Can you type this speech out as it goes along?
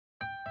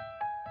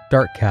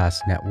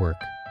Darkcast Network.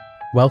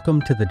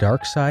 Welcome to the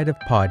dark side of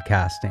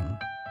podcasting.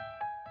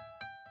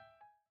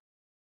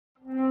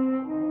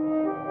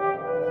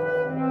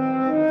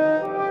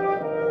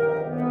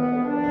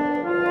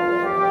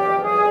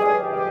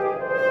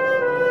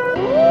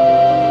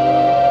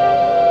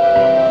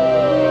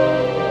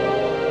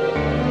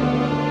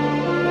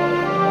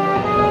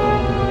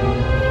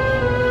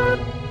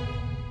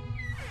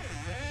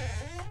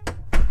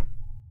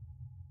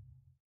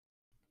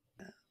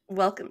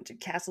 Welcome to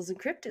Castles and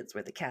Cryptids,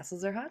 where the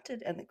castles are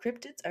haunted and the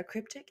cryptids are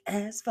cryptic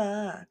as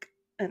fuck.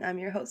 And I'm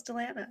your host,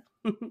 Alana.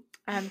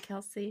 I'm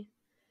Kelsey.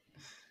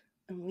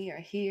 And we are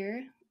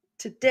here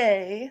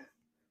today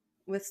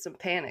with some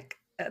panic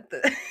at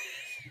the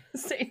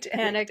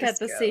Satanic Disco. At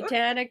the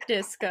Satanic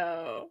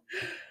Disco.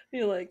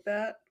 You like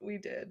that? We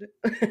did.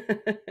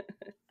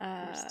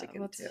 We're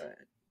sticking to it.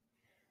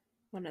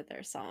 One of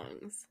their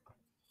songs.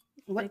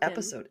 What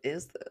episode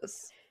is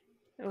this?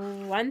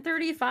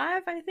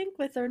 135, I think,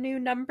 with their new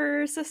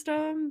number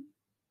system.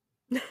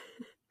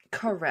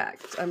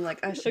 Correct. I'm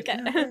like, I should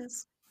know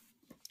this.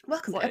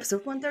 Welcome to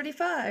episode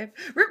 135.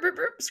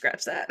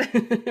 Scratch that.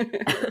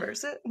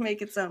 Reverse it.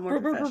 Make it sound more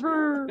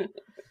professional.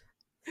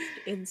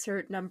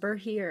 Insert number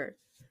here.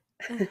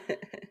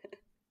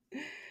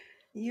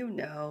 You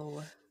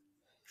know,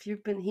 if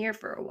you've been here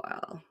for a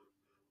while,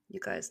 you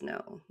guys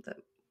know that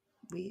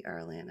we are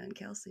Alana and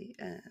Kelsey,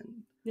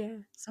 and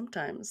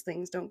sometimes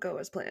things don't go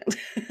as planned.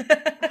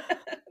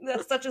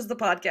 That's such as the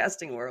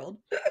podcasting world.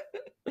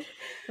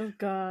 Oh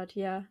God,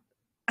 yeah.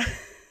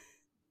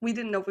 We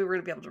didn't know if we were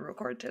going to be able to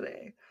record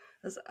today.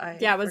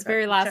 It was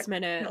very last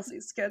minute.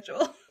 Kelsey's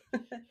schedule,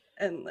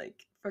 and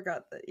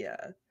forgot that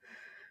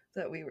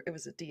it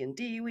was a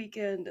D&D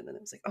weekend, and then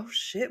it was like, oh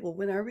shit, well,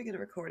 when are we going to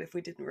record if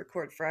we didn't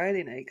record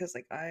Friday night? Because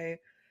I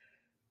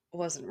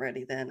wasn't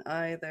ready then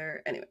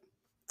either. Anyway,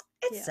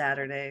 it's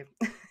Saturday.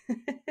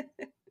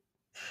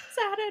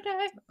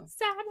 Saturday.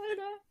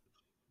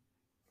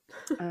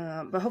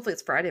 But hopefully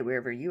it's Friday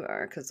wherever you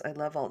are, because I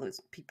love all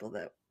those people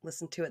that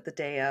listen to it the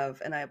day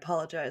of, and I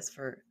apologize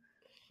for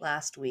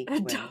last week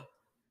when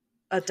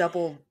a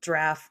double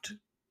draft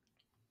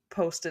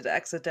posted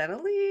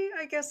accidentally,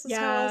 I guess is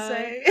how I'll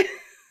say.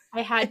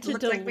 I had to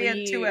delete. Like we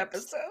had 2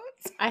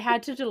 episodes. I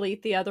had to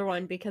delete the other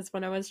one because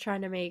when I was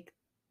trying to make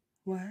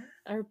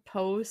our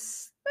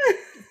posts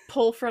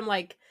pull from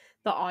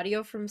the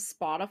audio from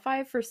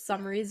Spotify, for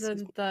some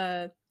reason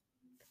the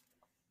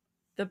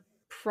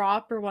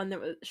proper one that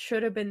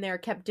should have been there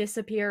kept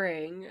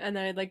disappearing, and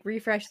then I'd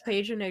refresh the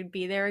page and it'd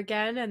be there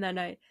again, and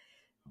then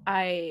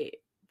I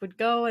would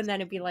go, and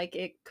then it'd be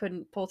it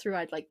couldn't pull through.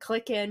 I'd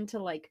click in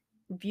to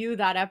view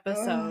that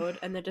episode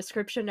and the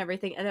description and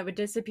everything, and it would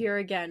disappear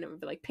again. It would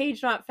be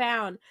page not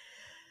found,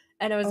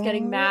 and I was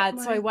getting mad,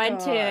 so I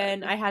went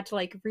in. I had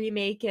to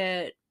remake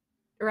it,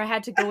 or I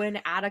had to go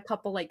in, add a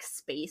couple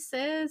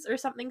spaces or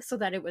something so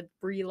that it would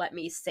let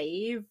me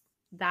save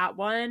that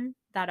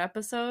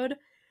episode.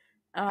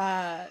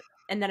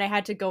 And then I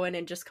had to go in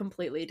and just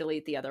completely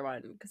delete the other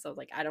one because I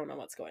was I don't know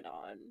what's going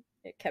on.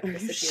 It kept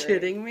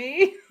disappearing. Are you shitting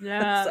me?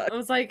 Yeah, I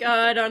was I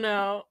don't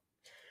know.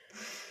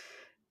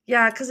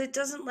 Yeah, because it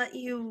doesn't let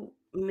you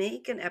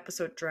make an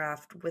episode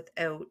draft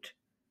without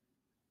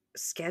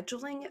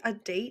scheduling a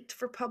date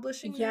for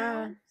publishing.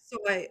 Yeah. Now. So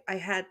I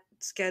had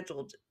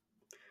scheduled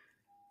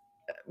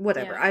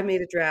whatever. I made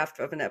a draft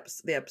of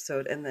the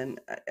episode, and then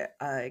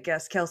I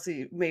guess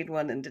Kelsey made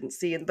one and didn't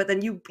see it. But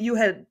then you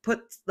had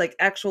put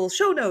actual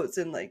show notes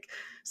and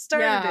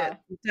started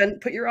it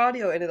and put your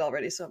audio in it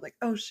already. So I'm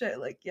oh shit,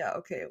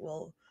 okay,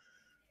 well,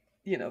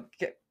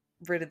 get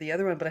rid of the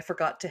other one. But I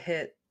forgot to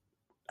hit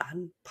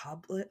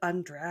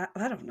undraft.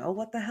 I don't know,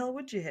 what the hell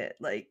would you hit?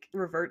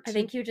 Revert to... I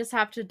think you just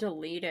have to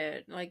delete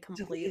it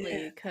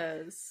completely,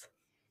 because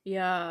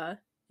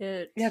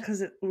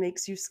because it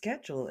makes you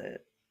schedule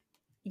it.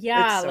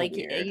 Yeah,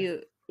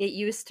 it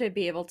used to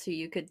be able to,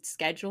 you could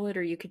schedule it,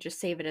 or you could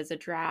just save it as a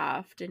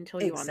draft until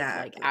you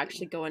wanted to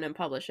actually go in and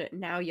publish it.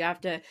 Now you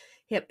have to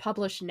hit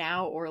publish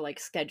now or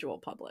schedule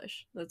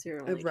publish. That's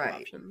your only two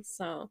options.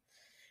 So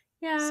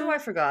yeah. So I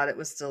forgot it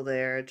was still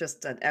there.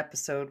 Just an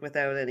episode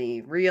without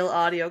any real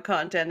audio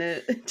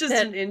content. Just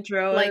an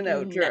intro and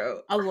an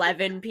outro.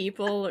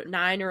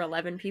 9 or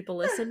 11 people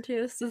listen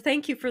to. So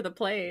thank you for the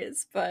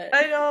plays. But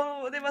I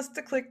know they must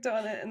have clicked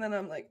on it, and then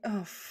I'm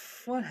oh,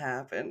 what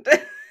happened?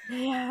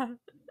 Yeah.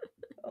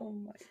 Oh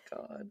my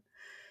God.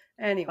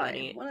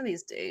 Anyway, one of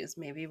these days,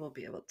 maybe we'll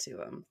be able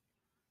to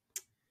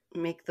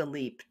make the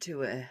leap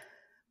to a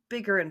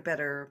bigger and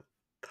better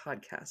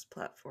podcast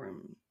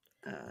platform.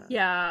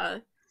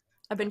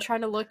 I've been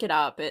trying to look it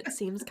up. It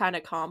seems kind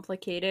of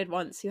complicated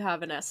once you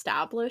have an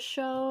established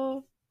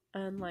show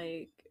and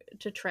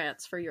to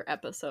transfer your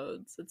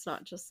episodes. It's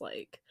not just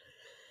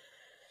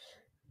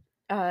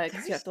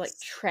because you have to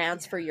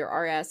transfer your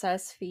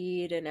RSS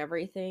feed and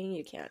everything.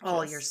 You can't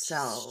all just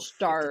yourself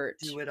start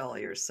do it all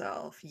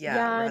yourself.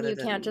 And you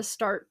can't just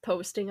start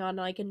posting on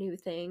a new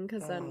thing,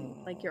 because then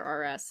your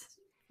RSS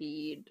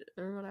feed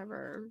or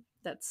whatever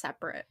that's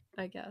separate,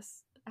 I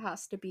guess,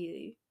 has to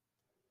be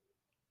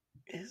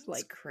it's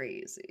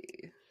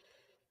crazy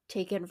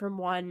taken from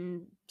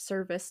one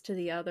service to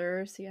the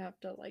other, so you have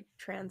to like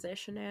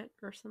transition it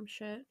or some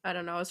shit. I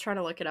don't know. I was trying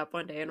to look it up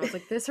one day and I was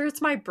like, this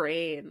hurts my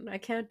brain. I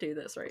can't do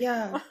this right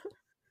Yeah. now.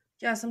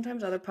 Yeah,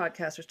 sometimes other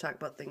podcasters talk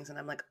about things and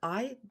I'm like,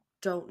 I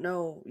don't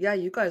know. Yeah,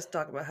 you guys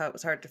talk about how it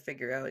was hard to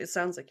figure out. It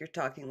sounds like you're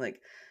talking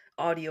like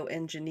audio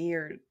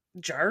engineer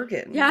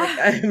jargon. Like Yeah.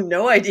 I have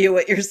no idea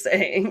what you're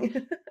saying.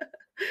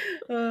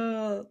 People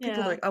are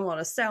Yeah. like, I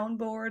want a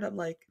soundboard. I'm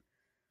like,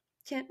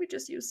 can't we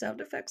just use sound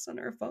effects on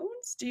our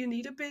phones? Do you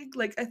need a big,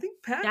 like, I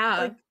think Pat, Yeah.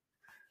 like,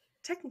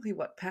 technically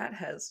what Pat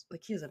has,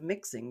 like, he has a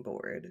mixing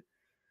board,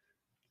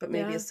 but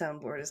maybe a Yeah.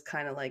 soundboard is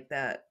kind of like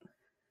that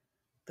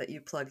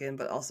you plug in,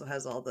 but also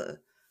has all the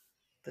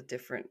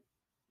different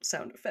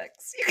sound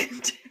effects you can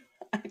do.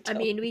 I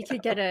mean, we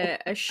could get a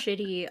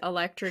shitty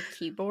electric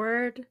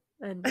keyboard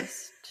and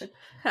just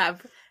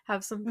have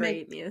some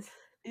great music.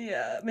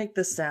 Yeah, make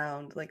the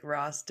sound like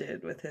Ross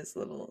did with his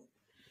little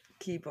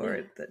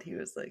keyboard that he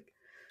was like,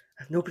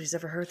 nobody's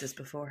ever heard this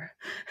before.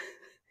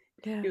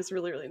 Yeah. He was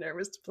really, really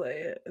nervous to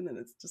play it, and then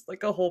it's just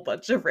like a whole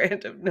bunch of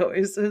random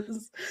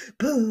noises.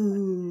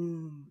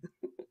 Boom!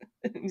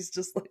 And he's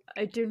just like,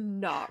 I do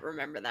not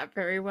remember that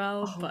very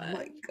well, oh but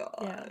my god.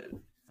 yeah.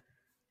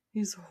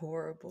 He's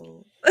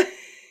horrible.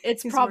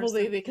 It's He's worse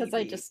probably than because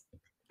Phoebe.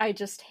 I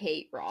just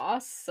hate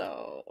Ross,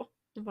 so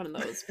I'm one of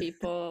those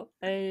people.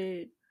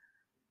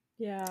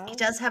 Yeah. He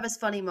does have his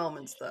funny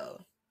moments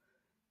though.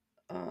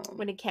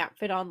 When he can't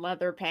fit on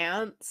leather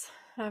pants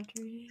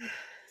after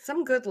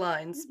some good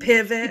lines.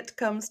 Pivot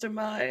comes to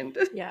mind.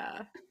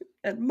 Yeah.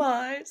 And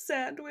my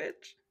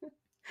sandwich.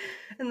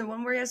 And the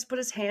one where he has to put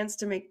his hands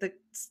to make the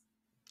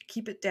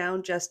keep it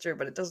down gesture,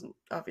 but it doesn't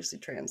obviously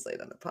translate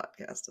on the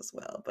podcast as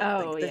well.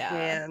 But like the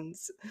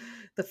hands,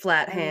 the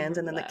flat hand,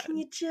 and then like, can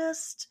you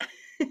just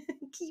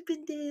keep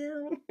it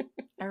down?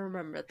 I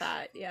remember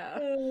that, yeah.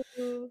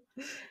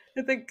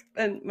 I think,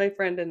 and my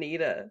friend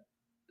Anita,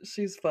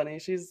 she's funny.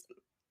 She's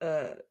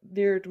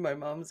near to my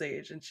mom's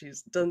age, and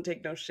she's doesn't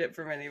take no shit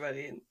from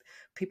anybody. And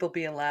people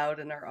being loud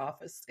in our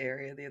office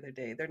area the other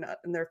day, they're not,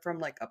 and they're from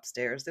like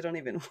upstairs. They don't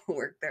even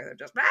work there. They're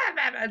just, bah,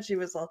 bah, bah. And she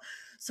was all,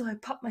 so I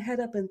popped my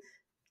head up and,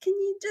 can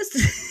you just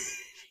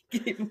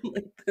gave him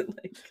like the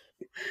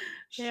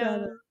shut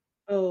up.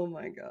 Oh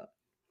my god,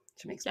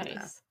 she makes me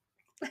laugh.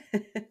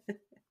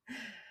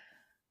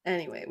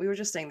 Anyway, we were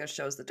just saying there's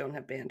shows that don't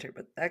have banter,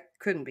 but that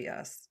couldn't be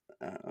us.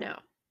 No.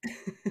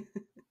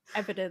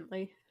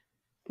 Evidently.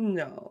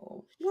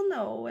 No. Well,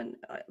 no, and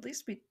at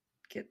least we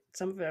get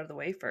some of it out of the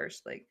way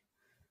first. Like,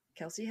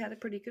 Kelsey had a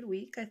pretty good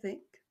week, I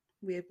think.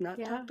 We have not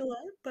talked a lot,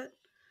 but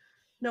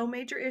no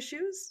major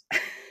issues.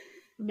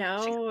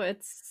 No,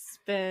 it's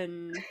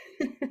been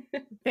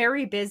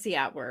very busy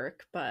at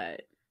work,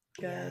 but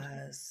good.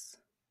 Yes.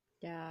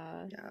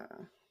 Yeah. Yeah.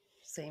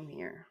 Same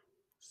here.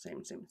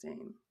 Same.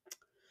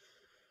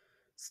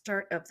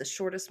 Start of the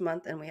shortest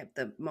month, and we have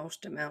the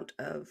most amount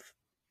of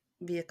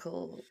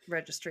vehicle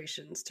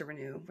registrations to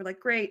renew. We're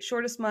like, great,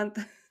 shortest month,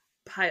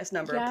 highest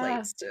number of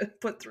plates to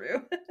put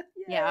through.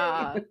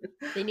 Yeah.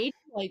 They need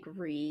to like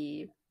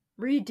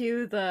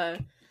redo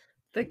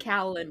the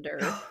calendar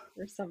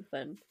or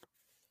something.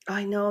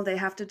 I know, they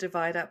have to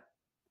divide up,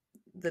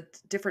 the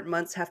different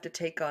months have to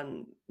take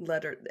on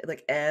letter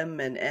like M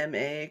and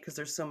MA because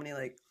there's so many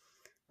like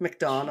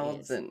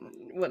McDonald's and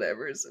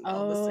whatever's and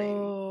all the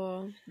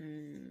same.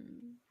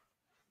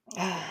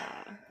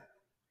 Yeah.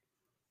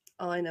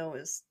 All I know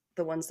is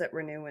the ones that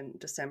renew in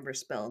December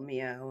spell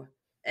meow.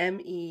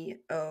 MEONW.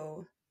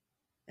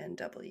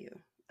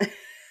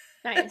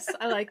 Nice.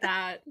 I like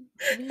that.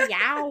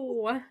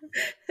 Meow.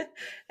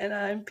 And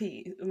I'm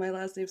P. My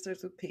last name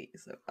starts with P,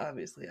 so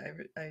obviously I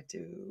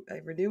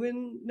renew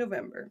in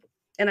November.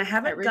 And I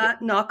haven't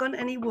got knock on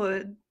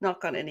wood,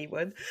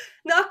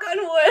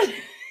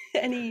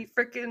 any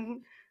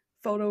freaking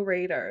photo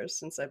radars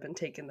since I've been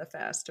taking the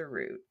faster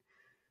route.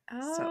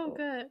 Oh, so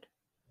good.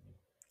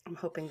 I'm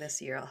hoping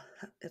this year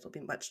it'll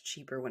be much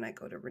cheaper when I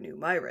go to renew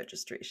my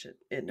registration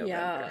in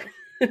November.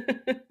 Yeah.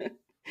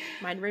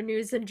 Mine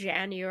renews in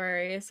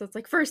January, so it's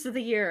like first of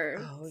the year.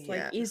 Oh, it's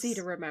like easy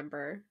to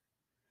remember.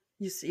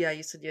 You said you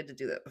had to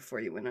do that before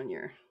you went on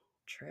your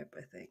trip,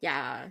 I think.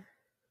 Yeah.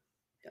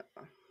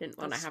 Didn't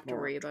want to have to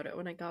worry about it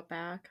when I got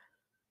back.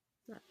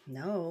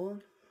 No.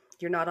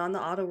 You're not on the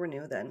auto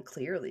renew then,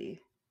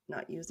 clearly.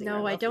 Not using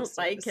No, I don't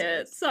like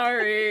it.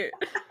 Sorry.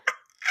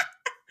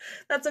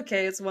 That's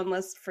okay. It's one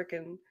less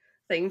freaking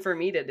thing for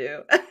me to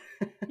do.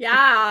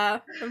 Yeah.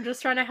 I'm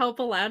just trying to help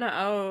Alana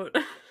out.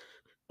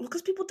 Well,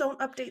 because people don't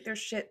update their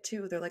shit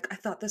too. They're like, I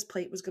thought this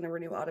plate was going to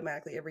renew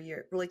automatically every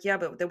year. We're like, yeah,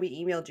 but then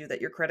we emailed you that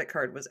your credit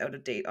card was out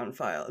of date on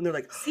file. And they're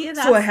like,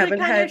 so I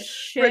haven't had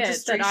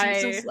registration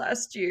since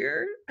last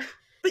year.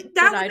 But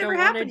that would never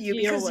happen to you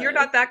because you're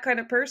not that kind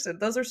of person.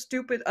 Those are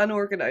stupid,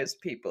 unorganized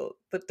people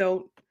that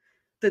don't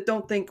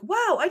think,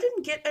 wow, I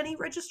didn't get any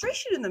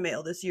registration in the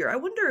mail this year. I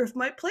wonder if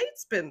my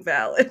plate's been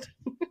valid.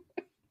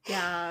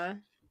 Yeah.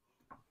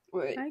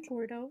 Right. Hi,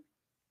 Gordo.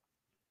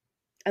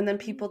 And then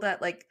people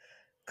that like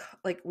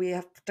we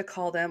have to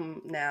call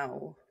them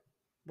now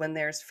when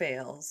theirs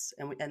fails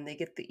and they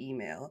get the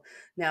email,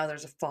 now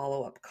there's a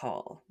follow-up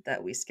call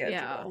that we Yeah.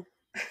 schedule.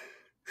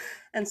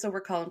 And so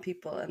we're calling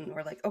people and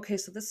we're like, okay,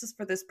 so this is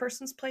for this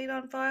person's plate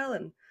on file.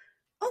 And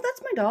oh,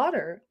 that's my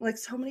daughter. Like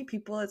so many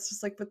people, it's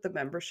just like with the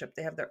membership,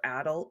 they have their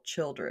adult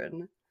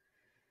children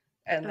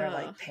and they're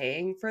like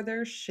paying for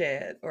their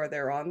shit or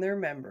they're on their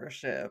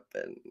membership.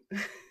 And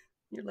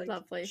you're like,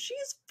 lovely.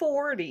 She's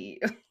 40.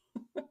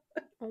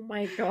 Oh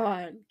my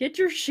God. Get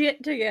your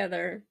shit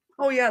together.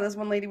 Oh yeah, this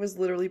one lady was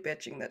literally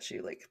bitching that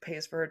she like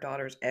pays for her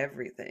daughter's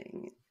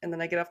everything. And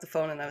then I get off the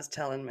phone and I was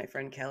telling my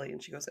friend Kelly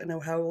and she goes, I know,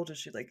 how old is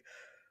she? Like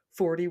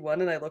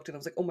 41. And I looked and I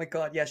was like, oh my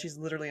God, yeah, she's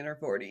literally in her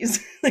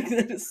 40s. Like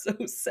that is so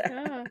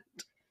sad.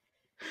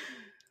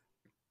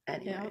 Yeah.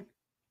 Anyway,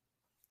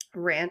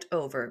 rant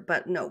over.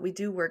 But no, we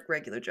do work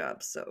regular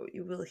jobs, so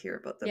you will hear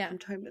about them from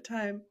time to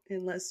time,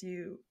 unless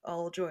you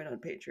all join on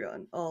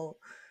Patreon, all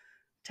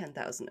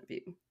 10,000 of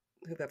you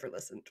who've ever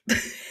listened.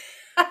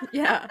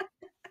 Yeah.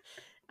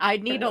 I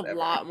need a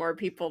lot more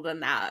people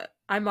than that.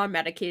 I'm on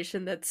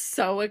medication that's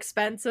so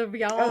expensive,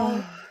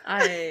 y'all.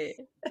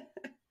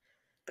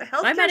 The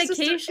healthcare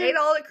system ain't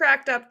all it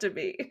cracked up to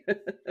be.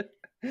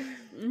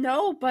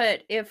 No,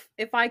 but if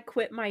I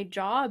quit my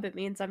job, it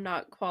means I'm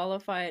not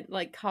qualified,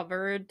 like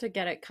covered to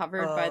get it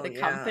covered by the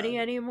company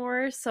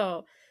anymore.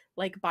 So,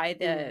 like by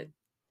the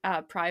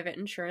private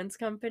insurance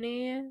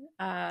company.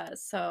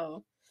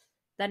 So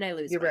then I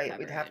lose. You're right.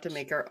 Coverage. We'd have to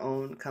make our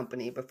own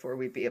company before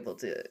we'd be able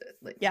to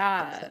like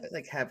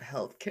have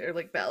healthcare,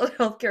 like valid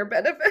healthcare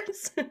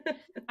benefits.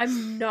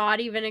 I'm not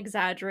even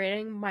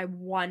exaggerating. My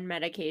one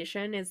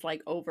medication is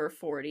like over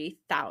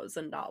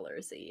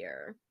 $40,000 a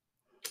year.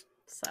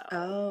 So.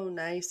 Oh,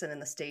 nice. And in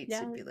the States,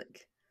 it'd be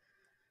like,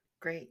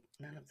 great,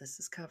 none of this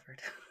is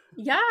covered.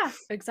 Yeah,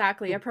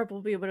 exactly. I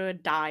probably would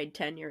have died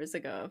 10 years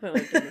ago if I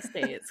lived in the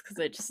States because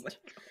it just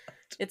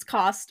it's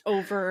cost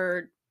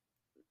over.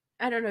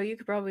 I don't know. You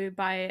could probably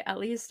buy at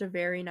least a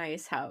very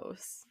nice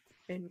house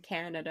in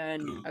Canada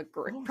and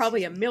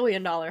probably $1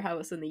 million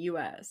house in the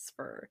U.S.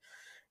 for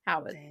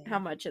how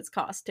much it's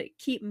cost to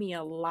keep me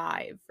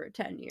alive for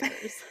 10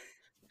 years.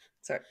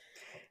 Sorry.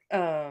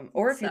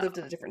 Or if you lived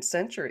in a different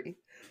century.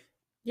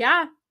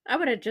 Yeah, I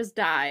would have just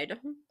died.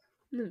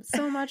 It was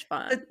so much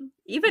fun.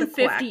 Even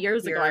 50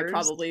 years ago, I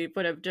probably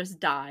would have just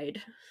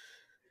died.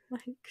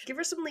 Like, give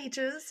her some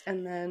leeches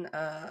and then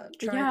try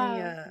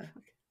the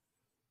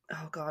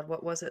oh God,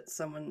 what was it?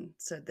 Someone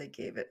said they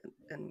gave it,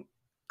 and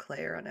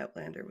Claire on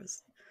Outlander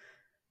was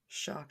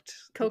shocked.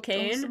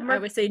 Cocaine? I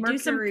would say do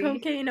some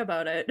cocaine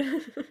about it.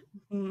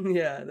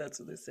 Yeah, that's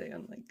what they say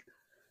on like.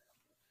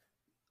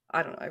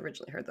 I don't know. I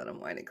originally heard that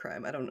on Wine and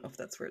Crime. I don't know if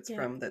that's where it's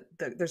from. That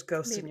there's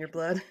ghosts in your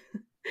blood.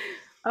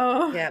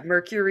 Oh yeah,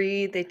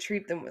 mercury. They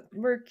treat them with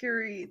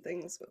mercury.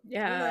 Things with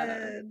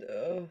lead.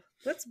 Oh,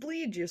 let's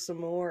bleed you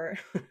some more.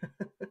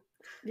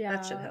 Yeah,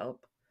 that should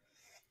help.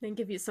 Then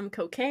give you some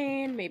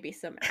cocaine, maybe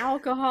some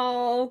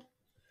alcohol.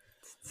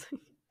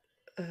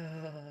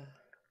 An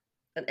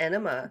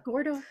enema.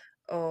 Gordo.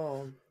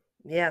 Oh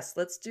yes,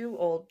 let's do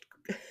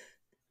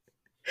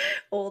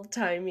old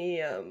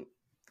timey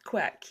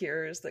quack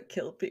cures that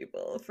kill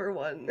people for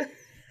one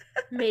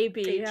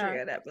maybe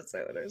Patreon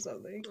episode or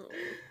something.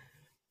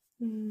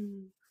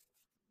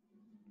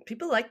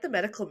 People like the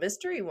medical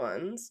mystery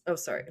ones. Oh,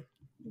 sorry.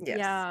 Yes.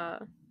 Yeah.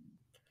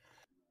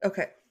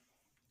 Okay.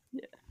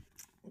 Yeah.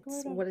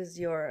 What is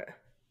your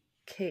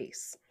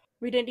case?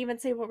 We didn't even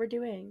say what we're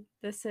doing.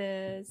 This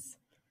is,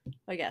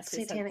 I guess,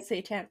 Satanic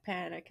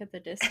Panic at the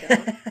Disco.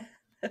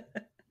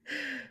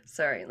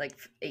 Sorry, like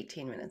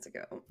 18 minutes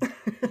ago.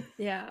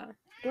 Yeah.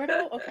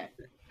 Gordo? Okay.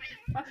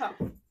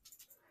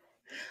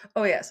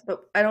 Oh, yes,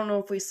 but I don't know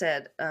if we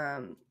said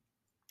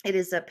it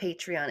is a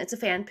Patreon. It's a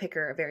fan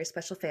picker, a very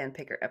special fan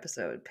picker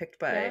episode picked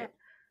by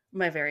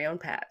my very own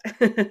Pat.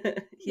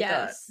 He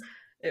thought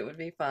it would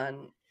be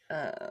fun.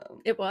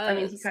 It was. I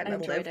mean, he kind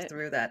of lived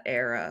through that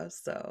era,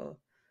 so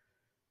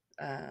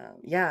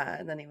yeah.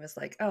 And then he was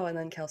like, "Oh, and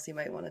then Kelsey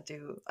might want to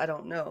do. I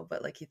don't know,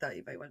 but like he thought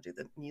you might want to do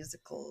the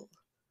musical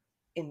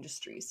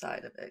industry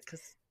side of it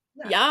because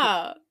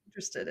yeah,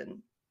 interested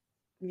in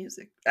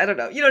music. I don't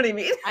know. You know what I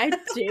mean? I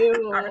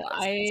do.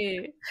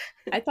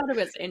 I thought it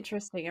was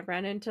interesting. I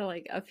ran into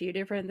like a few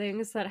different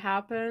things that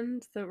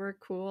happened that were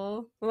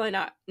cool. Well,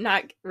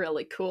 not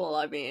really cool.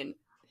 I mean,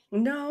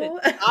 no,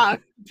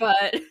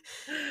 but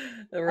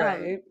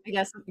right. I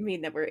guess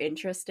that were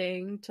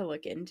interesting to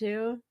look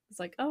into. It's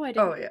like, oh, I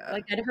didn't.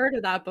 Like I'd heard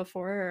of that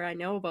before. Or I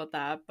know about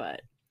that,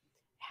 but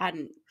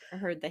hadn't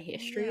heard the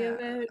history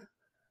of it.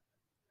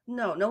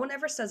 No one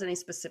ever says any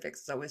specifics.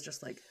 It's always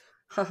just like,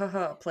 ha ha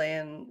ha,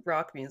 playing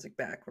rock music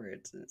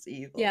backwards. It's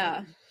evil.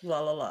 Yeah.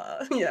 La la la.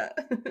 Yeah.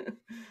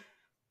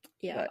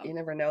 Yeah. But you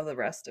never know the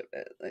rest of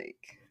it.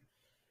 Like,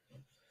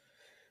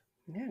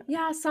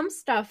 yeah, some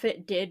stuff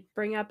it did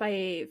bring up.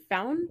 I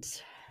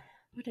found,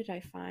 what did I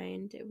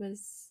find? It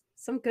was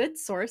some good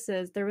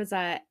sources. There was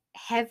a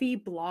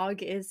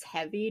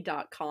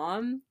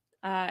heavyblogIsheavy.com.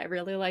 I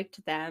really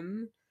liked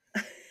them.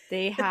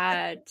 They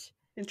had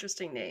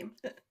interesting name.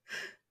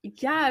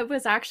 Yeah, it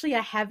was actually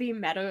a heavy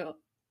metal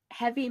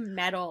heavy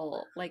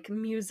metal like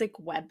music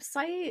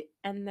website,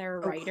 and their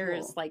Oh, writers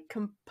cool. like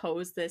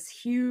composed this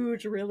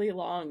huge, really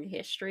long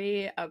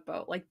history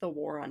about like the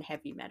war on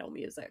heavy metal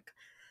music.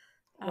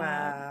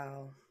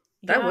 Wow.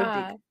 That would be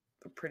Yeah.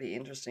 a pretty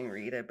interesting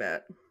read, I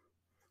bet.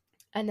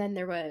 And then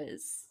there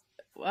was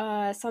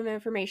some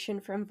information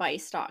from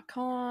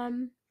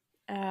Vice.com,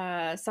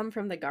 some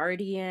from The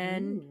Guardian,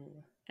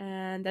 Ooh.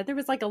 and then there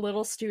was like a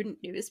little student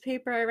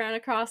newspaper I ran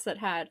across that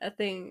had a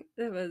thing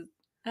that was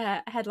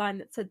a headline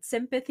that said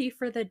 "Sympathy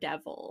for the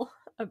Devil: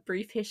 A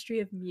Brief History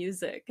of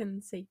Music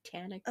and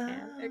Satanic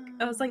Panic."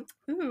 I was like,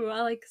 Oh, "Ooh,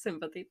 I like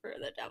Sympathy for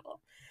the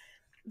Devil."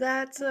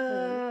 that's Uh,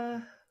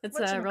 a It's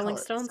a Rolling whatchamacallit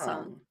Stone song.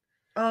 song.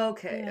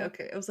 Okay, Yeah,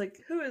 okay. I was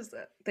like, who is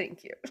that?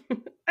 Thank you.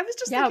 I was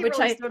just yeah, thinking which Rolling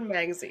I Stone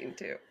magazine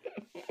too.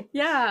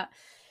 yeah,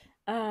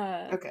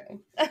 uh, Okay.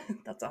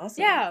 That's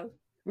awesome. yeah.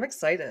 I'm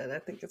excited. I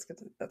think that's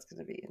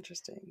gonna be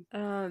interesting.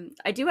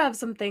 I do have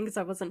some things.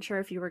 I wasn't sure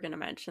if you were going to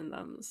mention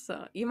them,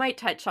 so you might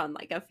touch on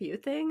like a few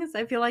things.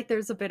 I feel like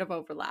there's a bit of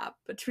overlap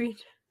between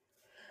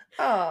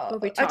Oh,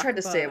 what we I talk tried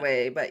to stay about.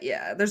 away, but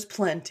yeah, there's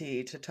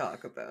plenty to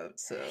talk about,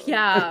 so.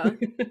 Yeah.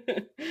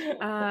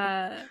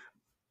 Uh,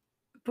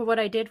 but what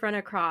I did run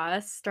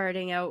across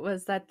starting out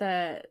was that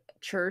the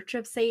Church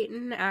of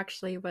Satan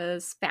actually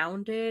was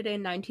founded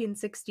in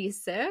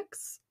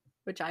 1966,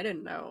 which I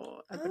didn't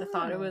know. I would have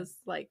thought it Oh, was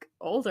like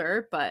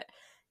older, but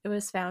it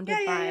was yeah, founded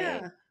yeah, by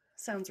yeah.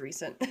 Sounds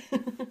recent.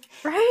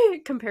 right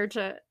compared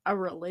to a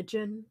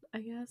religion,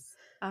 I guess.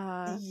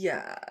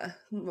 Yeah,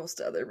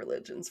 most other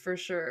religions for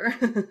sure.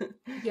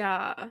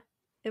 Yeah,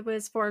 it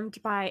was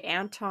formed by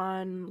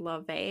Anton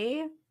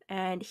LaVey,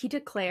 and he Oh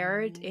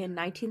declared in yeah.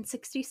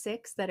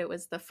 1966 that it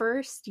was the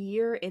first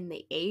year in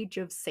the Age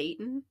of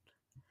Satan,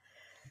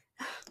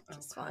 which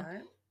is fun.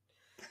 Okay.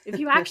 If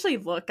you actually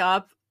look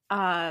up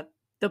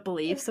the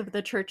beliefs of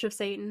the Church of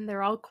Satan,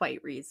 they're all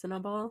quite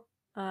reasonable.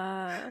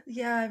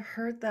 Yeah, I've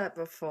heard that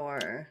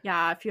before.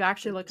 Yeah, if you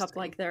actually look up Interesting.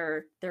 like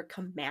their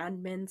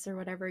commandments or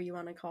whatever you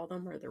want to call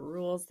them, or the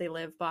rules they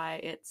live by,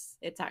 it's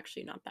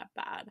actually not that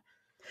bad.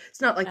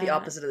 It's not like the Uh,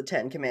 opposite of the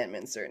Ten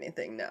Commandments or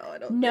anything, no, I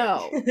don't think.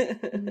 no,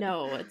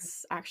 no,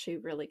 it's actually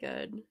really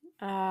good.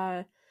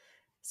 Uh,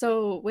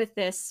 so with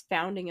this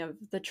founding of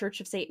the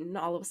Church of Satan,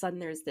 all of a sudden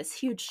there's this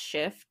huge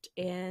shift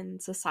in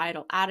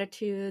societal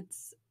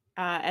attitudes,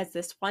 as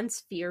this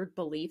once feared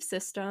belief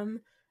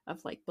system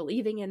of like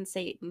believing in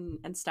Satan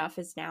and stuff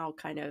is now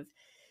kind of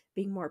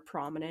being more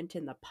prominent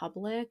in the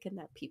public, and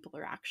that people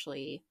are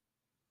actually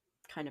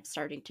kind of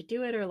starting to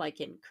do it or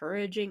like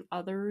encouraging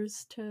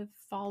others to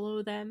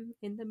follow them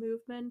in the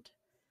movement.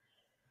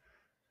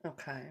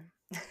 Okay.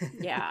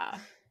 Yeah.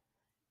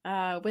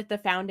 With the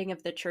founding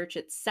of the church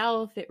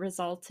itself, it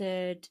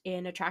resulted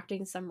in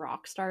attracting some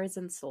rock stars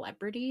and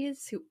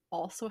celebrities who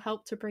also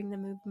helped to bring the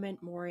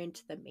movement more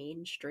into the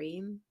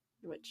mainstream,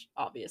 which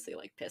obviously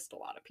like pissed a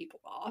lot of people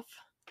off.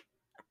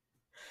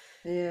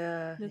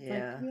 Yeah, And it's like,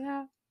 yeah.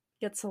 yeah,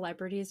 get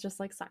celebrities just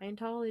like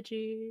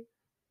Scientology.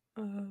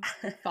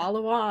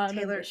 Follow on,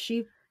 and the Taylor,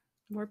 sheep,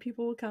 more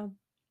people will come.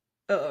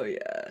 oh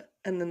yeah.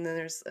 And then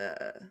there's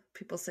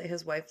people say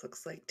his wife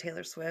looks like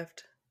Taylor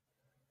Swift.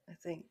 I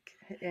think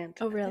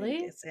Oh, I think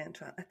really? it's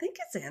Anton. I think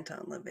it's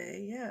Anton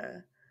LaVey.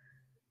 Yeah.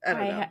 I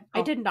don't know.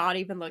 I did not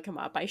even look him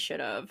up. I should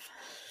have.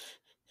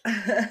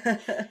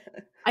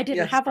 I didn't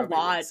Yes, have a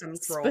probably like lot some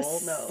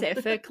troll. No.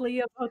 specifically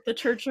about the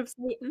Church of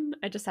Satan.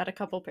 I just had a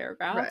couple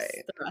paragraphs.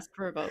 Right. The rest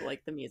were about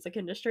like the music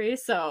industry,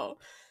 so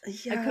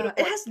I could Yeah, have it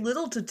like has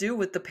little to do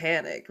with the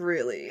panic,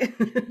 really.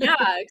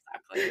 yeah,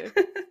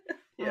 exactly.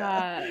 Yeah.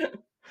 Uh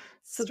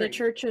so the Strange,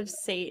 Church but of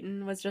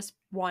Satan was just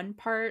one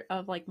part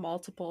of like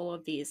multiple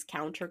of these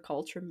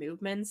counterculture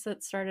movements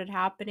that started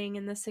happening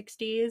in the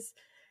 60s.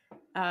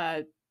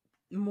 Uh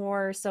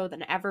More so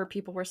than ever,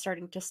 people were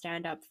starting to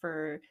stand up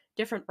for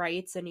different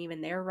rights and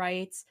even their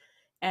rights,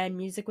 and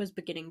music was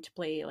beginning to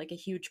play like a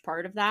huge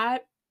part of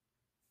that.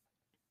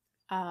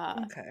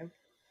 uh okay.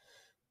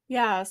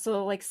 yeah,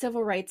 so like the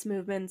civil rights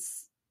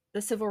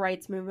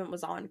movement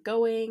was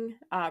ongoing.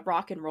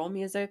 Rock and roll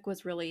music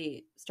was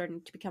really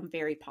starting to become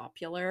very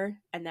popular,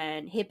 and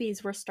then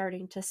hippies were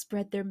starting to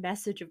spread their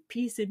message of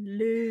peace and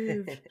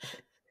love.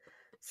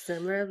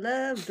 Summer of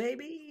love,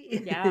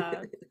 baby.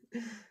 Yeah.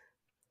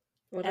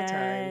 What a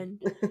time. And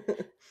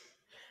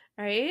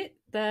right?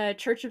 The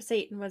Church of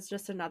Satan was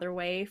just another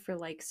way for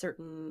like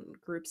certain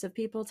groups of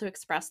people to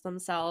express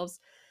themselves,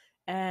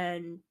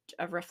 and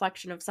a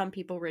reflection of some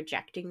people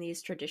rejecting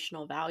these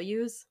traditional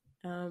values,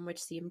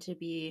 which seemed to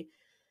be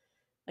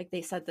like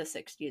they said the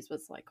 60s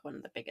was like one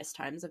of the biggest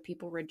times of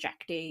people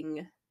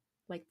rejecting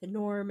like the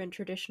norm and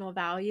traditional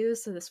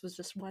values. So this was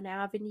just one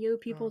avenue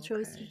people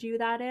chose to Okay. do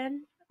that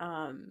in.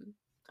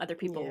 Other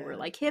people were Yeah.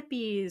 like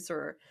hippies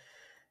or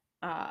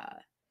uh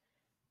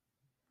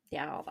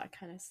yeah, all that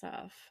kind of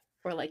stuff.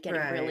 Or like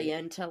getting really Right.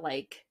 into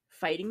like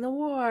fighting the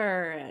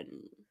war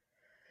and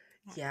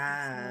that kind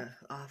of Yeah.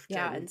 stuff.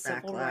 Yeah, Often and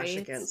civil backlash rights.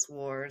 against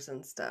wars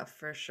and stuff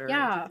for sure.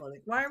 Yeah, People are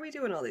like, why are we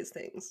doing all these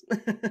things?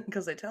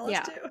 Because they tell us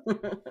yeah,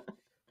 to.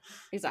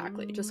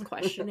 exactly. Just Mm.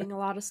 questioning a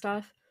lot of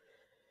stuff.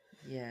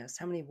 Yes.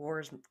 How many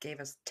wars gave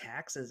us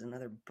taxes and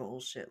other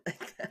bullshit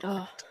like that?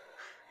 Oh,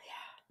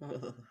 yeah.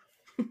 Ugh.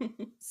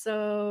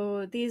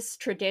 So these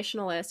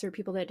traditionalists, or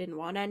people that didn't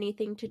want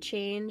anything to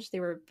change, they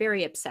were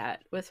very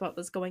upset with what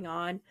was going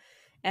on,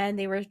 and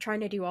they were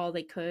trying to do all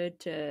they could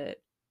to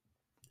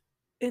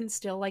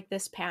instill like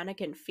this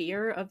panic and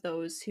fear of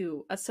those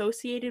who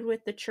associated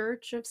with the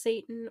Church of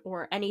Satan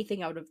or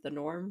anything out of the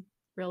norm,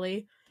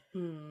 really.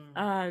 Hmm.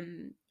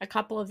 A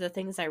couple of the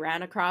things I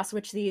ran across,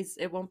 which these,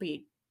 it won't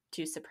be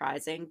too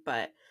surprising,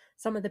 but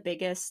some of the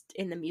biggest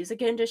in the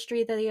music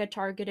industry that they had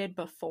targeted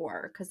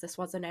before, because this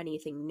wasn't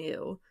anything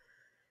new,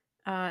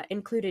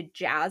 included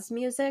jazz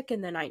music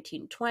in the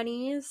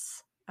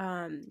 1920s.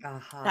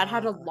 That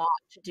had a Aha. lot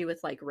to do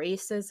with like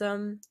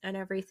racism and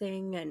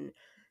everything, and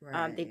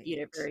they viewed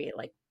it Right. very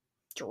like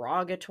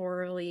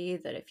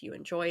derogatorily, that if you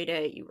enjoyed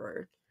it, you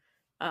were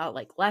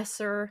like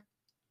lesser.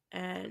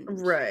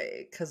 And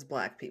Right. Because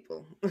Black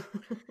people.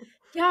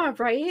 yeah,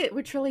 right,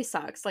 which really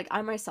sucks. Like,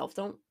 I myself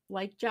don't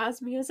like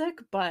jazz music,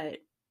 but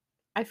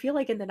I feel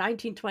like in the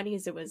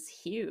 1920s it was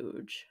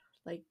huge.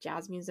 Like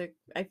jazz music,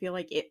 I feel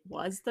like it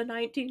was the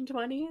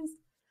 1920s.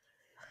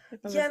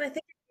 If I Yeah, was, and I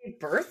think it gave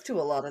birth to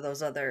a lot of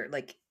those other,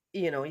 like,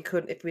 you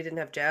couldn't, if we didn't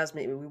have jazz,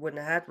 maybe we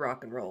wouldn't have had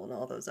rock and roll and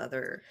all those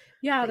other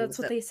yeah, that's things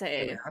what that they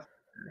came say. after.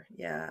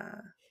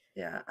 Yeah.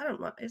 Yeah. I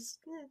don't know. It's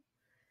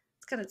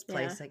got its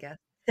Yeah. place, I guess.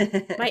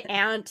 My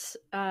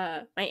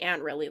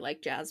aunt really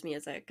liked jazz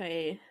music.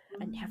 I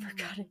never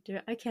got Mm, into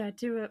it. I can't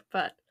do it,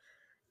 but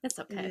it's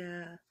okay.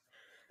 yeah.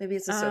 Maybe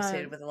it's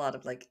associated Um, with a lot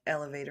of like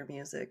elevator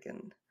music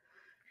and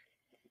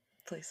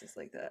places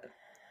like that.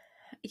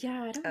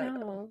 yeah, I don't I don't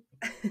know.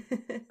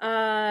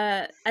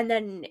 know. And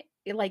then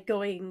like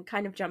going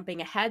kind of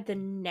jumping ahead, the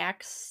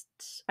next,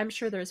 I'm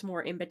sure there's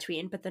more in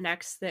between, but the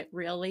next that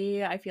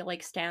really I feel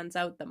like stands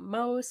out the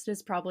most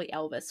is probably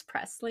Elvis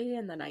Presley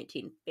in the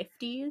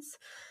 1950s.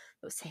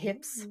 Those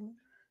hips, Ooh.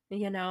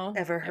 you know,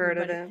 Ever heard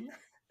of everybody, him?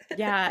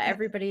 yeah,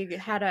 everybody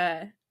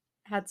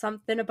had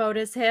something about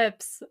his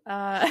hips.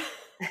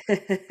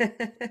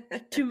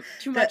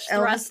 Too The much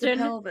Elvis the thrusting.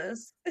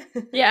 pelvis.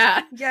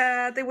 Yeah,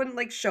 Yeah, they wouldn't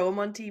like show him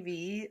on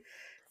TV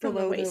from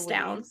the below the waist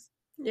down. waist.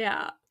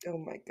 Yeah. Oh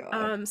my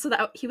God. So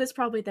that he was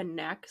probably the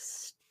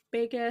next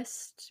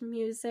biggest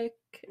music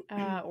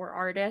or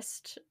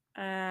artist.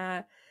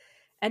 Uh,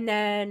 and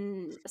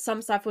then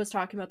some stuff was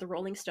talking about the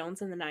Rolling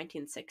Stones in the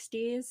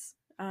 1960s.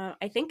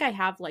 I think I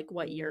have like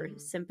what year Mm.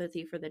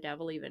 "Sympathy for the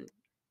Devil" even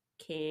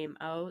came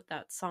out,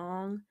 that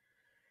song,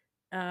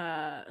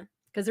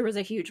 because there was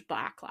a huge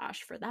backlash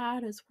for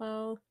that as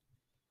well.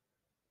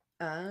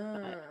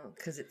 But Oh,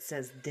 because it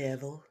says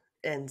devil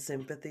and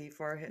sympathy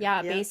for him.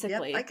 yeah, Yep,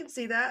 yep, I basically, can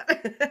see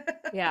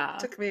that.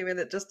 yeah, Took me a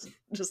minute just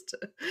to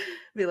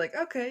be like,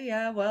 okay,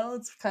 yeah, well,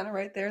 it's kind of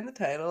right there in the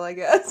title, I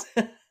guess.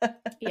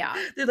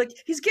 yeah. They're like,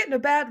 he's getting a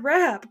bad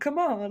rap. Come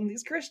on,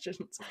 these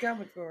Christians are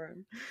coming for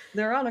him.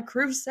 They're on a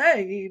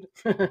crusade.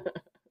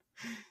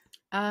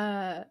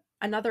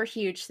 Another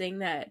huge thing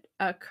that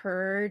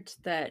occurred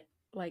that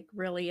like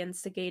really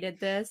instigated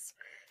this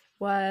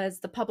was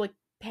the public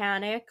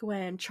panic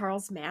when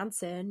Charles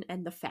Manson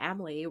and the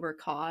family were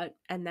caught,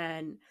 and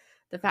then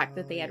the fact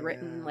that Oh they had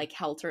written yeah. like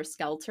Helter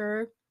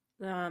Skelter,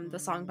 the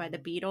song by the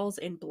Mm. Beatles,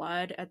 in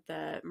blood at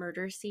the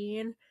murder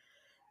scene.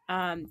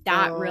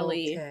 That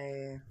really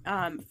Okay.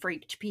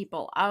 freaked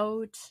people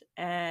out,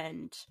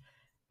 and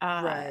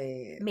uh,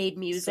 Right. made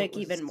So it music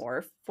even was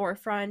more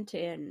forefront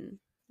in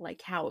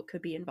like how it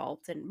could be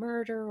involved in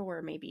murder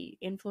or maybe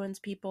influence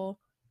people.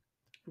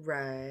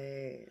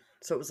 right.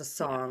 So it was a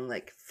Yeah. song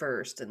like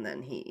first, and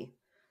then he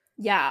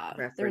Yeah,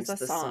 there's a referenced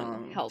the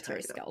song song Helter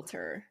title.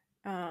 Skelter.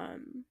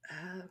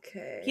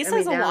 Okay. He I says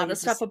mean, a now lot you of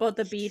stuff just, about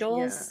the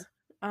yeah. Beatles.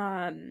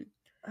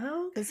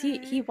 Because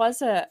he Okay.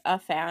 was a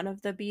fan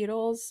of the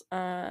Beatles.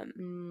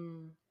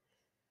 Mm.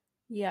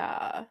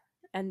 Yeah.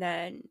 And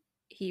then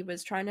he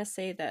was trying to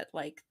say that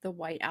like the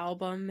White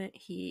Album,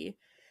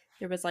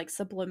 there was like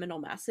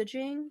subliminal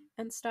messaging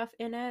and stuff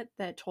in it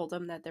that told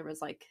him that there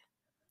was like,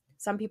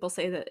 some people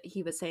say that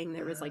he was saying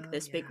there was like Oh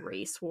this big yeah.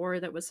 race war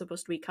that was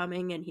supposed to be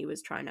coming, and he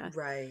was trying to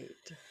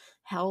Right.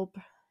 help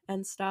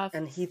and stuff.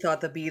 And he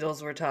thought the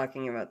Beatles were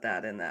talking about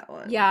that in that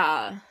one.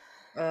 Yeah.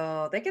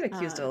 Oh, they get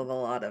accused of Um, a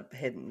lot of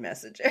hidden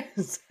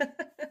messages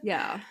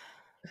yeah.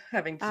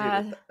 having to do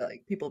Uh, with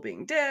like people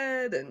being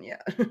dead and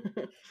yeah.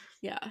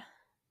 yeah.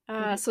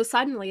 Mhm. So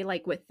suddenly,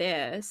 like with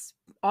this,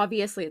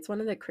 obviously it's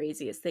one of the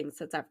craziest things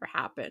that's ever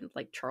happened.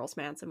 Like Charles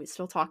Manson, we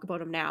still talk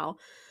about him now.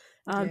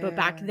 But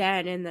back Yeah.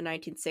 then in the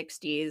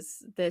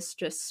 1960s, this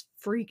just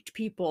freaked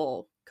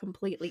people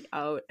completely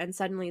out. And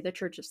suddenly the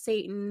Church of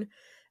Satan,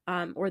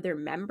 or their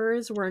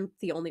members, weren't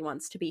the only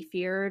ones to be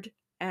feared.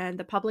 And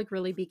the public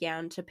really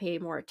began to pay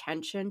more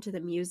attention to the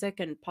music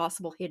and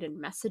possible hidden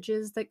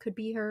messages that could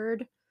be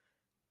heard.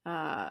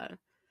 Uh,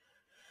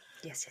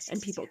 Yes, yes,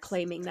 and yes, people yes,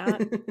 claiming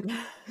that.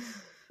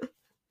 yes.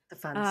 The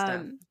fun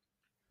stuff. um,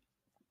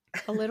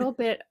 a little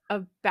bit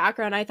of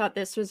background. I thought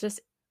this was just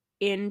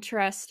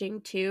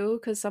interesting too,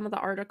 because some of the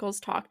articles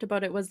talked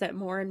about it was that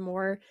more and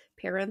more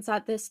parents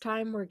at this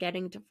time were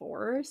getting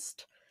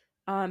divorced.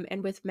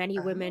 And with many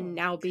women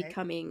now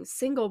becoming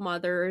single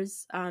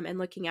mothers and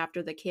looking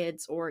after the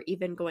kids or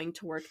even going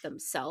to work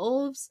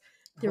themselves,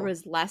 there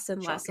was less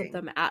and less of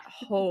them at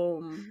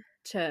home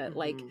to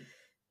like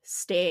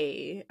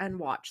stay and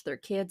watch their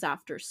kids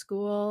after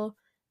school.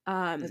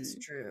 That's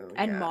true.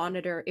 And Yeah.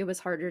 monitor. It was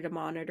harder to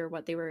monitor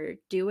what they were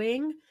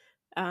doing.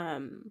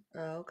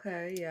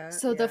 Okay, yeah.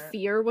 So the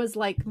fear was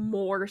like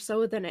more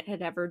so than it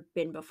had ever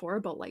been before,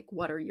 but like,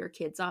 what are your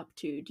kids up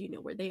to? Do you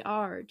know where they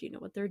are? Do you know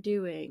what they're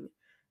doing?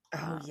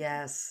 Oh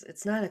yes,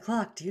 it's 9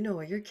 o'clock. Do you know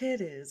where your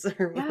kid is?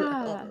 Or all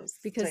Yeah, those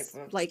because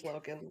type of like,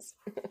 slogans.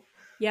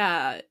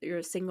 yeah, you're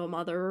a single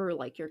mother or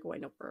like you're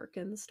going to work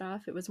and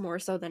stuff. It was more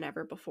so than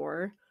ever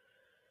before.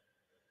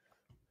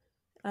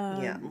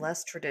 Yeah,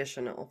 less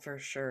traditional for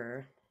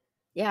sure.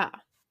 Yeah.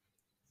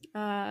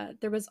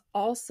 There was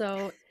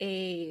also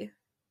a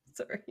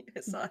Sorry,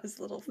 I saw his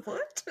little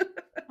foot.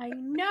 I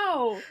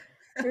know.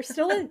 You're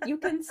still in you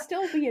can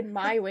still be in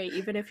my way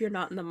even if you're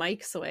not in the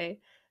mic's way.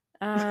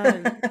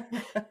 Of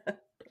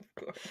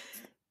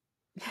course.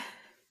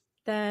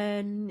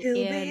 Then He'll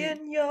be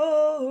in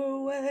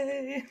your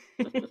way.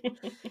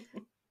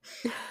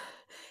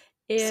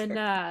 in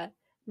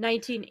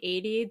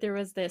 1980 there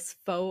was this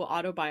faux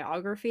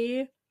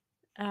autobiography,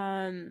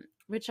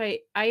 which I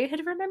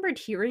had remembered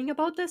hearing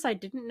about this. I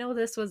didn't know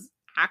this was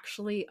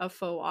actually a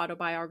faux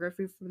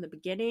autobiography from the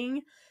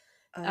beginning.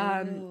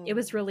 It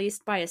was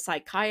released by a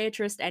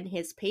psychiatrist and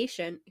his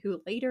patient, who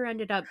later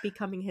ended up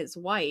becoming his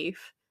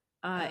wife,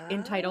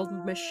 entitled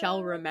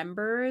Michelle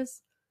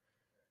Remembers.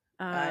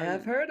 I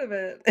have heard of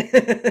it.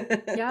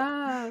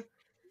 Yeah.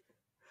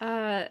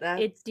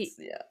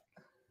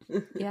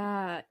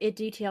 It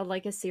detailed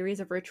like a series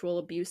of ritual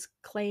abuse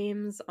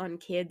claims on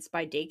kids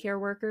by daycare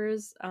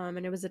workers,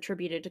 and it was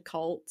attributed to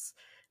cults,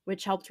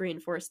 which helped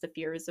reinforce the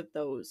fears of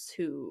those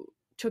who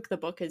took the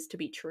book as to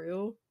be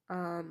true.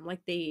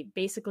 Like they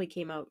basically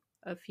came out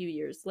a few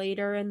years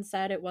later and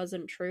said it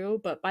wasn't true,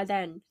 but by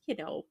then,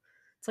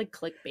 it's like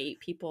clickbait.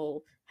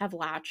 People have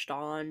latched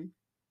on.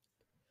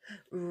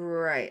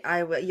 Right.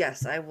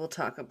 Yes, I will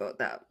talk about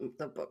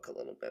the book a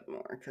little bit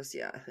more because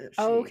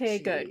Okay,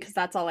 good, because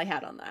that's all I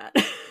had on that.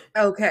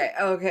 Okay,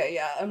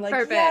 yeah. I'm like,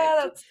 Perfect. yeah,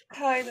 that's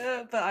kind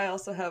of, but I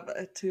also have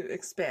to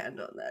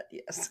expand on that.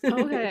 Yes.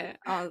 Okay,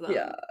 awesome.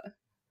 Yeah.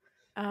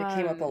 It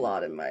came up a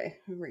lot in my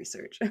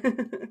research.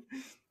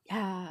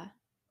 Yeah.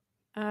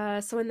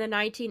 So in the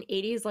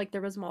 1980s, like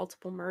there was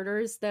multiple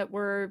murders that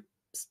were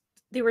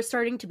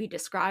starting to be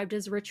described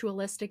as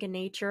ritualistic in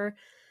nature,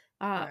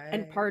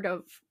 and part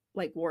of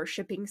like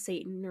worshiping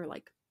Satan or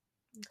like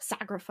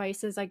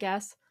sacrifices, I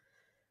guess.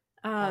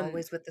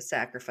 Always with the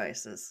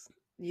sacrifices.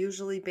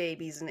 Usually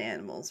babies and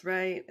animals,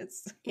 right?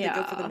 They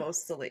go for the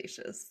most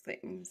salacious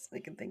things they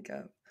can think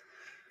of.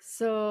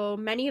 So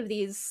many of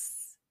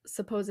these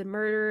supposed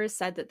murderers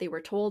said that they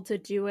were told to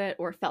do it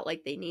or felt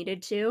like they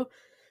needed to.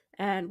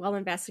 And while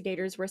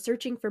investigators were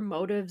searching for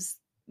motives,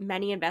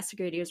 many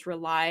investigators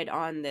relied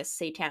on this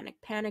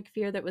satanic panic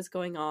fear that was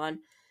going on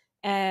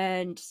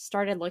and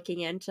started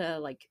looking into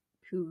like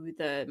who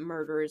the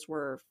murderers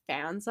were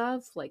fans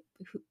of, like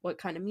what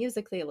kind of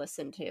music they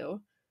listened to.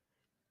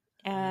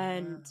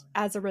 And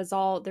as a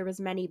result, there was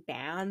many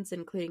bands,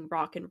 including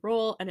rock and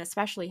roll and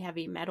especially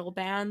heavy metal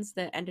bands,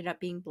 that ended up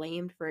being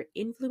blamed for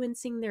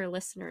influencing their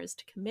listeners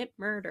to commit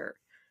murder.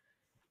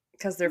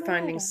 Because they're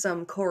finding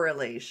some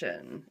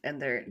correlation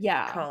and they're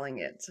calling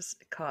it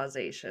just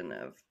causation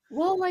of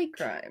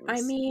crimes.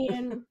 I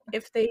mean,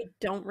 if they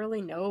don't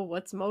really know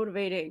what's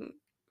motivating,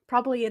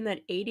 probably in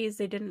the 80s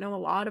they didn't know a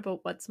lot about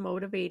what's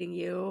motivating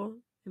you.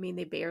 I mean,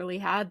 they barely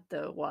had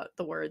the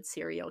word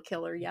serial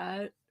killer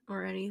yet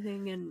or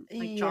anything, and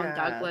like John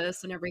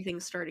Douglas and everything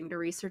starting to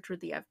research with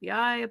the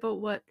FBI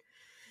about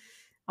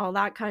all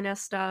that kind of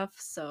stuff.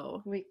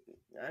 So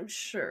I'm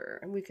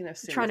sure we can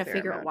assume trying to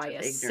figure out why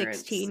a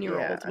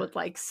 16-year-old would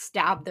like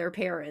stab their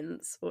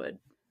parents would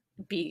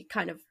be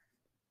kind of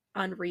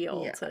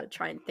unreal to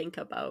try and think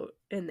about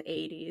in the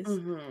 80s.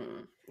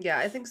 Mm-hmm. Yeah,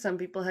 I think some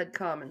people had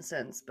common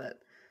sense, but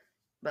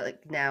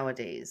like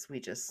nowadays we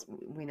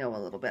know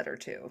a little better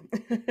too.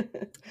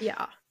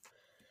 Yeah.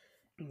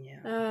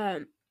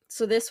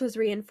 So this was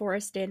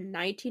reinforced in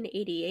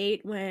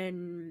 1988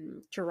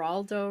 when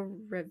Geraldo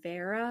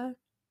Rivera,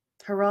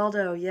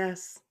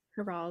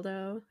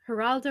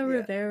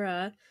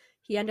 Rivera,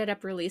 he ended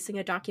up releasing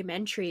a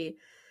documentary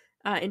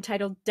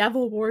entitled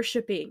Devil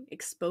Worshipping: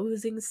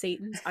 Exposing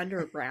Satan's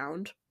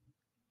Underground.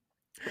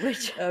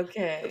 Which I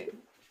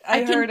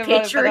can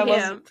picture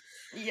him.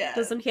 Yeah.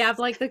 Doesn't he have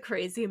like the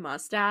crazy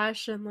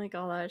mustache and like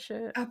all that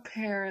shit?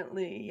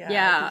 Apparently,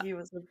 yeah. I think he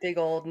was a big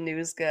old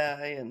news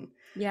guy, and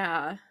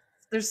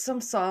there's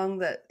some song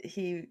that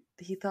he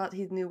thought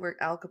he knew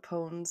where Al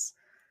Capone's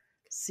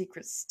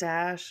secret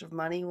stash of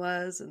money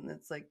was, and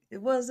it's like,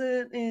 it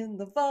wasn't in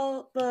the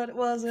vault, but it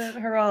wasn't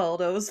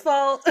Geraldo's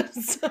fault.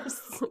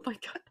 Oh my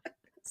god.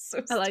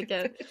 So I like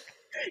it.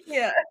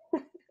 Yeah.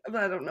 But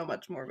I don't know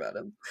much more about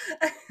him.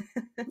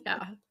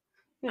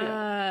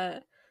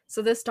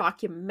 So this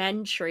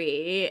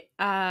documentary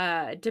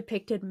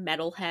depicted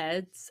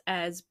metalheads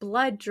as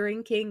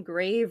blood-drinking,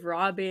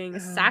 grave-robbing,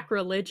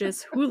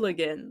 sacrilegious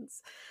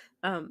hooligans,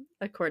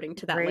 according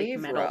to that, like, Grave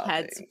Metalheads.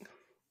 robbing.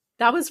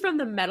 That was from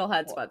the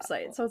Metalheads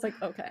website, so I was like,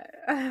 okay.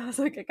 I was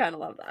like, I kind of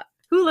love that.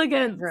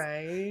 Hooligans!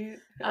 Right?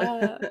 I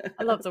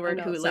love the I word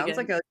know, it hooligan. sounds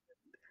like a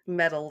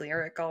metal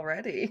lyric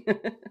already.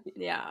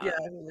 Yeah. Yeah,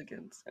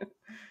 hooligans.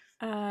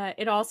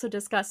 It also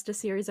discussed a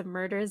series of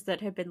murders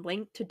that had been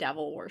linked to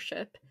devil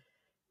worship,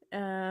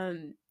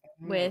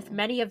 with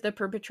many of the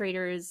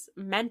perpetrators'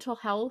 mental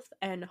health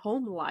and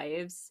home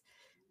lives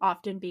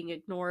often being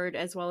ignored,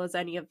 as well as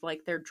any of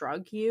like their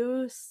drug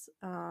use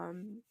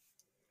and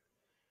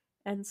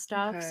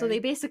stuff. So they Okay.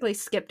 basically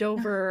skipped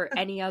over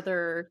any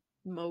other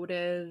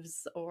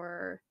motives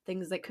or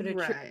things that could have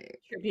Right.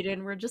 attributed,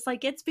 and were just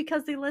like, it's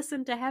because they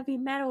listened to heavy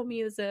metal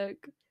music.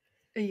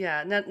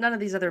 Yeah, none of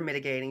these other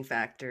mitigating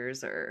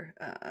factors or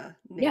Yeah.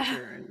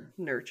 nature and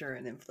nurture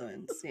and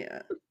influence.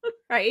 Yeah.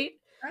 Right?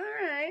 All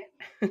right.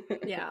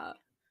 Yeah.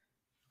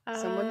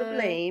 Someone to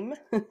blame.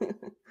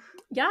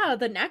 Yeah,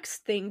 the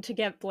next thing to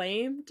get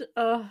blamed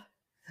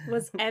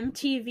was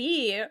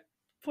MTV.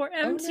 For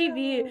Oh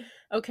MTV. no.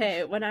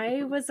 Okay, when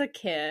I was a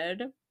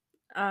kid,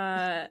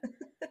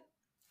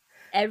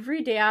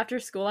 every day after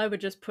school I would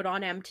just put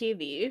on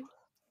MTV,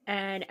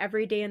 and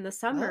every day in the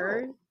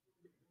summer,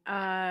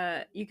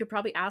 Oh. you could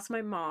probably ask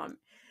my mom.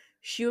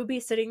 She would be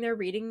sitting there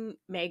reading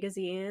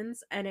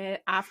magazines, and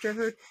after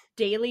her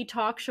daily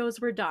talk shows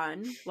were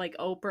done, like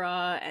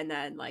Oprah and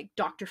then like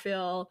Dr.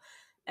 Phil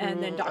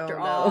and then Oh Dr.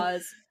 no.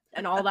 Oz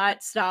and all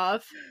that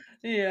stuff,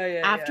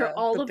 after Yeah.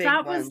 all The of big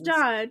that was ones.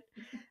 done,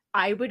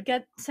 I would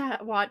get to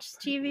watch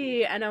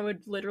TV, and I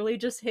would literally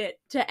just hit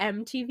to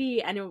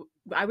MTV, and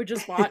I would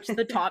just watch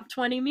the top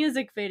 20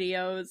 music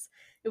videos.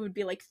 It would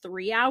be like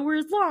 3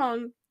 hours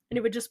long, and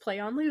it would just play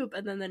on loop.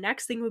 And then the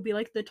next thing would be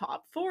like the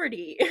top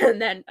 40, and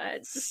then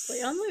just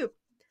play on loop.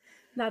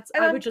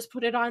 And I would just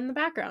put it on in the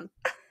background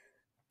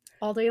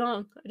all day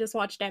long. I just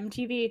watched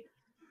MTV.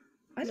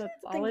 I didn't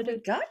That's all I think we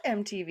did. got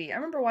MTV. I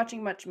remember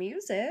watching Much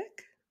Music.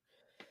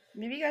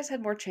 Maybe you guys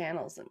had more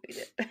channels than we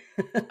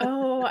did.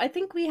 Oh, I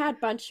think we had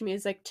Bunch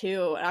Music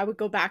too. I would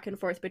go back and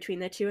forth between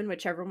the two, and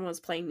whichever one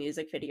was playing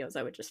music videos,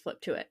 I would just flip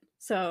to it.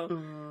 So,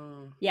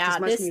 Because yeah,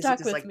 Much this Music stuck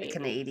is with like the me.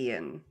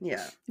 Canadian.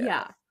 Yeah.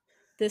 Yeah,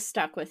 this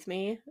stuck with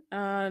me.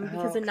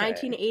 Because in Okay.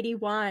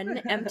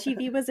 1981,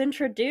 MTV was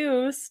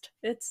introduced.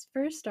 It's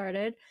first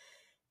started.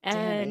 Damn,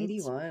 And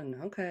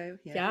 81. Okay.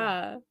 Yeah.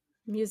 yeah,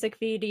 music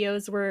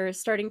videos were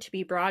starting to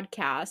be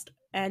broadcast,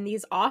 and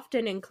these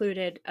often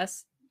included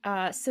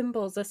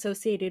symbols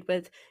associated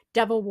with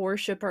devil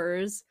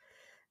worshippers,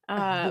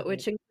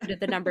 which included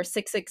the number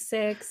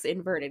 666,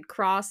 inverted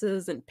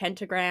crosses, and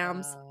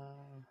pentagrams.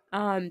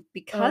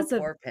 Because of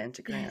Poor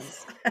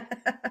pentagrams.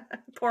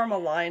 Poor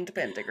maligned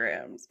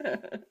pentagrams.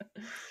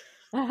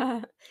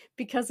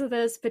 because of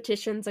this,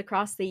 petitions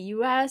across the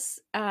US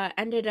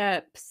ended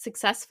up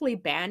successfully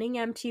banning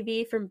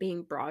MTV from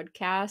being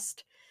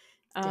broadcast.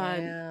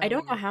 I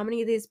don't know Damn. how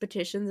many of these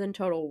petitions in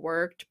total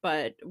worked,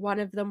 but one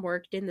of them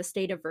worked in the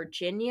state of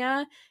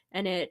Virginia,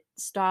 and it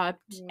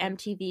stopped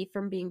MTV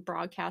from being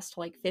broadcast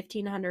to like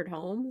 1,500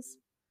 homes.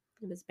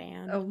 It was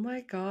banned. Oh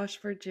my gosh,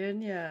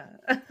 Virginia.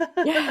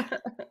 Yeah.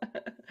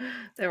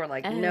 They were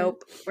like, And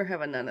nope, we're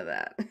having none of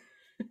that.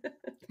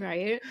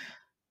 right.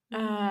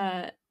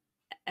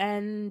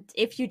 And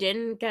if you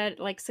didn't get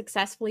like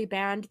successfully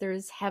banned,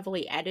 there's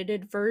heavily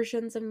edited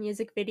versions of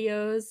music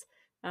videos,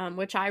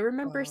 which I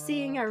remember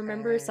seeing. I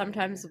remember Okay.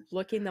 sometimes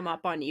looking them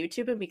up on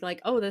YouTube and being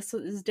like, "Oh, this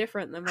is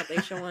different than what they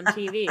show on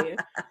TV."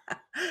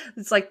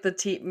 It's like the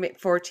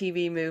for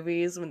TV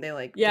movies when they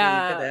like bleep it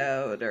Yeah,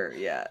 out or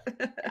yeah.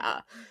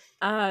 yeah.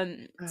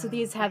 So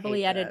these I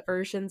heavily hate edited that.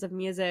 versions of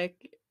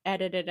music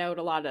edited out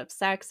a lot of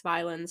sex,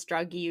 violence,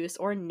 drug use,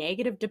 or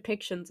negative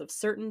depictions of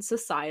certain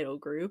societal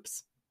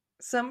groups.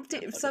 Some That's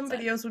what it some said.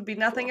 videos would be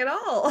nothing Cool. at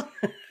all.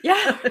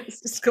 Yeah.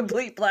 It's just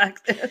complete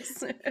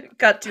blackness.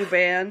 Cut to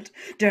band.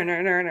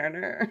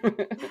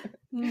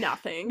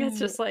 Nothing. It's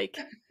just like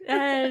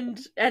and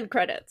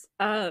credits.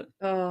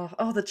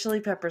 The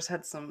Chili Peppers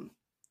had some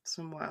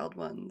wild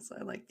ones.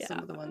 I liked some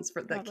Yeah, of the ones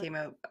that probably. came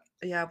out.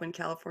 Yeah, when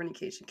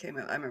Californication came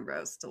out, I remember I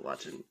was still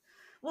watching.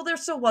 Well, there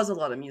still was a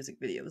lot of music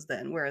videos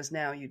then, whereas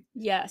now you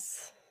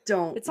Yes.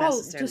 don't It's all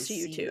necessarily just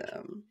see YouTube.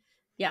 them.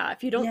 Yeah,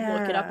 if you don't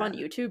look it up on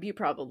Yeah, YouTube, you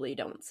probably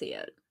don't see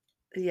it.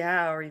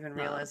 yeah, or even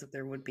No. realize that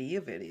there would be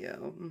a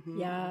video.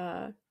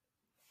 Yeah.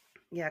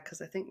 Yeah,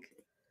 because I think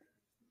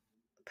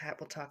Pat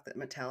will talk that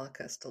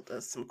Metallica still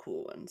does some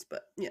cool ones,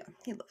 but yeah,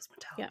 he loves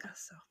Yeah. Metallica,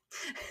 so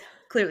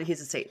clearly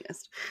he's a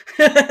Satanist.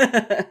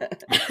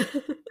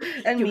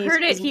 And You me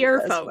heard it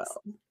here, as folks.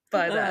 well,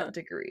 by that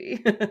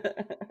degree.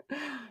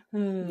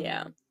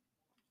 Yeah.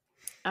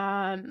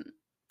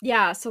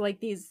 Yeah, so like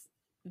these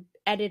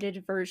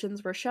edited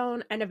versions were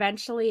shown, and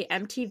eventually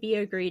MTV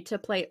agreed to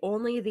play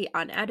only the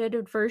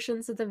unedited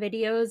versions of the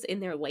videos in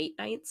their late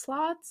night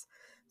slots.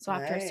 So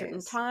after a certain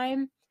Nice.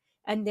 time,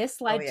 and this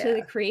Oh led to the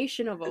yeah.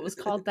 creation of what was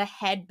called the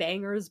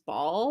Headbangers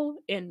Ball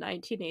in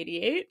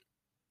 1988.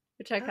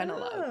 which I kind of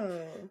love.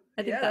 Oh,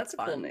 I think yeah, that's that's a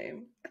cool fun.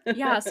 name.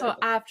 Yeah, so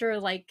after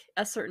like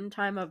a certain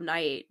time of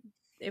night,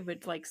 it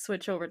would like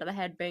switch over to the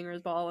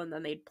Headbangers Ball, and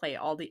then they'd play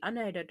all the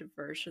unedited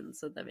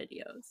versions of the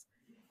videos.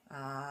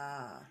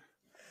 Ah,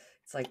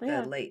 it's like the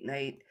Yeah. late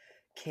night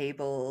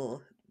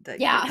cable that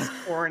Yeah. gets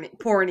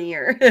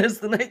pornier as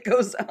the night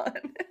goes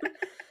on.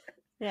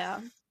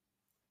 Yeah.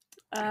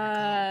 I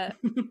recall.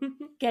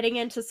 Getting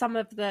into some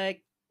of the,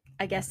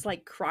 I guess,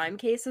 like crime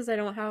cases. I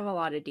don't have a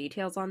lot of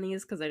details on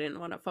these because I didn't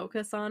want to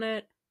focus on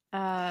it.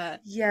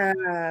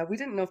 Yeah, we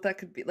didn't know if that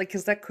could be like,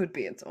 because that could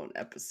be its own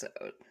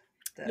episode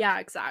that Yeah,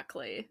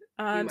 exactly.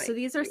 you So might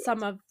these are do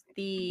some it. of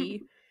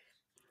the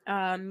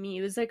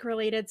music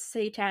related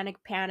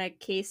Satanic Panic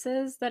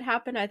cases that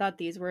happened. I thought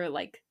these were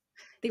like,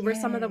 they were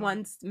some of the Yay.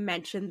 ones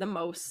mentioned the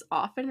most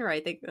often, or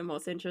I think the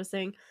most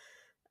interesting.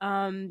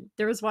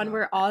 There was one Oh,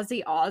 where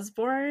Ozzy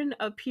Osbourne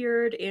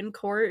appeared in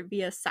court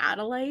via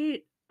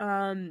satellite.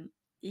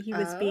 He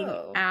was being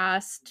oh,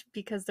 asked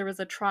because there was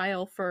a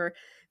trial for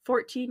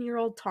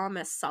 14-year-old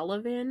Thomas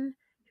Sullivan,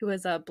 who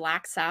was a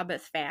Black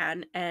Sabbath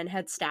fan and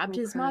had stabbed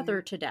his okay.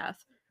 mother to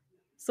death.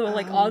 So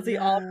like Oh Ozzy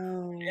Osbourne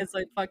no. is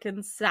like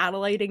fucking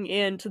satelliting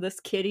into this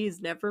kid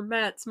he's never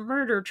met's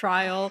murder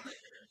trial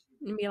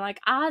and be like,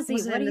 Ozzy,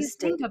 Was it what in do the you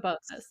think States? about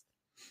this?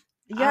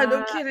 Yeah,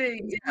 no Uh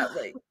kidding. Yeah,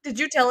 like, did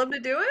you tell him to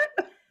do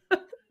it?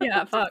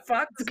 yeah, What the fuck.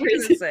 fuck It's was he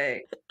gonna crazy.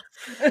 say?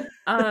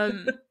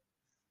 Um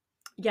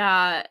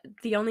Yeah,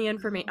 the only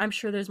information, I'm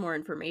sure there's more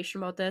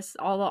information about this.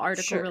 All the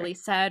article Sure. really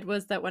said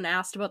was that when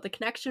asked about the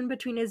connection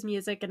between his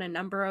music and a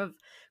number of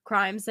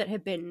crimes that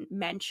had been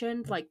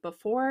mentioned like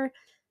before,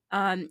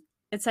 um,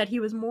 it said he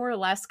was more or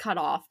less cut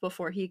off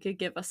before he could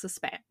give a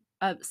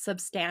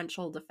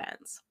substantial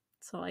defense.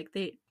 So like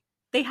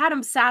they had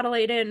him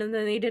satellite in and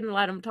then they didn't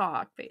let him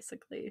talk,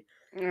 basically.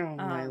 Oh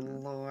my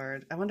Um,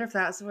 lord. I wonder if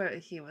that's what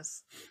he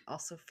was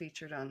also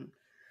featured on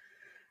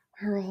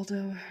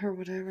Geraldo or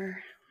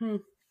whatever.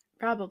 But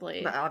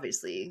Probably.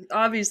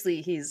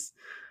 obviously he's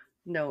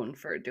known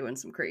for doing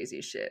some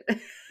crazy shit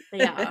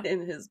Yeah.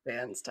 in his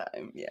band's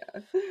time.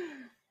 Yeah.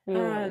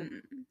 Oh.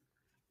 Um,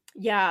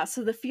 yeah,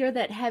 so the fear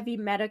that heavy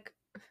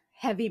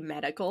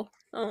medical.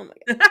 Oh my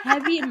god.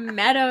 Heavy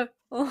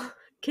medical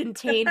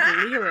contained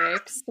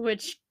lyrics,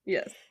 which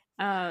Yes.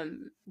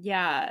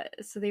 yeah,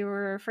 so they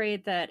were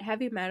afraid that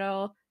heavy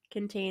metal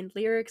contained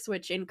lyrics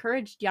which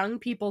encouraged young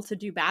people to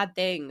do bad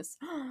things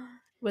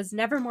was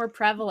never more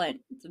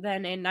prevalent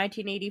than in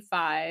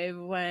 1985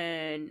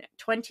 when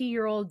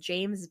 20-year-old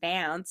James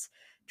Vance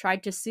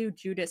tried to sue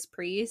Judas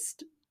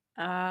Priest.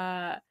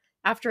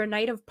 After a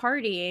night of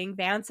partying,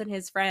 Vance and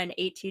his friend,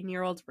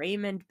 18-year-old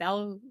Raymond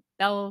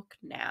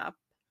Belknap,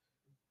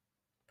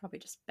 probably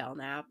just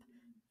Belknap,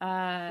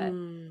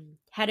 Hmm.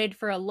 headed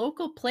for a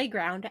local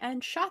playground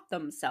and shot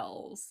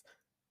themselves.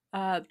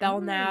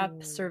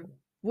 Belknap Ooh.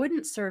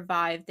 wouldn't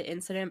survive the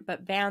incident,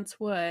 but Vance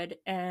would,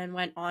 and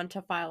went on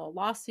to file a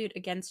lawsuit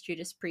against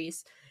Judas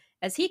Priest,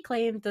 as he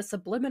claimed the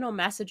subliminal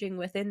messaging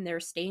within their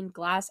Stained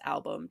Glass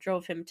album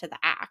drove him to the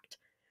act.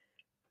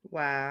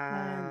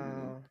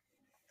 Um, Wow.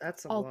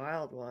 That's a all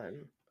wild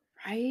one.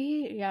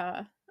 right,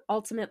 yeah.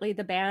 Ultimately,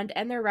 the band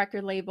and their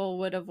record label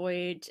would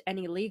avoid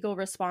any legal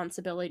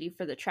responsibility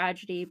for the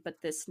tragedy,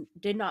 but this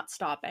did not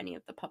stop any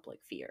of the public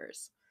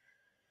fears.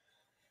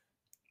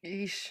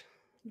 Yeesh.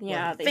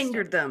 Well, he Yeah, they still.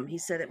 fingered them. He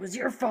said it was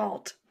your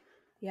fault.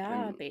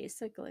 Yeah, And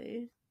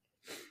basically.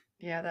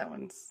 yeah, that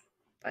one's,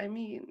 I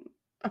mean,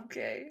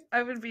 okay.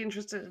 I would be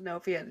interested to know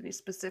if he had any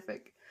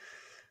specific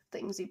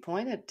things he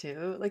pointed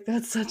to. Like,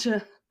 that's such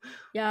a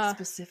Yeah.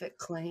 specific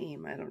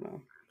claim. I don't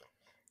know.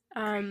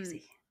 Um,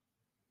 Crazy.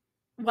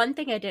 one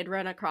thing I did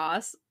run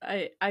across,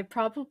 I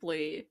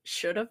probably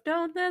should have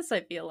known this.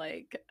 I feel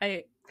like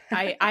I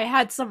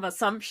had some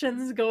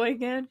assumptions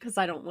going in because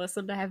I don't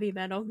listen to heavy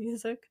metal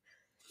music,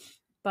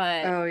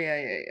 but Oh,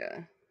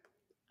 yeah.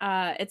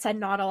 it said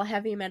not all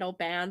heavy metal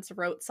bands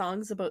wrote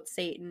songs about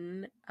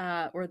Satan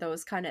or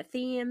those kind of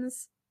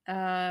themes.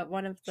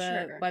 One of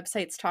the Sure.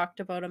 websites talked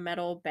about a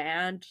metal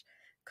band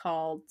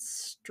called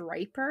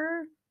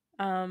Striper,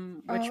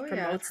 which Oh,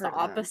 yeah, I've promotes the heard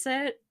of them.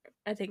 opposite.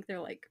 I think they're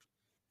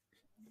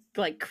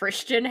like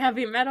Christian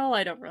heavy metal.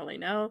 I don't really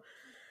know,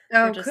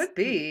 or Oh, just could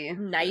be.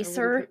 I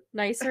wouldn't put.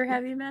 nicer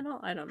heavy metal.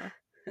 I don't know.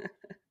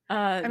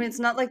 I mean, it's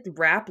Um, not like the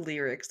rap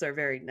lyrics are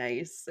very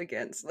nice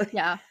against like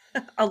yeah,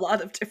 a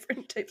lot of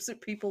different types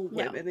of people,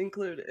 yeah, women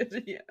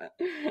included. Yeah.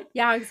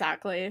 yeah,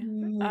 exactly.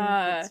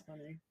 That's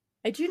funny.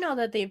 I do know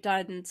that they've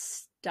done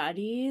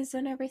studies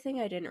and everything.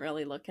 I didn't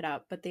really look it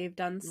up, but they've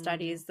done Mm.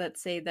 studies that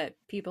say that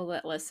people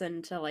that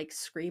listen to like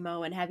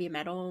screamo and heavy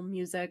metal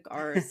music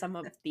are some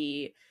of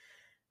the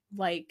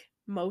like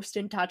most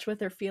in touch with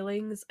their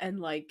feelings and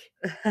like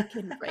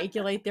can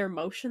regulate their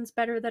emotions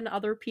better than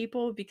other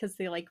people because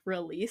they like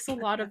release a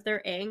lot of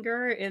their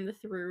anger in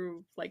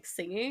through like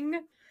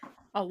singing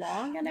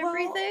along and Well,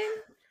 everything.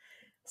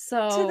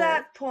 to So,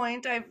 that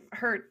point, I've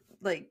heard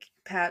like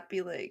Pat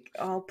be like,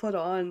 "I'll put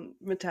on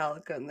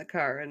Metallica in the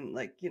car, and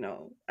like,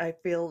 I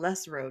feel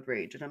less road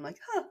rage." And I'm like,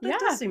 "Huh, that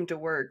does yeah. seem to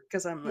work."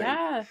 Because I'm like,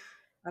 Yeah.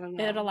 I don't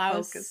It know,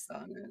 allows focused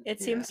on it. it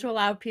Yeah. seems to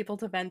allow people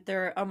to vent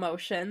their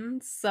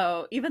emotions.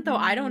 So even though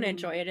I don't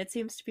enjoy it, it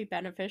seems to be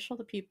beneficial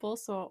to people.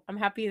 So I'm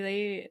happy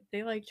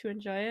they like to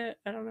enjoy it.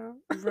 I don't know.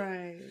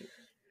 Right.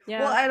 Well,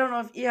 Yeah. I don't know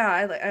if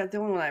the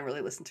only one I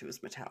really listened to was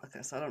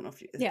Metallica, so I don't know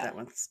if Yeah. that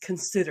one's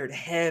considered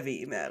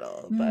heavy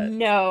metal, but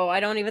No, I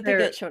don't even think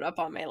they're it showed up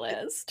on my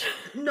list.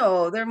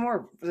 no, they're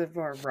more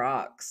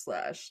rock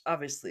slash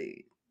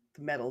obviously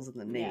the metal's in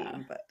the Yeah.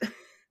 name, but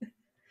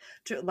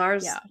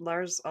Lars Yeah.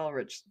 Lars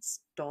Ulrich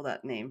stole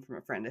that name from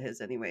a friend of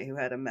his anyway, who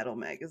had a metal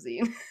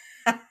magazine.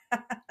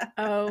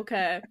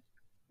 Okay.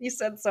 He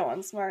said so on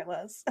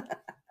Smartless.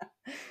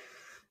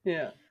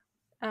 Yeah.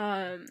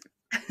 Um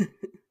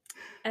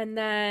and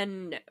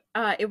then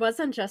it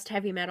wasn't just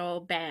heavy metal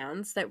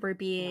bands that were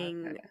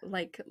being Okay.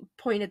 like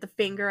pointed the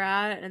finger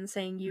at and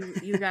saying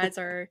you guys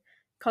are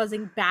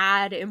causing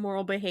bad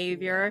immoral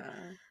behavior.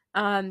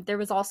 Yeah. There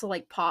was also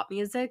like pop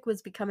music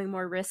was becoming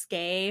more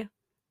risque.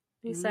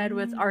 He said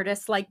with Mm.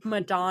 artists like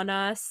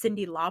Madonna,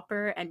 Cyndi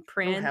Lauper, and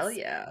Oh hell Prince.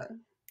 yeah.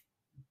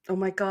 Oh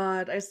my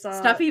god, I saw.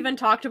 Stuff even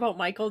talked about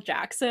Michael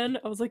Jackson.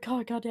 I was like,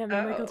 oh goddamn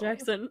it, Michael Oh.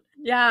 Jackson.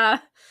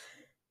 Yeah.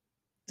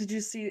 Did you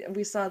see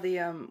we saw the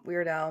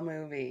Weird Al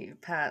movie?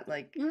 Pat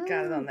like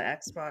got it on the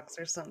Xbox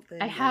or I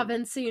something, and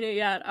haven't seen it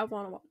yet. I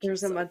want to watch it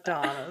there's a so bad.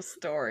 Madonna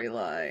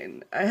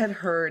storyline. I had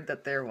heard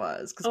that there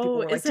was because people Oh,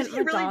 were like, "Did isn't he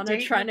really Madonna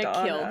date trying to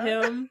kill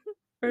Madonna?" him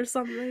or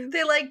something?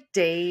 They like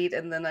date,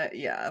 and then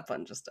yeah, a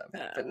bunch of stuff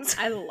happens.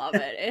 I love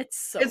it. It's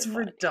so It's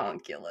funny.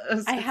 redonkulous. I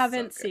It's so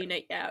haven't good. seen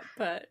it yet,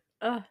 but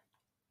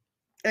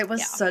It was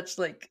yeah. such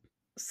a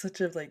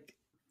like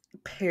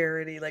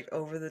parody, like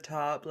over the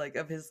top, like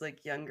of his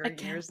like younger I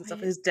can't years and stuff.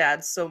 wait. His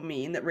dad's so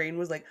mean that Rain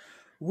was like,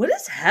 "What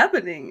is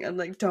happening?" I'm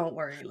like, "Don't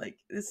worry, like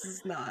this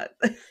is not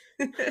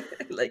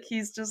like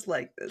he's just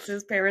like this."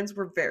 His parents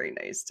were very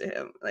nice to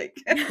him. Like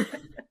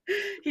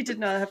he did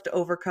not have to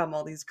overcome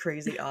all these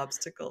crazy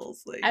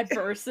obstacles. Like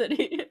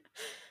Adversity.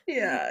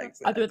 yeah,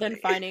 Other than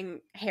exactly.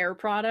 finding hair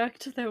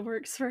product that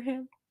works for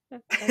him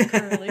and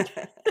curly.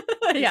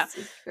 Yeah.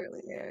 His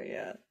curly hair,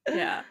 yeah.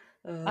 Yeah.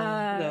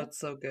 No, it's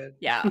so good.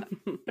 Yeah.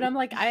 But I'm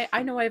like,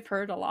 I know I've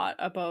heard a lot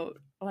about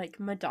like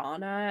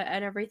Madonna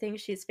and everything.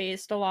 She's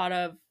faced a lot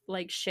of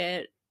like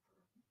shit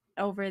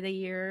over the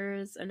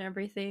years and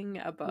everything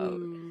about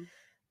Mm.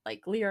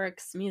 like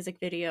lyrics, music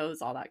videos,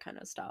 all that kind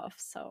of stuff.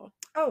 So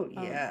Oh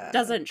yeah.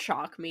 doesn't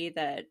shock me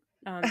that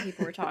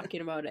people were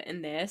talking about it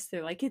in this.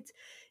 They're like, it's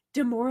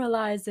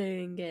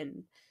demoralizing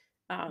and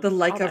The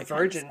Like all a that kind of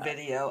Virgin stuff.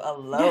 video Yeah.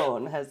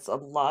 alone has a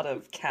lot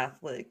of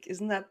Catholic,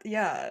 isn't that,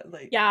 yeah,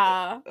 like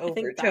Yeah, I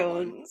think that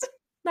one. overtones.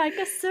 Like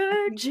a I think,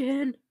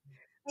 surgeon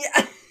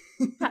yeah.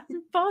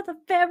 fighting for the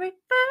very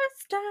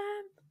first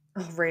time.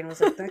 Oh, Rain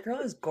was like, that girl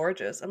is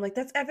gorgeous. I'm like,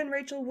 that's Evan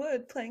Rachel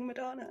Wood playing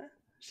Madonna.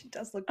 She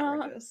does look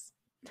gorgeous.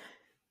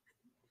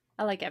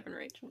 I like Evan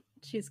Rachel.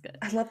 She's good.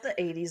 I love the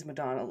 80s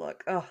Madonna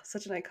look. Oh,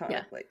 such an iconic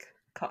Yeah. like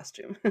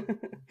costume.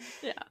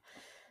 Yeah.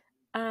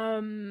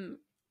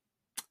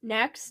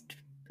 Next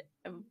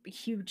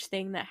huge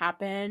thing that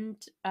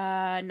happened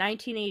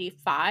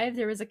 1985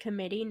 there was a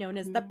committee known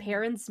as the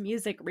Parents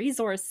Music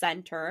Resource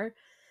Center,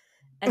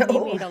 and they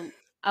made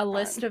a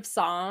list of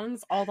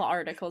songs. All the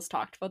articles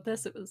talked about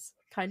this. It was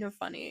kind of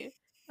funny.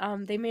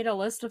 They made a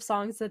list of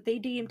songs that they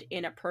deemed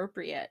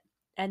inappropriate,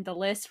 and the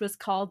list was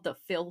called the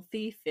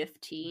Filthy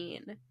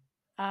 15.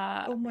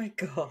 Oh my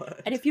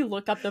god. And if you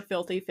look up the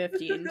Filthy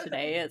 15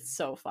 today, it's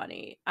so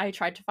funny. I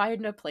tried to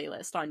find a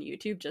playlist on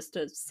YouTube just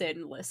to sit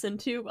and listen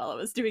to while I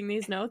was doing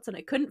these notes, and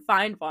I couldn't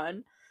find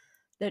one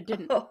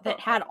that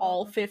had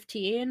all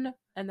 15,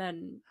 and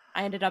then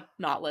I ended up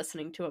not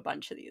listening to a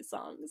bunch of these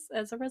songs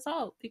as a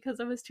result because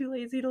I was too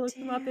lazy to look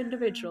them up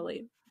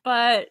individually.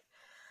 But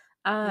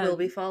we'll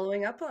be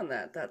following up on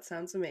that. That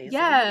sounds amazing.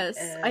 Yes,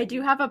 I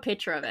do have a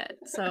picture of it,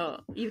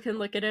 so you can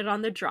look at it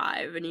on the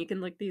drive and you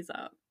can look these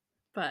up.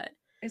 But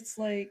it's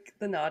like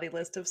the naughty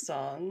list of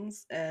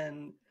songs,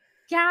 and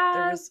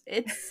yeah,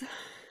 it's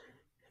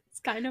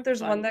kind of there's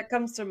funny. one that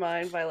comes to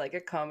mind by like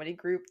a comedy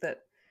group that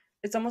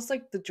it's almost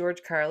like the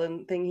George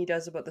Carlin thing he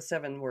does about the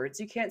 7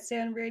 words you can't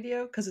say on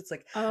radio, because it's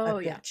like,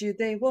 I bet you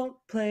they won't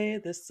play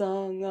this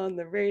song on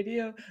the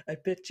radio. I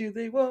bet you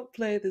they won't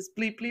play this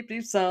bleep bleep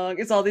bleep song.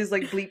 It's all these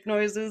like bleep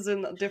noises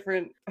and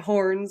different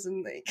horns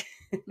and like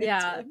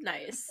yeah, really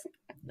nice.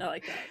 I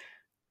like that.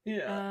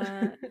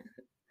 Yeah.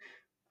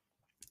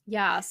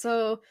 Yeah,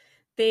 so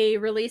they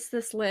released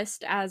this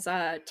list as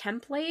a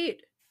template,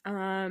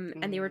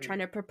 and they were trying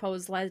to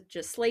propose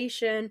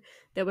legislation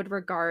that would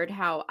regard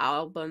how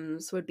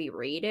albums would be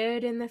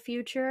rated in the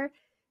future.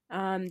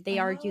 They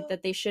argued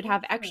that they should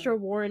have extra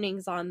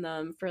warnings on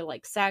them for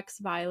like sex,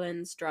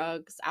 violence,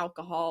 drugs,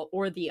 alcohol,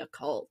 or the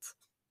occult.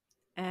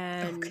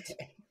 And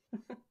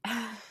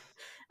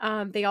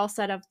they all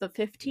said of the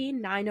 15,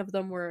 9 of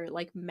them were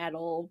like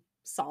metal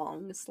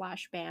songs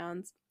 /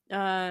 bands.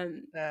 So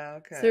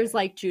there's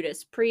like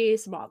Judas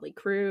Priest, Motley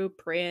Crue,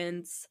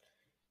 Prince,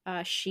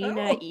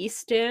 Sheena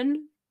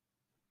Easton.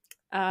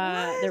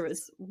 There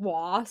was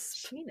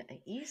Wasp. Sheena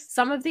Easton.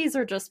 Some of these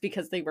are just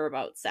because they were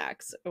about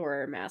sex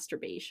or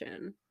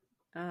masturbation.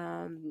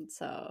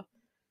 So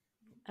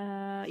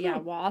yeah,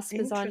 Wasp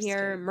is on here.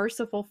 Interesting.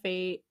 Merciful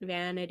Fate,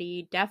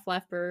 Vanity, Def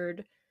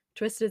Leppard,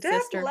 Twisted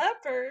Def Sister.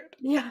 Leppard.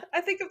 Yeah.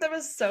 I think of them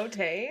as so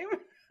tame.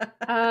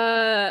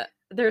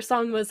 Their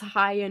song was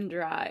High and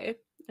Dry.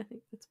 I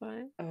think that's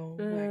why. Oh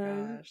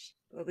my gosh.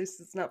 At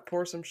least it's not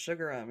Pour Some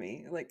Sugar on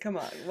Me. Like, come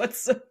on.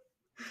 What's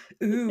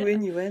ooh,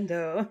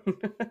 innuendo.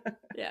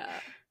 Yeah.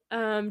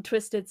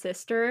 Twisted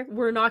Sister,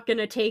 We're Not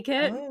Gonna Take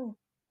It. Oh.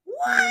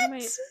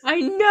 What? I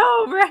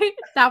know, right?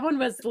 That one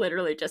was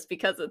literally just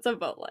because it's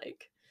about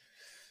like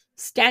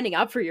standing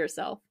up for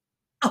yourself.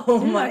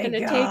 Oh You're my not gonna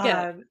take it.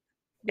 god.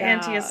 Yeah.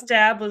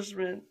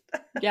 Anti-establishment.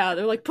 Yeah,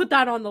 they're like, put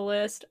that on the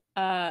list.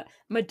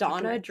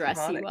 Madonna, Like Dress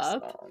You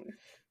Up. song.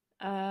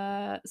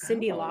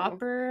 Cyndi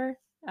Lauper,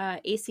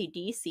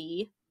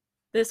 AC/DC.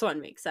 This one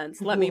makes sense.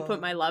 Let Me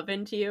Put My Love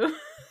Into You.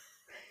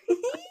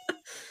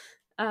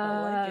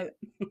 I like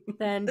it.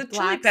 Then the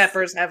Chili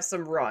Peppers have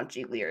some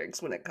raunchy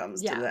lyrics when it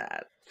comes to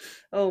that.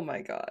 Oh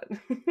my god.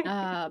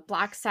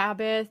 Black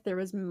Sabbath. There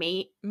was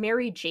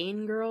Mary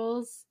Jane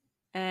Girls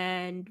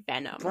and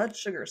Venom. Blood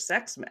Sugar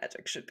Sex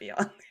Magic should be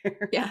on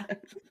there. Yeah.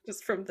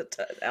 Just from the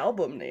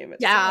album name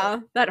itself. Yeah,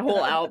 that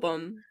whole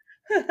album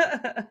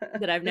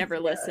that I've never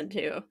listened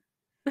to.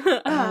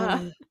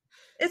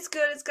 It's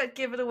good. It's got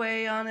Give It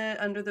Away on it.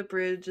 Under the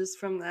Bridge is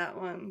from that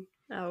one.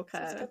 Okay.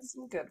 So it's got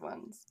some good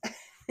ones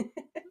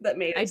that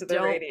made it to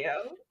the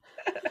radio.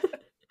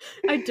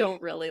 I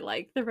don't really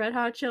like the Red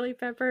Hot Chili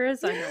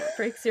Peppers. I know it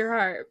breaks your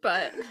heart,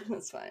 but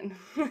that's fine.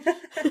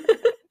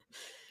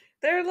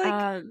 They're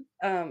like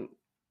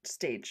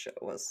stage show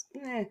was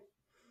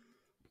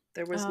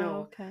there was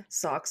no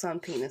socks on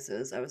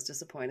penises. I was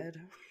disappointed.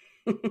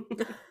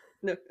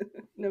 no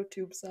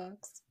tube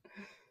socks.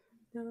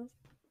 No.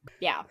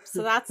 Yeah,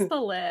 so that's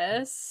the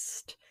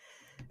list.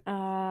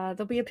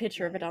 There'll be a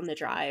picture of it on the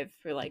drive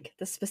for like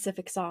the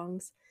specific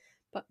songs.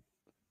 But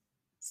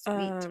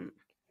sweet.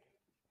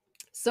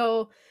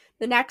 So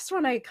the next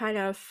one I kind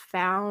of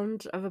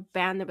found of a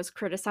band that was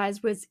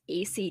criticized was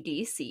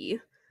AC/DC.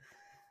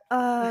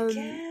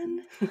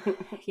 Again?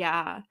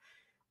 Yeah.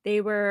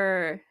 They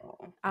were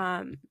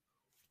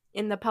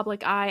in the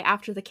public eye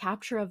after the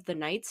capture of the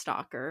Night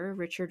Stalker,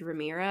 Richard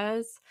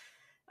Ramirez,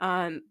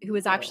 who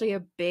was actually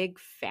a big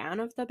fan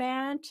of the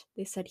band.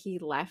 They said he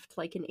left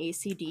like an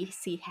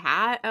AC/DC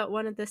hat at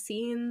one of the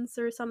scenes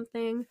or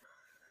something.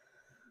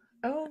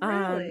 Oh,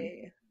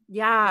 really?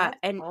 Yeah. That's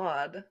and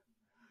odd.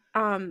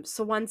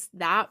 So once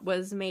that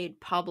was made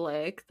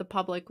public, the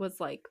public was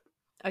like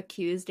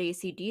accused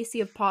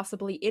AC/DC of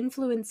possibly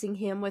influencing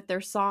him with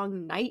their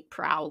song Night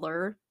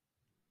Prowler.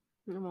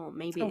 Well,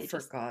 maybe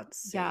for God's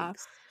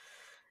sakes.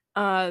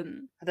 Yeah.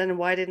 Then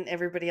why didn't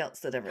everybody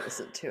else that ever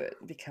listened to it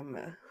become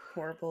a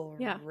horrible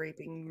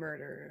raping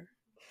murderer?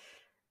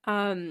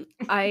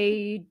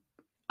 I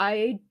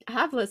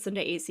have listened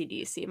to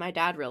AC/DC. My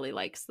dad really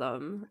likes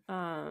them.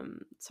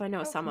 So I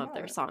know some of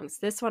their songs.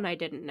 This one I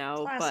didn't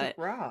know. Classic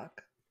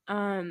rock.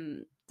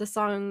 The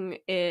song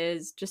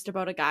is just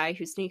about a guy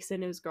who sneaks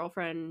into his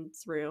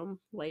girlfriend's room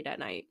late at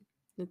night.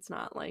 It's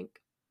not like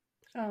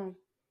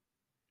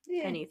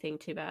anything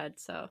too bad.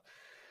 So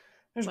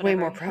there's way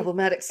more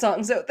problematic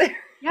songs out there.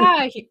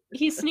 Yeah,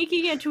 he's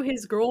sneaking into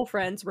his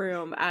girlfriend's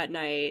room at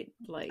night,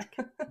 like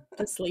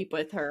to sleep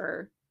with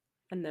her,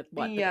 and the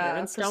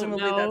parents don't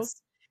know.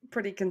 That's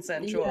pretty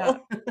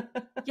consensual.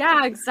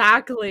 Yeah,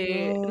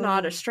 exactly.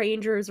 Not a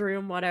stranger's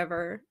room,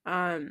 whatever.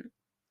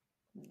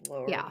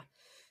 Lord. Yeah.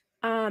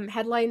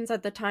 Headlines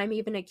at the time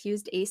even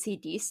accused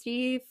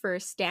AC/DC for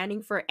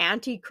standing for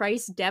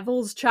Antichrist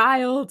Devil's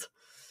Child.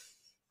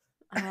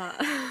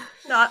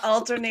 Not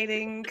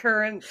alternating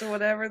current,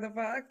 whatever the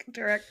fuck,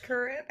 direct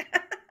current.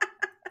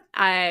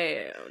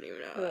 I don't even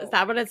know. Is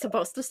that what it's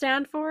supposed to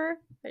stand for?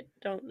 I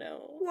don't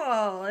know.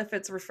 Well, if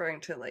it's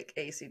referring to like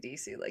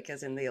AC/DC, like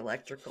as in the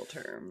electrical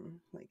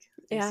term, like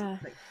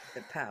like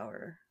the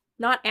power.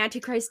 Not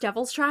Antichrist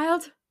Devil's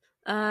Child.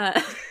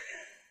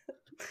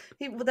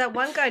 That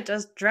one guy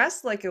does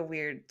dress like a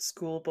weird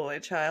schoolboy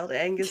child,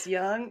 Angus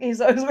Young.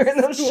 He's always wearing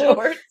those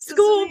shorts.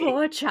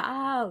 Schoolboy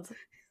child.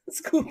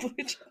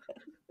 Schoolboy child.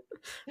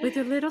 With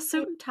your little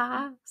suit and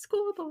tie.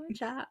 Schoolboy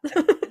child.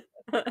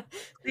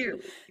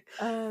 Clearly.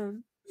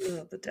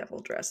 The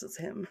devil dresses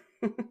him.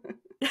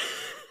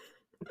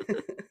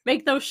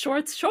 Make those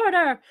shorts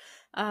shorter.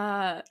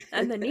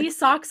 And the knee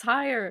socks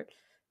higher.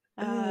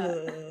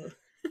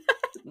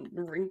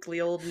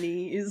 Wrinkly old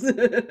knees.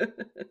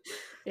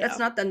 That's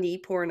not the knee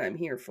porn I'm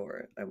here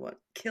for. I want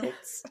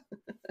kilts.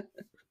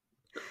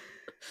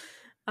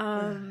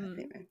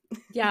 Anyway.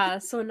 Yeah,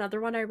 so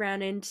another one I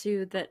ran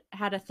into that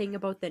had a thing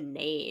about the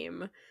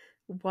name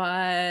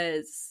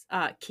was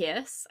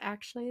Kiss,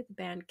 actually, the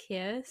band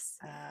Kiss,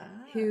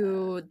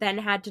 who then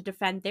had to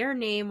defend their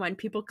name when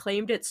people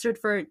claimed it stood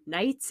for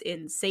Knights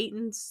in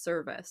Satan's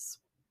Service.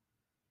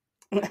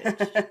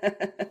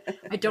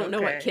 I don't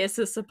know what Kiss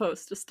is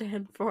supposed to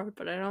stand for,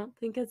 but I don't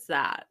think it's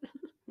that.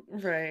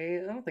 Right.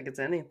 I don't think it's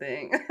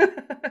anything.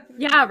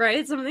 Yeah,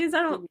 right? Some of these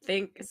I don't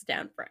think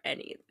stand for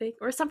anything.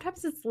 Or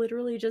sometimes it's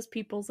literally just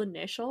people's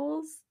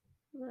initials.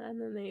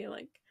 And then they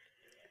like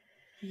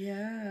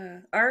Yeah.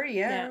 Yeah.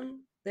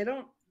 REM. They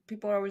don't.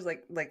 People are always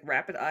like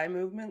rapid eye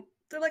movement.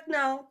 They're like,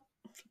 no.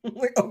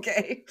 Like,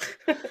 okay.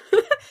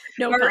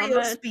 No REO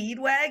comment.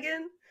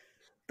 Speedwagon.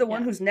 The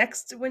one Yeah. who's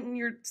next to when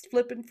you're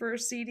flipping for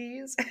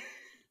CDs.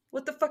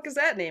 What the fuck is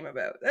that name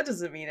about? That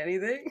doesn't mean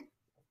anything.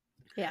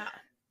 Yeah.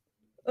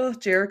 Oh,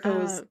 Jericho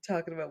was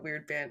talking about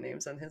weird band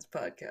names on his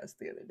podcast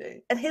the other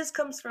day. And his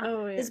comes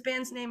from his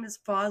band's name is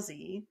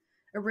Fozzy.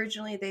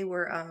 Originally they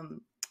were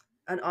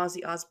an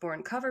Ozzy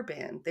Osbourne cover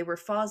band. They were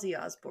Fozzy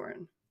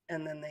Osbourne.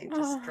 And then they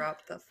just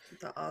dropped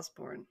the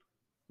Osbourne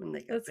when they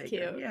got That's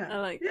bigger. cute. Yeah. I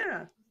like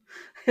that.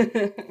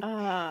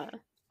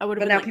 I would have But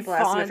been now like people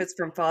ask them if it's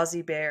from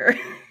Fozzie Bear.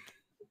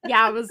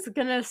 Yeah, I was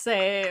gonna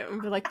say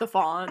like the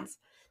Fawns.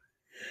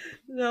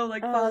 No,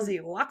 like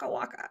Fozzie Waka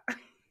Waka.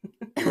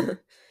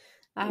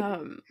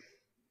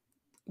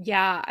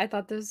 Yeah, I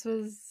thought this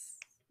was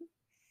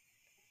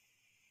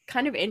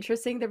kind of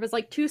interesting. There was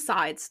like two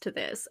sides to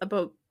this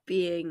about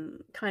being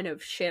kind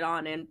of shit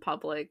on in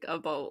public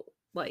about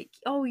like,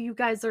 oh, you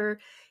guys are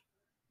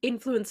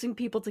influencing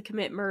people to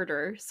commit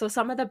murder. So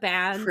some of the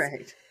bands,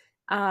 right,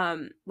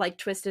 like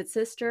Twisted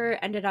Sister,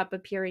 ended up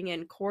appearing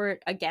in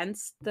court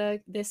against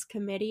this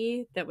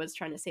committee that was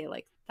trying to say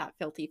like that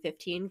Filthy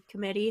 15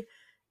 committee.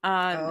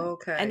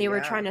 okay, and they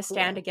were trying to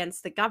stand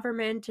against the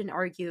government and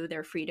argue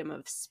their freedom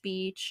of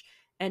speech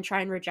and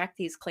try and reject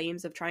these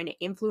claims of trying to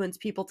influence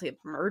people to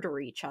murder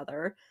each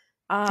other.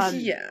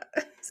 Yeah.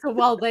 So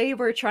while they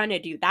were trying to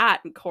do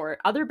that in court,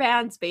 other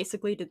bands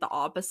basically did the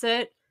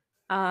opposite.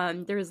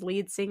 There's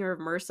lead singer of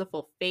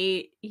Merciful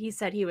Fate. He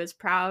said he was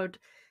proud.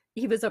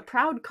 He was a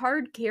proud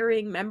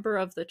card-carrying member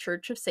of the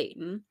Church of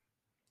Satan.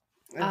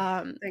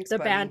 Thanks, the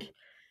buddy. band,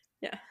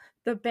 yeah,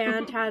 the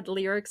band had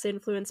lyrics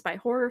influenced by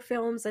horror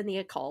films and the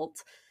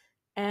occult,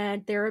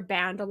 and they're a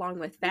band along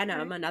with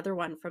Venom, another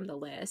one from the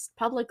list.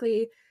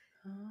 Publicly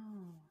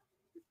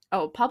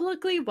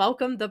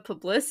welcomed the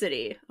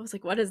publicity. I was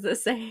like, what does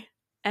this say?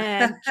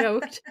 And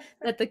joked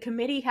that the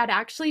committee had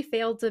actually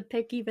failed to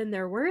pick even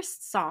their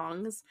worst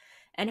songs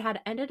and had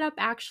ended up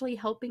actually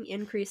helping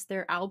increase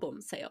their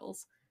album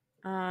sales,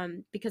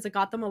 because it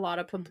got them a lot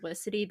of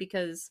publicity,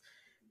 because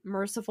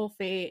Merciful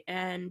Fate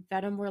and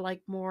Venom were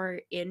like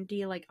more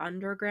indie, like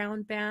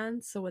underground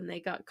bands. So when they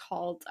got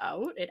called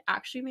out, it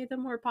actually made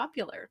them more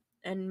popular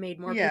and made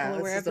more people aware of their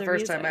music. This is the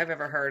first time I've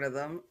ever heard of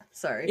them.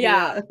 Sorry.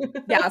 Yeah,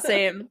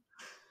 same.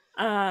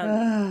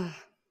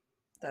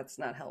 That's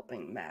not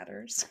helping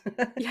matters.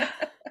 Yeah.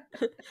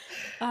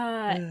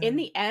 In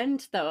the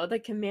end, though, the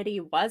committee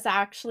was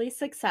actually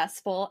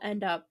successful,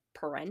 and a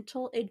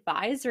parental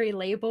advisory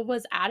label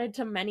was added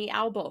to many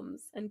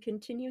albums and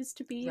continues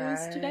to be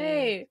used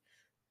today.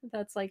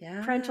 That's like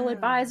parental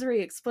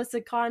advisory,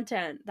 explicit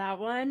content. That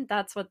one,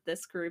 that's what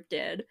this group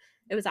did.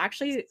 It was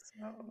actually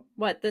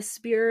what the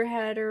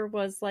spearheader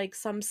was, like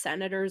some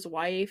senator's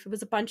wife. It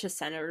was a bunch of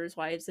senators'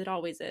 wives. It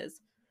always is.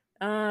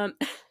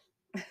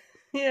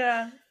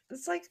 Yeah.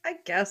 It's like, I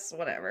guess,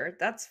 whatever.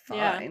 That's fine.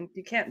 Yeah.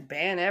 You can't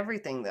ban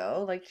everything,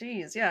 though. Like,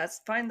 geez, yeah,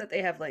 it's fine that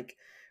they have, like,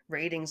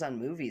 ratings on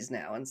movies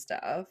now and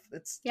stuff.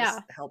 It's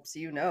just helps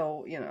you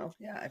know,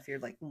 if you're,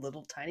 like,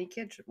 little tiny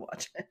kid should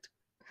watch it.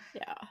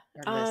 Yeah.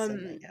 Or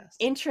listen, I guess.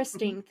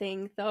 Interesting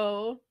thing,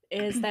 though,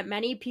 is that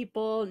many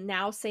people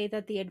now say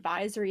that the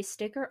advisory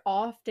sticker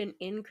often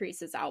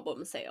increases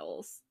album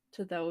sales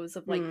to those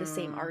of, like, the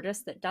same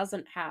artist that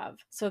doesn't have.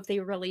 So if they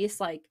release,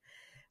 like,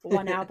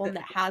 one album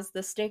that has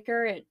the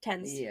sticker, it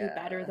tends to be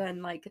better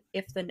than like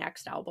if the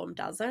next album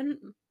doesn't.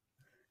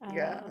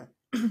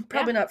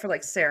 Probably not for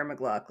like Sarah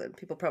McLachlan.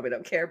 People probably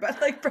don't care, but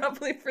like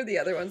probably for the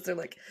other ones, they're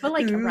like, but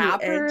like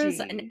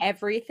rappers edgy. and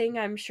everything,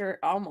 I'm sure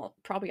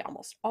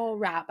almost all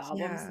rap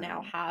albums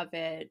now have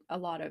it. A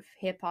lot of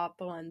hip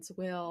hop ones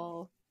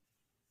will.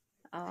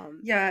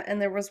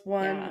 And there was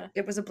one.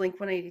 It was a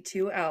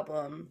Blink-182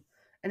 album,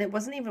 and it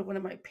wasn't even one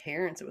of my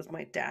parents. It was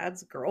my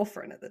dad's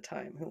girlfriend at the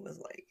time who was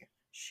like,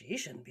 she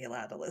shouldn't be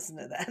allowed to listen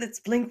to that.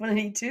 It's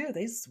Blink-182.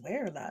 They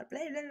swear a lot.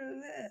 Blah, blah, blah,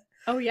 blah.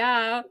 Oh,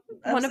 yeah.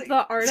 One of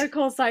the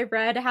articles I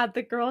read had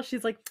the girl,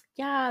 she's like,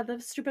 yeah, the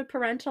stupid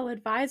parental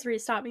advisory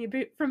stopped me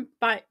from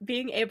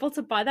being able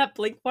to buy that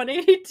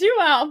Blink-182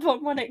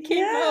 album when it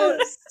came out.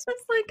 It's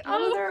like,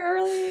 one of their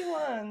early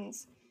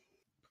ones.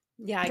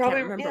 Yeah, I can't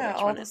remember which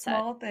all one the it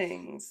small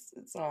things.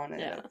 It's on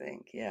it, I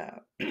think. Yeah.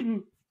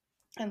 And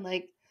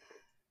like,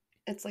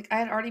 it's like I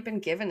had already been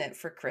given it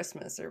for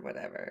Christmas or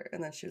whatever,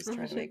 and then she was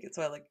trying to make it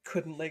so I like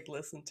couldn't like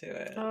listen to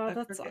it. I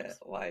forget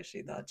why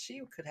she thought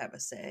she could have a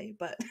say,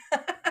 but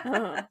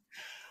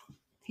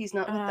he's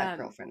not with that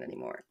girlfriend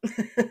anymore.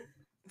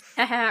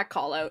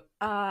 Call out.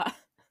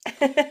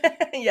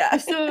 Yeah.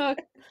 So,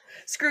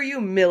 screw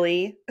you,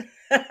 Millie.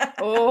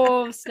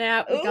 Oh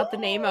snap! We got the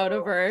name out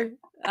of her.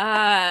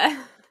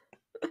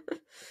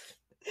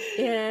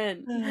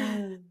 And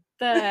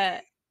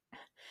the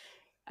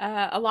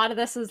a lot of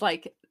this is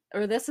like,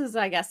 or this is,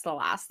 I guess, the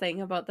last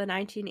thing about the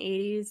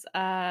 1980s,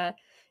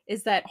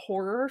 is that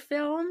horror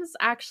films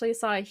actually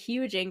saw a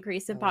huge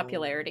increase in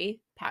popularity.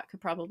 Pat could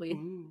probably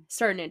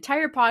start an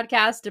entire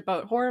podcast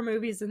about horror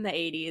movies in the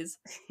 80s.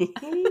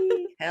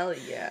 Hell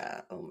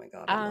yeah. Oh my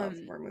god, I love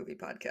horror movie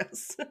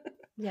podcasts.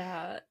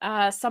 Yeah.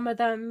 Some of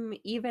them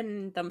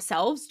even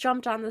themselves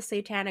jumped on the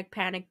Satanic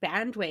Panic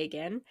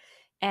bandwagon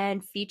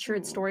and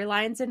featured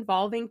storylines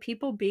involving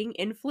people being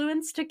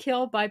influenced to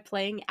kill by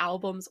playing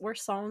albums or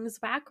songs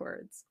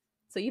backwards.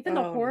 So even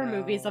the horror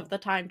movies of the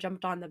time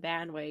jumped on the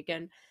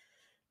bandwagon.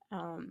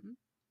 Even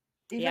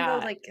though, Yeah.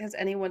 like, has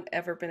anyone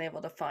ever been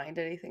able to find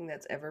anything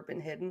that's ever been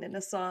hidden in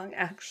a song,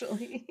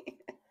 actually?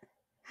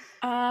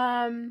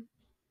 Um,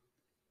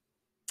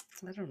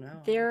 I don't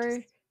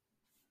know.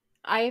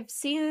 I've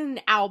seen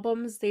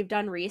albums they've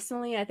done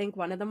recently. I think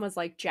one of them was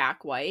like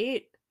Jack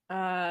White.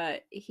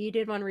 He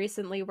did one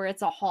recently where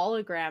it's a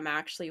hologram.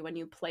 Actually, when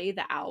you play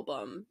the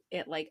album,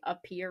 it like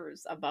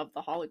appears above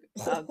the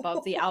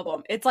above the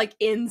album. It's like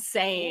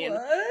insane.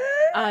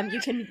 What?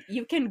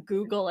 You can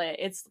Google it.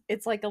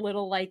 It's like a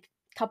little like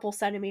couple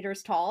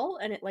centimeters tall,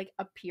 and it like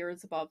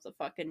appears above the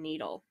fucking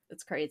needle.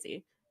 It's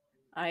crazy.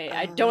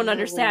 I don't When you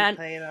understand.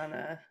 play it on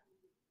a...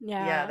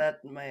 Yeah, Yeah.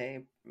 that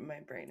my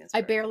brain is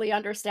I broken. barely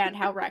understand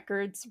how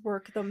records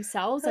work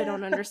themselves. I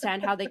don't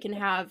understand how they can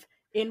have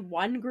in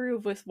one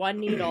groove with one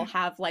needle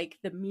have like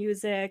the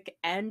music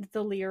and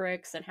the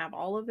lyrics and have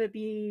all of it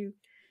be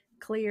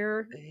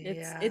clear.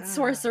 It's Yeah.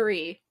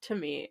 sorcery to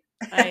me.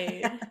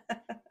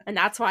 And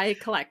that's why I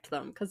collect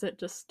them, because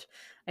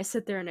I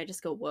sit there and I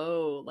just go,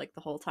 whoa, like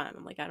the whole time.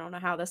 I'm like, I don't know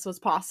how this was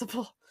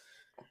possible.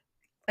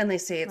 And they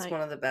say it's Like,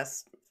 one of the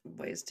best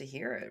ways to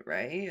hear it,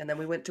 right? And then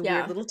we went to yeah.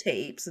 weird little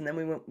tapes, and then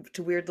we went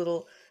to weird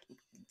little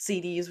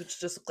CDs, which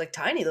just look like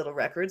tiny little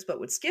records, but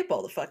would skip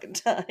all the fucking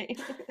time.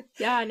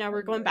 Yeah, now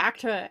we're going back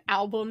to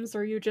albums,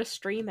 or you just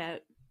stream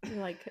it.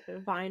 Like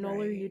vinyl,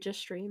 or you Right. just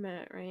stream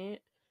it, right?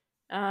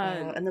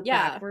 And the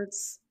Yeah.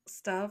 backwards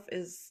stuff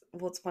is,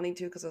 well, it's funny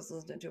too, because I was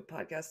listening to a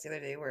podcast the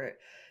other day where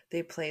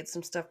they played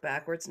some stuff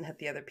backwards and had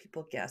the other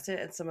people guess it,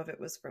 and some of it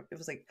was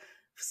like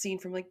scene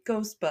from like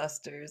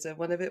Ghostbusters, and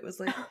one of it was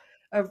like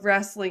a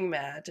wrestling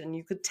match, and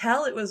you could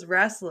tell it was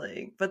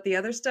wrestling, but the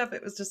other stuff,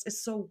 it was just,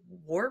 it's so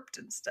warped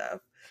and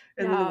stuff.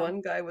 And then the Yeah. one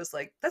guy was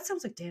like, that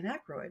sounds like Dan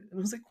Aykroyd, and I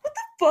was like, what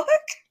the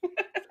fuck?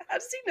 How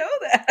does he know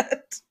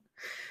that?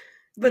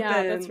 But Yeah,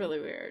 then that's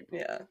really weird.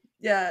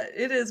 yeah,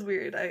 it is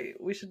weird.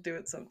 We should do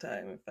it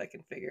sometime if I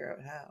can figure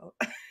out how.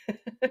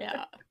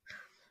 Yeah.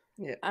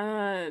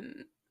 Yeah.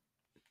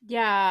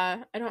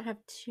 Yeah, I don't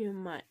have too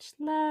much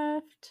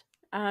left.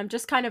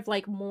 Just kind of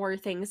like more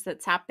things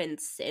that's happened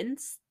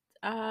since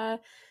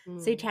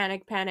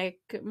Satanic Panic.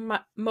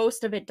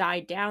 Most of it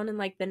died down in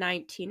like the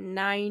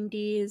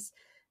 1990s.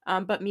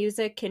 But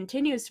music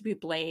continues to be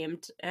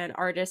blamed, and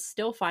artists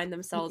still find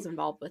themselves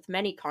involved with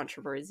many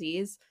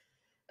controversies.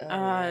 Oh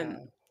yeah.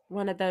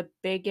 One of the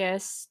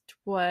biggest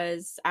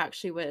was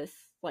actually with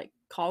like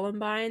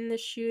Columbine, the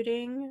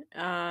shooting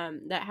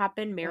that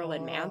happened.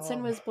 Marilyn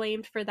Manson was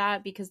blamed for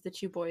that because the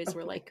two boys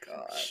were like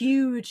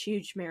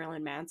huge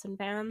Marilyn Manson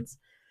fans.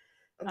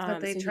 But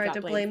they So he tried got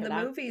to blamed blame for the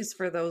that. movies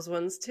for those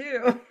ones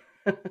too.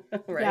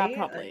 Right? Yeah,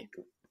 probably.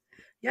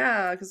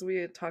 Yeah, because we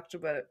had talked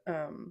about it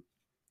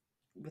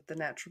with the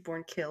Natural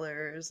Born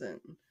Killers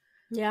and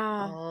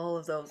all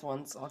of those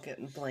ones all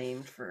getting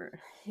blamed for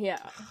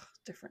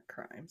different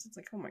crimes. It's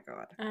like, oh my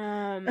god.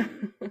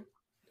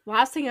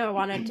 Last thing I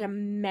wanted to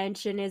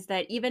mention is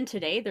that even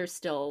today there's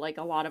still like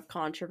a lot of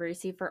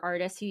controversy for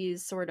artists who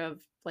use sort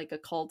of like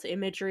occult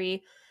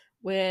imagery,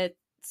 with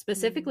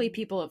specifically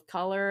people of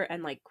color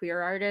and like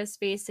queer artists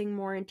facing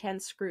more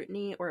intense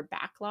scrutiny or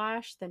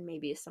backlash than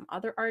maybe some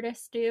other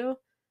artists do.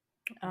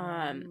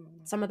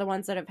 Some of the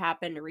ones that have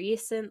happened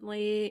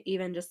recently,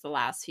 even just the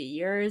last few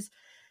years,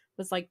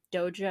 was like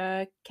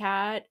Doja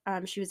Cat.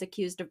 She was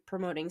accused of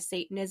promoting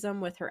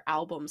Satanism with her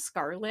album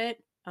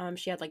Scarlet.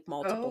 She had like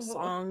multiple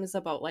songs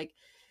about like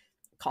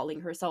calling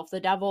herself the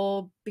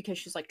devil because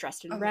she's like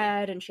dressed in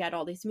red, and she had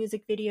all these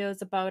music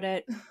videos about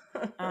it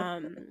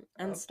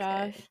and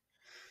stuff.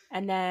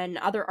 And then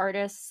other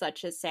artists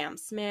such as Sam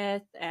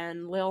Smith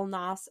and Lil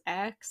Nas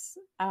X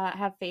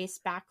have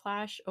faced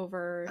backlash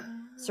over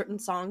certain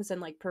songs and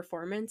like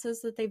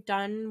performances that they've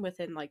done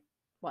within like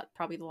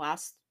probably the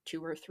last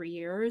 2 or 3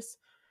 years.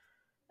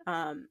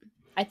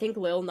 I think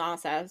Lil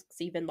Nas X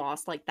even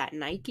lost like that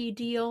Nike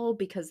deal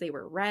because they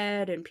were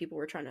red and people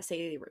were trying to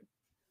say they were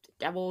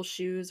devil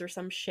shoes or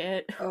some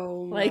shit.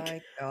 Oh like,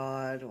 my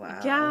god,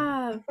 wow.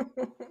 Yeah.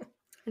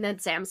 And then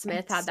Sam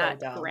Smith had so that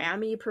dumb.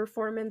 Grammy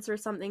performance or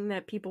something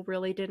that people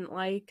really didn't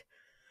like.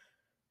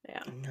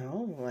 Yeah.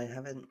 No, I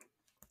haven't.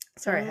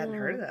 Sorry, I hadn't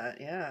heard of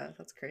that. Yeah,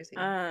 that's crazy.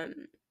 And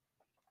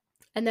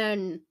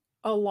then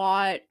a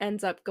lot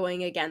ends up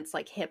going against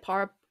like hip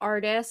hop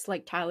artists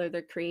like Tyler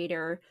the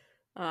Creator,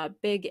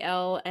 Big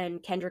L,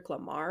 and Kendrick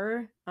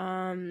Lamar,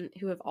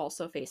 who have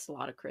also faced a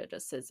lot of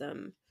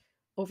criticism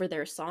over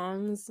their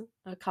songs.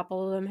 A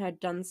couple of them had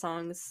done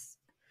songs.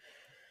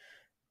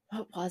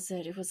 What was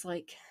it? It was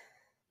like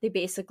they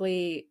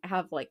basically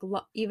have like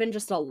even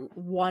just a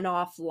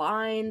one-off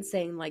line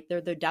saying like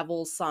they're the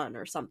devil's son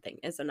or something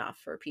is enough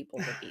for people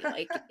to be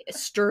like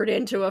stirred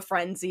into a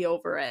frenzy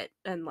over it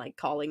and like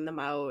calling them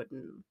out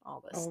and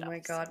all this stuff. Oh my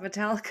god,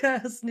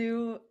 Metallica's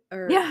new,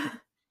 or yeah,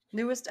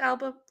 newest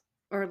album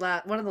or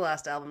one of the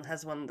last albums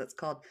has one that's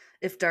called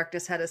 "If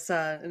Darkness Had a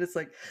Sun," and it's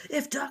like,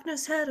 "If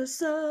darkness had a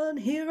sun,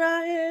 here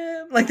I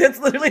am." Like that's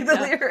literally the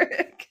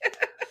lyric.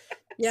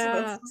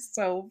 So that's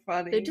so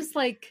funny. They just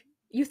like,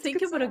 you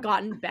think it would have song.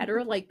 gotten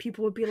better. Like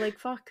people would be like,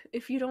 "Fuck,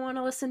 if you don't want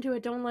to listen to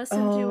it, don't listen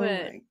to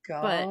it." Oh my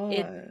God.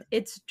 But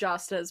it's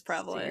just as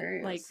prevalent.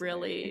 Seriously. Like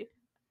really,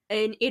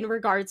 in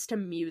regards to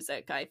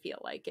music, I feel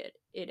like it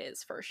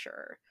is for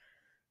sure.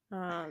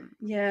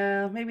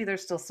 Yeah, maybe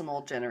there's still some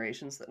old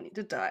generations that need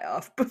to die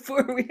off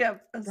before we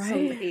have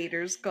some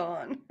haters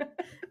gone.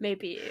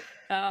 Maybe.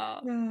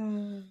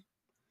 Sheesh.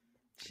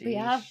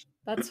 Yeah,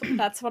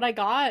 that's what I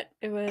got.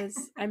 It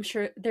was, I'm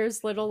sure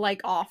there's little like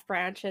off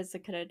branches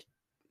that could have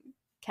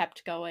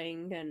kept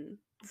going and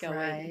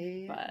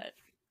going, but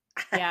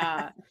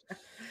yeah.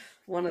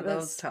 One of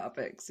those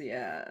topics,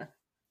 yeah.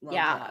 Love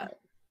that.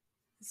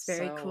 It's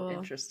very so cool.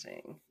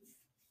 Interesting.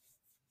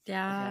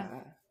 Yeah.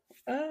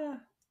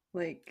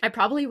 Like I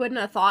probably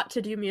wouldn't have thought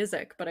to do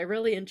music, but I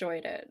really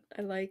enjoyed it.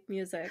 I like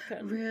music.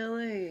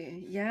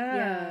 Really?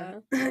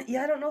 Yeah. I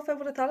don't know if I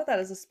would have thought of that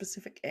as a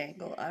specific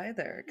angle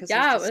either.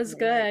 Yeah, it was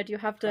good. You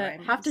have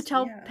to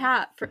tell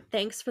Pat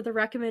thanks for the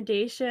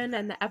recommendation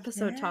and the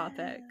episode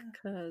topic,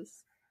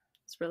 because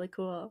it's really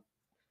cool.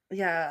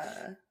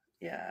 Yeah.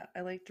 I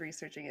liked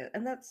researching it,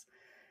 and that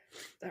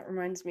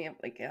reminds me of,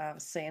 like, I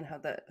was saying how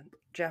the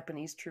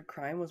Japanese true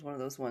crime was one of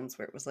those ones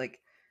where it was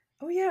like,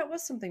 oh yeah, it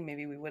was something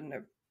maybe we wouldn't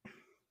have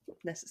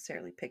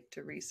necessarily picked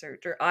to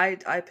research, or I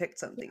picked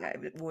something I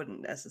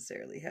wouldn't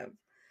necessarily have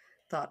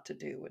thought to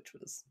do, which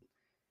was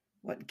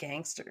what,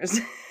 gangsters.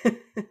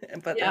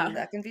 But then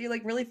that can be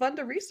like really fun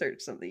to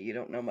research something you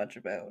don't know much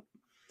about.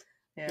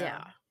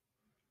 Yeah.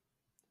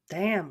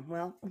 Damn.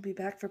 Well, we'll be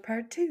back for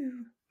part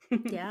 2.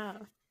 Yeah.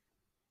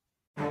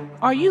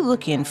 Are you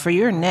looking for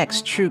your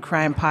next true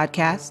crime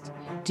podcast?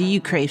 Do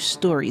you crave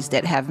stories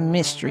that have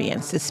mystery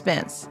and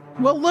suspense?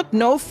 Well, look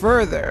no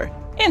further.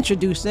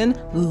 Introducing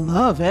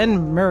Love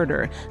and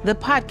Murder, the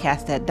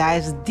podcast that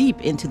dives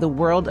deep into the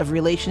world of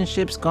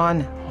relationships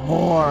gone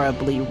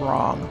horribly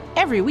wrong.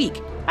 Every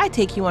week, I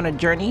take you on a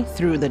journey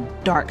through the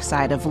dark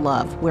side of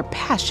love, where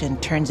passion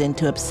turns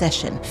into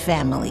obsession,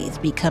 families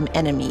become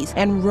enemies,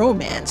 and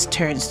romance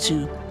turns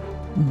to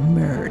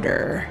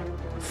murder.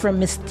 From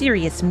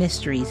mysterious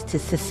mysteries to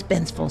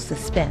suspenseful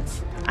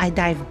suspense, I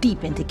dive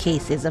deep into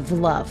cases of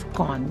love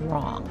gone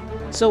wrong.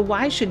 So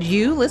why should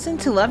you listen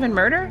to Love and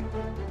Murder?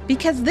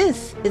 Because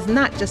this is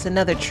not just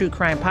another true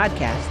crime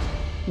podcast.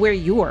 We're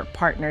your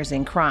partners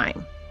in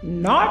crime.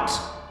 Not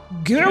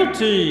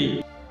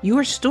guilty.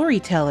 Your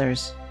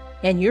storytellers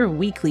and your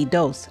weekly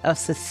dose of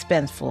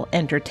suspenseful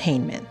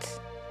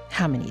entertainment.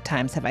 How many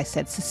times have I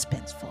said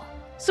suspenseful?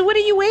 So what are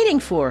you waiting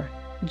for?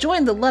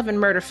 Join the Love and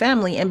Murder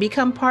family and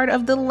become part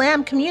of the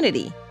Lamb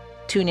community.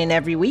 Tune in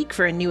every week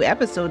for a new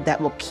episode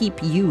that will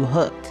keep you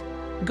hooked.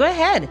 Go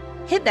ahead,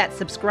 hit that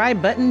subscribe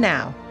button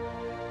now.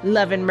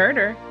 Love and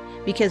Murder,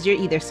 because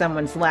you're either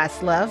someone's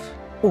last love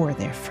or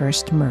their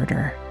first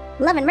murder.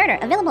 Love and Murder,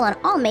 available on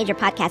all major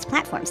podcast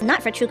platforms.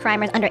 Not for true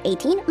crimers under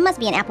 18. Must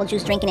be an apple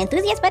juice drinking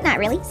enthusiast, but not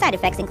really. Side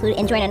effects include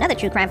enjoying another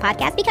true crime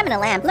podcast, becoming a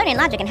lamb, learning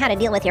logic and how to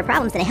deal with your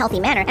problems in a healthy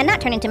manner, and not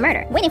turning to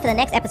murder. Waiting for the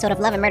next episode of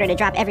Love and Murder to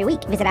drop every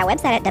week. Visit our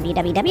website at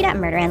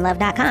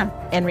www.murderandlove.com.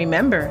 And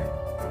remember,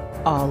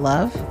 all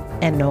love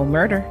and no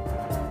murder.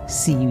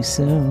 See you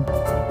soon.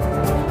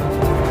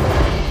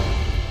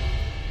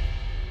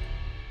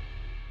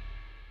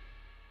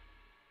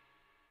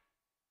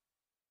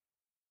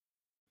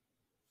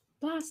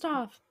 Blast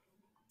off.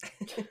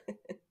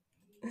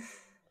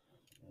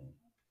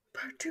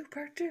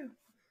 Part two.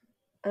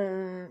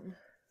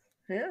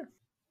 Yeah.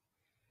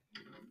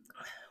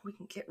 We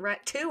can get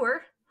right to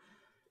her.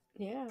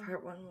 Yeah.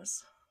 Part one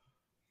was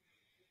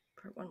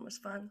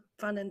fun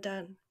and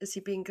done. Is he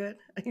being good?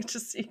 I can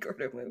just see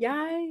Gordo moving.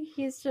 Yeah,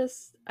 he's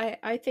just,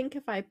 I think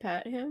if I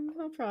pet him,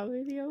 he'll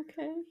probably be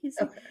okay. He's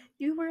like,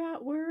 you were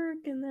at work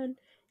and then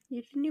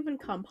you didn't even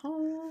come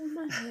home.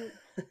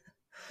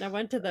 I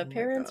went to the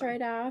parents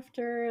right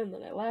after, and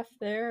then I left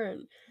there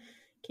and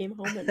came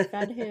home and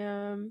fed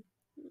him,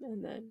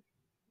 and then...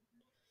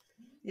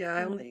 Yeah,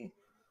 I only...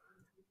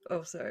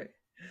 Oh, sorry.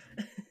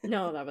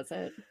 No, that was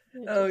it.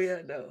 No.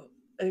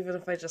 Even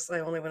if I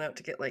only went out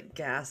to get, like,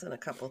 gas and a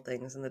couple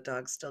things, and the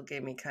dog still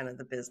gave me kind of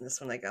the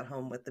business when I got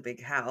home with the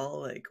big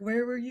howl, like,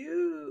 where were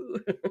you?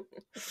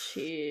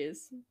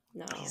 Jeez.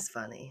 No. He's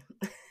funny.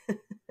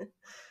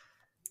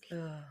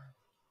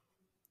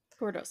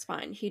 Gordo's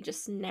fine. He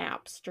just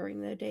naps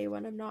during the day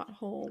when I'm not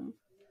home.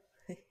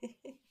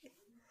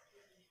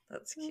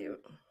 That's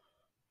cute.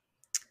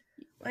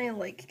 I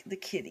like the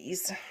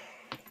kitties.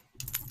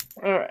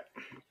 All right.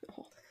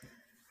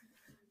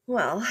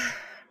 Well,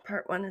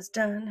 part 1 is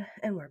done,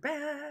 and we're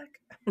back.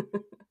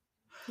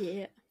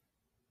 Yeah.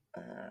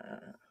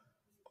 I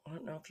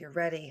don't know if you're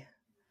ready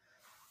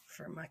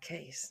for my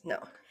case. No,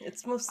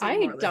 it's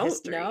mostly more the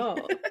history. I don't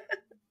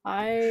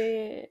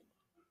know.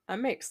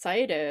 I'm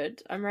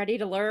excited. I'm ready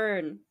to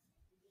learn.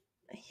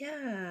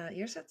 Yeah,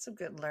 yours had some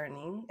good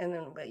learning, and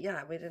then, but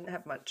yeah, we didn't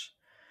have much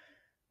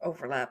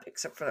overlap,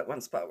 except for that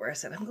one spot where I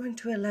said, I'm going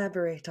to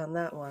elaborate on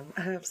that one.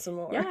 I have some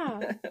more.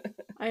 Yeah.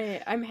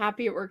 I'm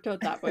happy it worked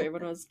out that way.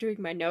 When I was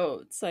doing my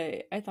notes,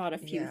 I thought a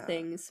few Yeah.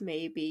 things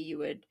maybe you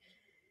would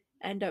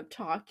end up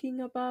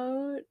talking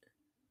about.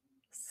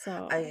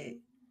 So I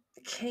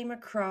came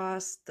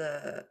across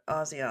the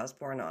Ozzy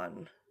Osbourne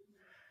on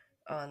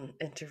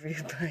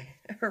interviewed by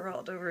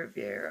Geraldo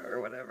Riviera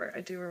or whatever.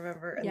 I do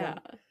remember. And yeah.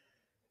 then,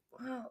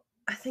 well,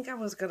 I think I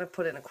was gonna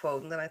put in a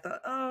quote, and then I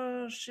thought,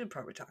 oh, she'd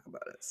probably talk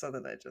about it. So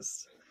then I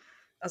was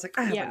like,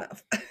 I have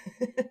enough.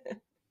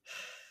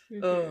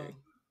 Oh,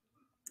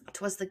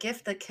 'twas the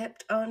gift that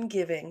kept on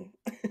giving.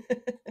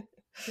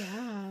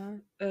 Yeah.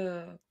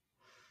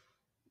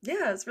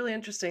 Yeah, it's really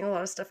interesting. A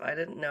lot of stuff I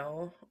didn't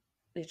know.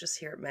 You just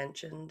hear it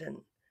mentioned, and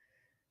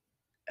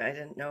I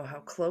didn't know how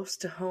close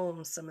to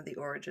home some of the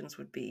origins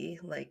would be.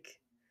 Like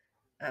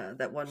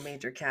that one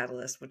major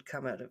catalyst would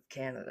come out of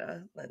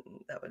Canada, and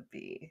that would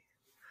be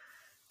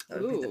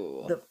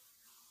Ooh.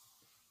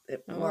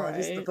 well, it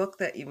is the book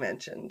that you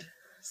mentioned.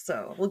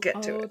 So we'll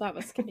get to it. Oh, that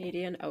was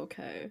Canadian.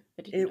 Okay,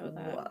 I didn't It know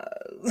that.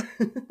 was.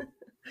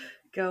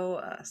 Go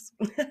us.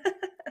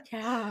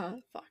 Yeah.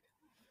 Fuck.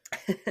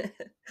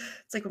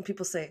 It's like when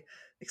people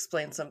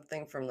explain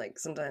something from like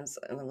sometimes,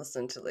 and I'm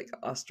listening to like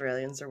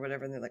Australians or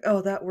whatever, and they're like,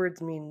 oh, that word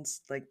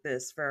means like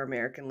this for our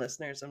American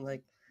listeners. I'm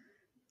like,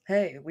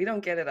 hey, we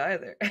don't get it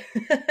either.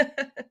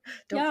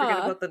 Don't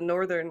forget about the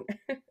northern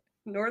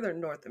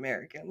North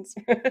Americans.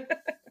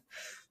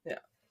 Yeah.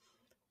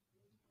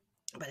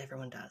 But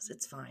everyone does.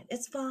 It's fine.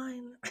 It's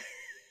fine.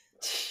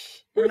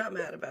 We're not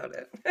mad about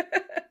it.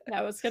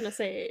 I was gonna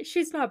say,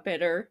 she's not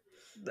bitter.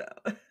 No.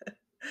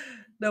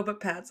 No, but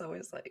Pat's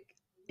always like,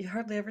 you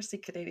hardly ever see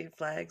Canadian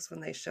flags when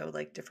they show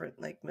like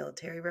different like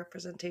military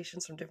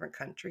representations from different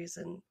countries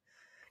and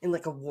in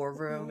like a war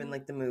room in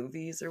like the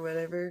movies or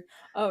whatever.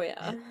 Oh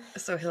yeah.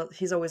 So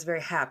he's always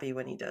very happy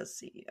when he does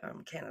see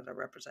Canada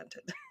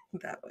represented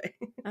that way.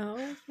 Oh,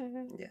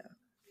 okay. Yeah.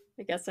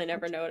 I guess I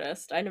never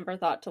noticed. I never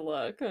thought to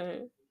look.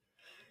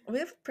 We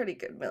have pretty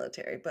good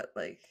military, but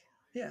like,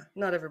 yeah,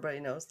 not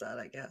everybody knows that,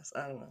 I guess.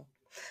 I don't know.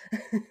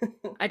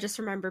 I just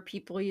remember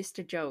people used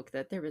to joke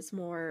that there was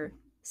more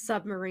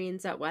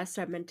submarines at West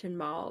Edmonton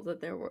Mall than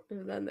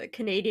the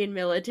Canadian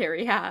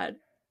military had,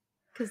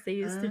 because they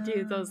used to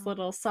do those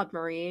little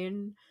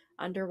submarine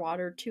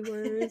underwater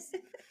tours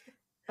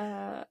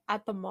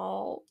at the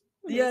mall.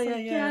 And Yeah, yeah.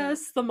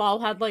 Yes, the mall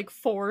had like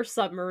 4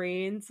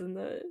 submarines, and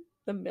the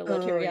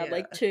military had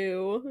like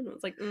 2, and it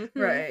was like,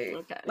 right,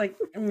 okay, like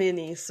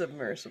mini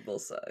submersible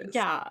size.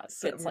 Yeah,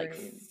 it's like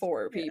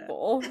 4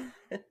 people.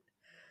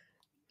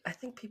 I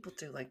think people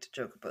do like to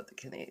joke about the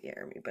Canadian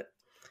Army, but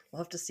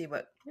we'll have to see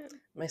what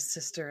my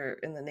sister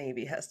in the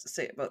Navy has to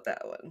say about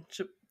that one.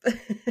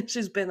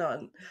 She's been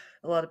on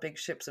a lot of big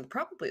ships and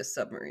probably a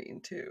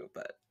submarine too,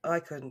 but I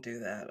couldn't do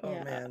that.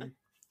 Oh man,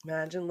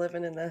 imagine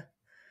living in a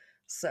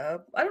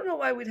sub. I don't know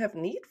why we'd have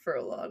need for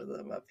a lot of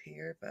them up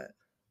here, but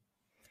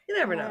you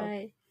never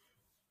know.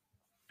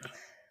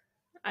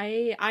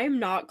 I'm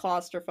not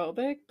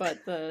claustrophobic,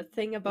 but the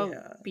thing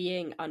about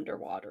being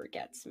underwater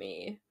gets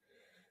me.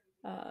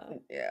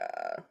 Yeah,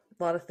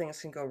 a lot of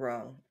things can go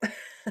wrong.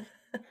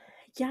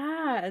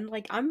 Yeah, and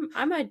like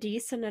I'm a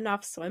decent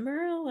enough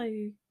swimmer.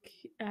 Like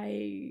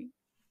I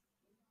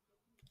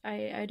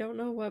don't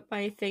know what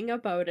my thing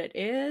about it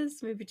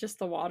is. Maybe just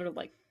the water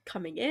like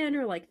coming in,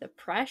 or like the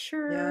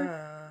pressure.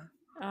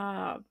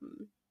 Yeah.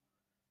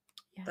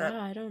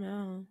 I don't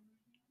know.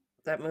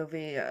 That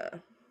movie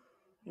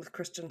with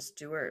Kristen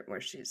Stewart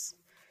where she's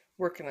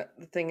working at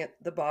the thing at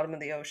the bottom of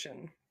the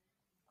ocean.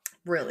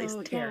 Really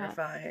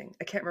terrifying.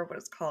 I can't remember what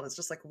it's called. It's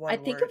just like one word.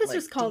 I think it was like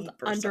just called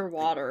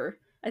Underwater.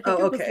 I think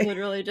it was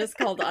literally just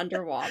called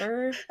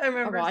Underwater. I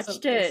remember I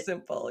watched it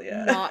simple,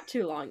 not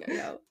too long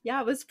ago.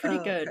 Yeah, it was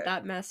pretty good. Okay.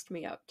 That messed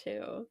me up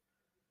too.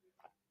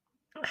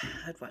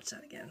 I'd watch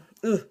that again.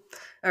 Ugh.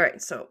 All right,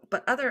 so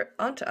but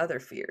on to other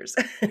fears.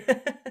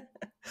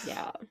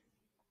 Yeah.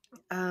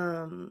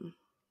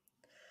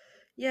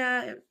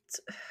 Yeah,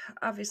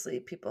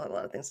 obviously people had a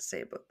lot of things to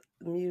say about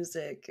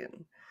music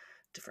and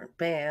different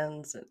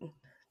bands and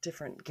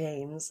different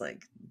games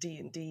like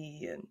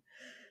D&D and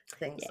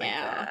things like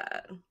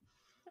that.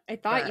 I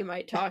thought you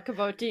might talk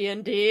about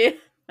D&D.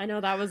 I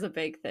know that was a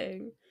big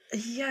thing.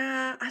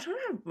 Yeah, I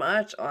don't have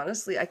much,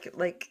 honestly. I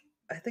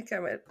think I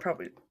might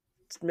probably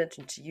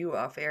mention to you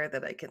off air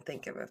that I can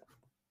think of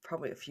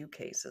probably a few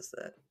cases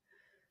that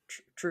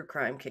true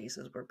crime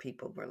cases where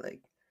people were like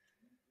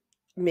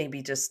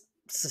maybe just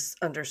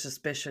under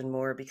suspicion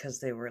more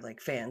because they were like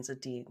fans of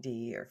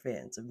D&D or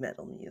fans of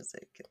metal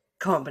music,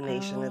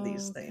 combination of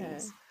these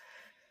things.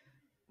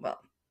 Well,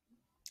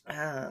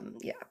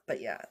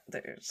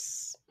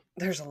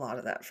 there's a lot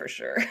of that for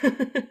sure.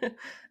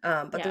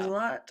 But there's a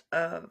lot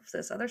of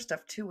this other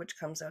stuff too, which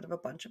comes out of a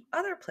bunch of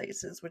other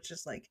places, which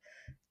is like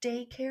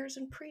daycares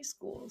and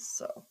preschools.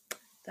 So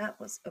that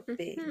was a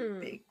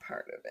big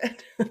part of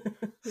it.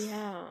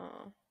 Yeah.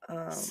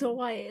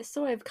 So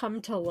I've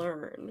come to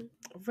learn.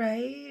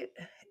 Right?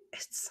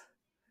 It's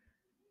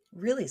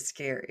really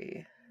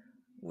scary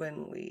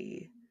when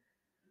we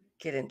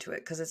get into it,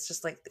 because it's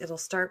just like it'll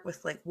start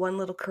with like one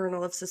little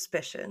kernel of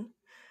suspicion,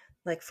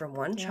 like from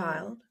one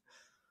child,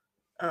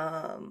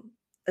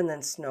 and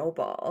then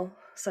snowball,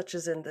 such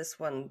as in this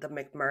one, the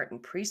McMartin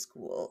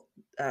preschool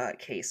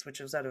case, which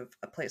was out of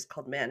a place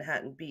called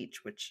Manhattan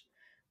Beach, which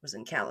was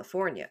in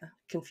California,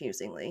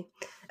 confusingly.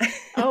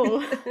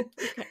 Oh,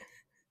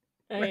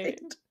 okay. Right.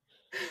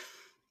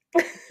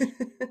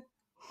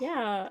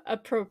 Yeah,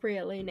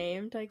 appropriately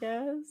named, I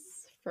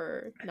guess,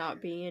 for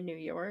not being in New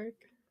York.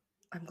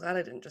 I'm glad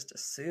I didn't just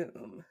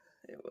assume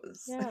it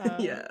was. Yeah.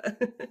 Yeah.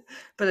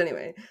 But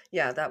anyway,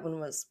 yeah, that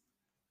one was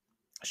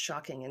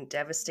shocking and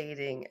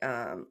devastating.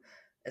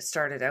 It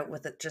started out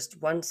with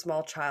just one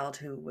small child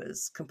who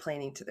was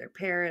complaining to their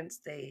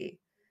parents. I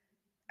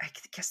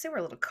guess they were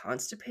a little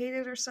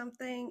constipated or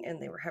something,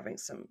 and they were having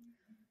some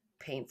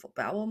painful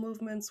bowel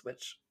movements,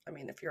 which, I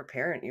mean, if you're a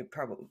parent,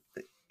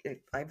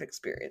 I've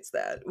experienced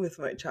that with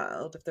my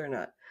child, if they're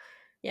not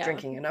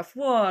drinking enough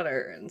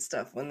water and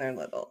stuff when they're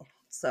little.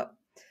 So,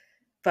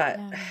 but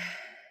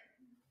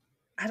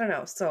I don't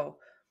know. So,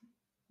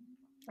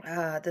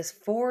 this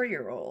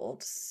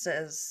 4-year-old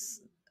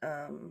says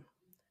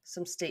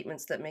some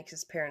statements that make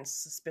his parents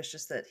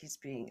suspicious that he's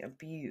being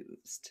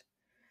abused.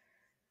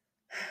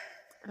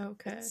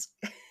 Okay.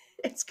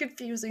 It's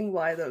confusing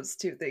why those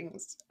two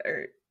things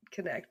are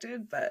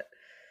connected, but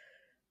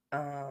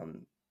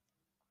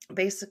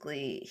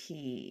basically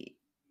he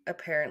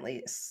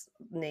apparently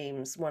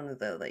names one of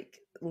the like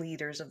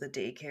leaders of the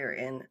daycare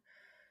in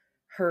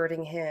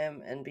hurting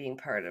him and being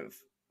part of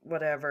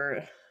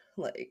whatever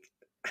like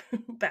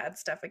bad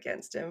stuff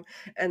against him.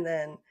 And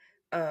then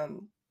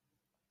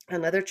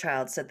another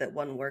child said that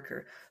one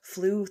worker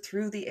flew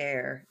through the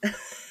air.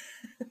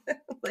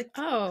 Like,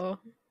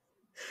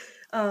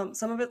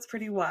 some of it's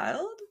pretty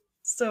wild,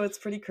 so it's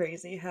pretty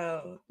crazy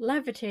how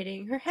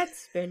levitating, her head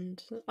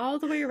spinned all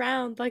the way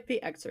around like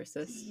The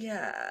Exorcist.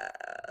 Yeah.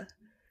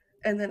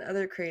 And then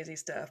other crazy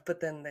stuff, but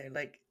then they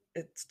like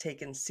it's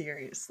taken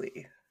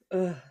seriously.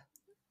 Ugh.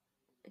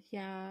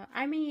 Yeah,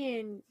 I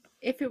mean,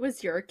 if it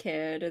was your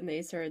kid and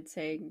they started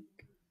saying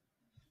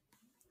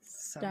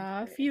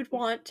stuff, you'd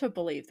want to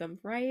believe them,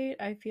 right?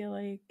 I feel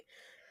like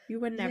you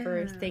would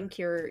never think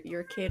your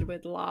kid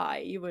would lie.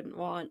 You wouldn't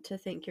want to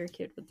think your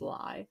kid would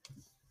lie.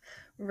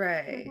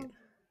 Right.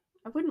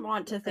 I wouldn't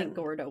want to think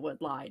Gordo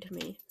would lie to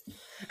me.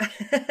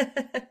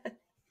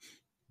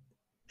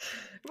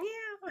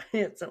 Yeah, he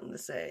had something to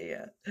say,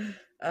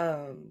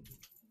 yeah.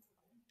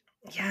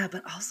 Yeah,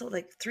 but also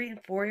like 3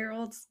 and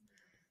 4-year-olds,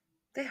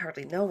 they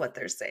hardly know what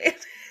they're saying.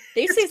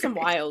 They say some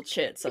wild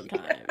shit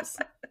sometimes.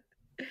 Yeah.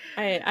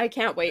 I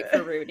can't wait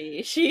for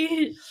Rudy.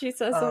 She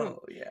says some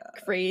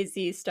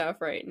crazy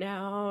stuff right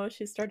now.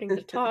 She's starting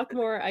to talk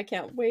more. I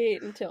can't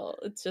wait until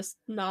it's just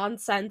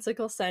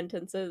nonsensical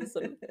sentences.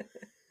 And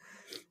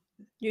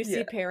you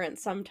see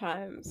parents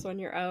sometimes when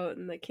you're out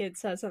and the kid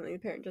says something, the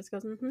parent just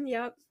goes,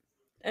 yep.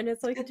 And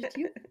it's like, did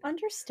you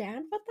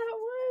understand what that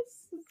was?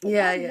 Like,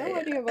 I have no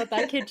idea what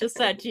that kid just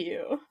said to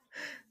you.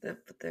 But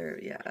they're,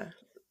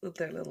 with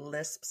their little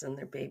lisps and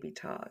their baby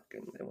talk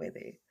and the way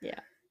they... Yeah.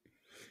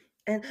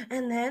 And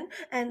then...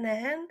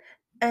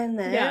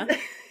 Yeah.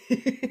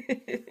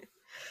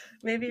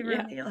 Maybe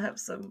Rudy will have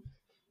some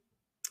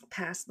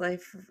past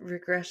life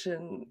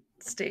regression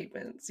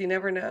statements. You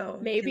never know.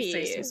 Maybe. He'll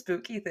say some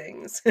spooky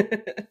things.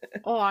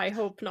 Oh, I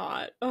hope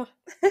not. Oh,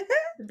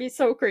 it'd be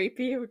so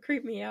creepy. It would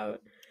creep me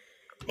out.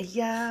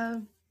 Yeah.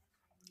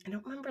 I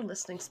don't remember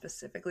listening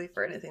specifically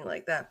for anything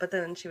like that, but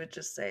then she would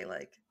just say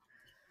like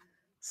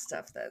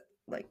stuff that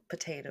like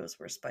potatoes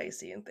were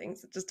spicy and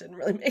things that just didn't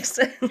really make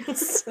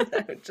sense.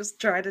 I would just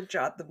try to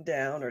jot them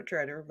down or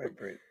try to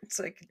remember it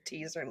so I could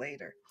tease her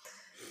later.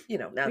 You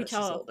know, now that she's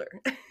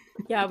older.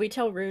 Yeah, we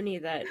tell Rooney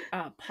that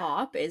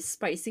pop is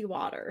spicy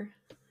water.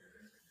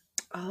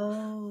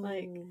 Oh.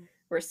 Like,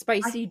 we're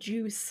spicy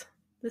juice.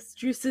 This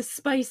juice is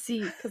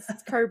spicy because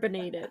it's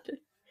carbonated.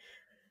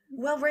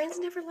 Well, Rain's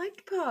never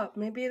liked pop.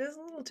 Maybe it is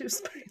a little too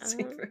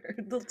spicy for her.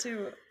 A little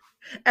too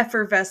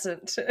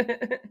effervescent.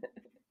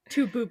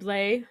 Too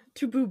buble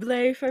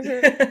for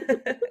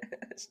her.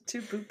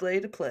 Too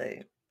buble to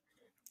play.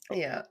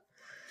 Yeah.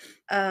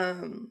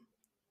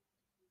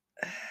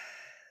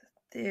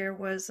 There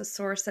was a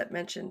source that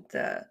mentioned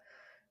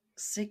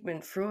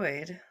Sigmund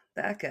Freud,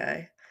 that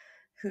guy,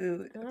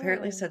 who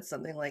apparently said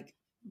something like,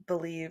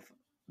 believe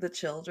the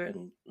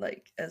children,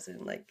 like, as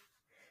in, like,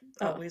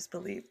 always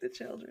believe the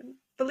children.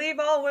 Believe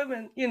all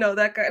women, you know,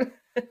 that kind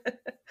of...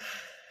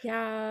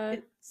 Yeah,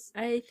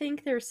 I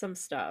think there's some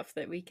stuff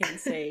that we can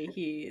say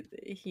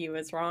he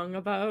was wrong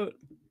about.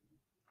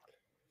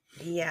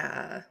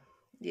 Yeah.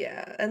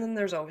 And then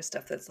there's always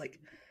stuff that's, like,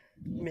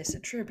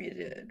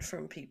 misattributed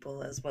from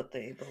people as what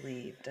they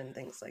believed and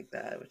things like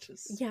that, which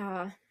is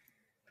a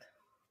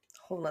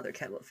whole other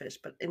kettle of fish,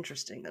 but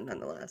interesting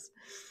nonetheless.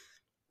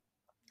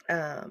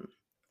 I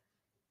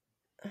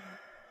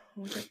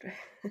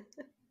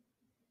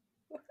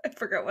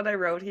forgot what I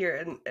wrote here,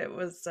 and it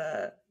was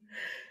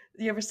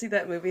you ever see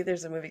that movie?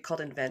 There's a movie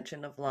called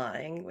Invention of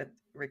Lying with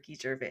Ricky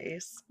Gervais.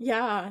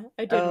 Yeah,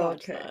 I did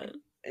watch that.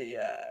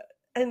 Yeah.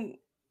 And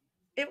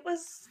it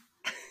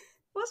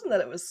wasn't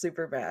that it was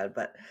super bad,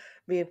 but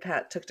me and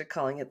Pat took to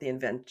calling it the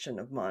invention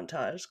of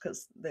montage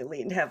because they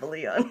leaned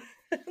heavily on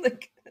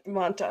like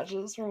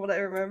montages from what I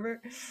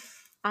remember.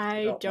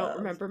 I don't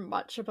remember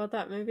much about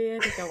that movie. I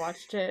think I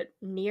watched it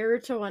near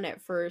to when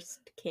it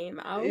first came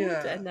out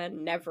and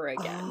then never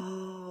again.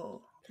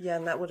 Oh, yeah,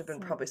 and that would have been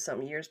probably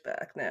some years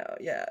back now.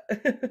 Yeah.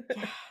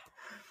 Yeah.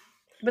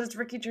 But it's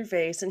Ricky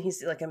Gervais, and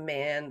he's like a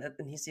man,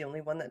 and he's the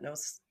only one that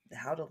knows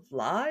how to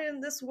lie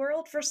in this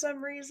world for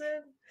some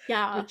reason.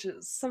 Yeah, which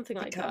is something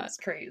like that. becomes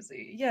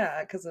crazy.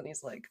 Yeah, because then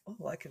he's like,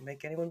 "Oh, I can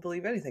make anyone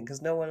believe anything,"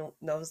 because no one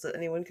knows that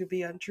anyone could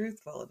be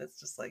untruthful, and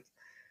it's just like,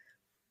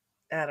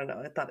 I don't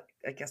know.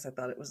 I guess I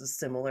thought it was a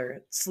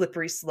similar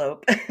slippery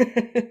slope.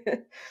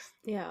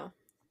 Yeah.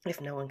 If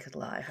no one could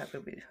lie,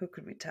 who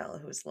could we tell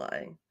who's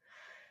lying?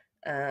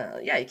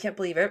 Yeah, you can't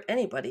believe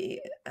anybody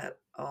at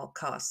all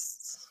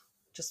costs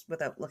just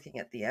without looking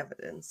at the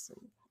evidence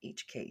in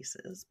each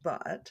cases,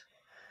 but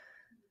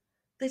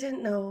they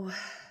didn't know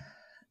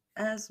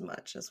as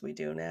much as we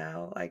do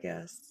now, I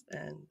guess.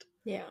 And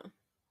yeah,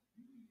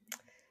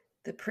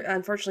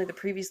 unfortunately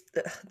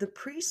the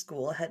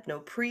preschool had no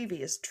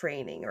previous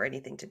training or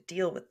anything to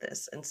deal with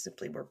this, and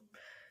simply were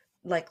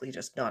likely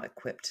just not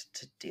equipped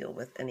to deal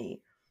with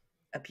any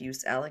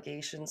abuse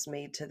allegations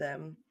made to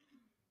them.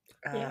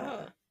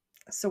 yeah.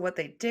 So what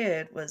they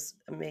did was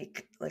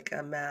make like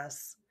a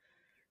mass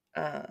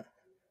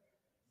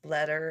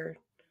letter.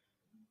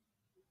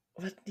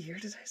 What year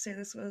did I say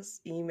this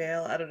was?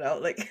 Email? I don't know.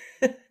 Like,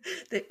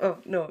 oh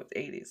no,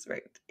 80s,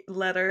 right?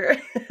 Letter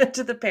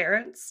to the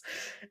parents.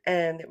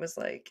 And it was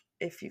like,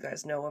 if you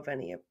guys know of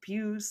any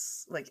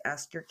abuse, like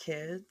ask your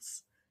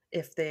kids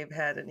if they've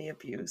had any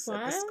abuse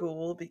at the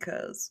school,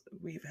 because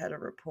we've had a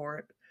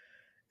report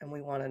and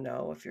we want to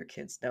know if your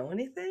kids know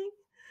anything.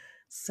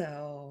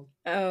 So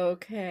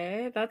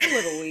okay, that's a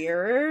little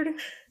weird.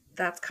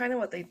 That's kind of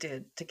what they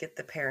did to get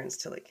the parents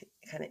to like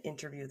kind of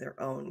interview their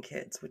own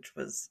kids, which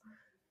was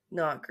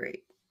not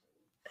great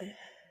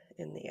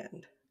in the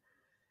end.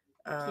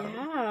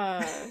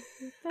 Yeah.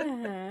 What the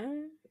heck?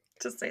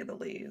 To say the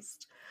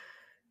least.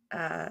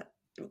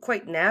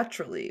 Quite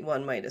naturally,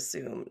 one might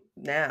assume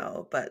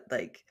now, but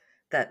like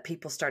that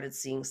people started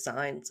seeing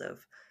signs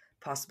of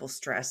possible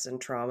stress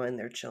and trauma in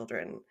their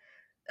children.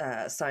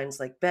 Signs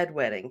like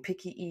bedwetting,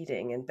 picky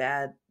eating, and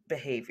bad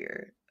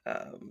behavior.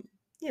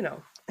 You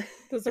know.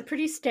 Those are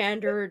pretty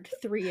standard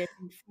 3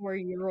 and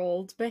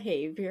 4-year-old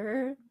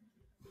behavior.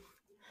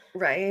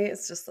 Right?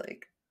 It's just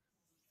like,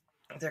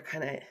 they're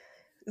kind of,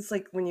 it's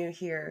like when you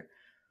hear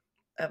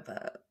of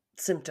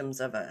symptoms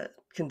of a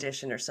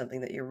condition or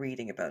something that you're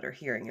reading about or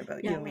hearing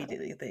about, you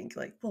immediately think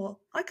like, well,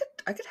 I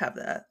could have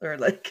that, or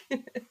like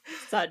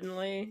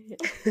suddenly.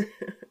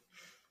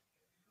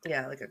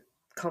 Yeah, like a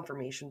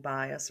confirmation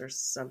bias or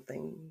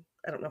something.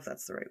 I don't know if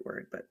that's the right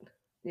word, but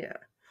yeah,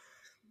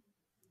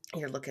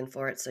 you're looking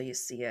for it, so you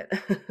see it.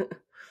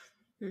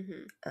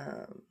 Mm-hmm.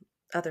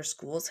 Other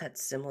schools had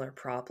similar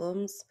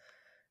problems.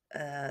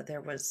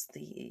 There was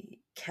the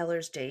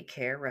Keller's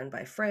Daycare, run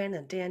by Fran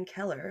and Dan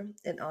Keller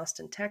in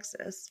Austin,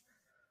 Texas,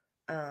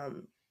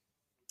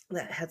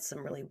 that had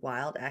some really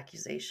wild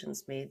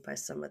accusations made by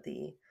some of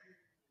the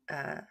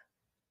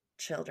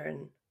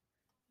children.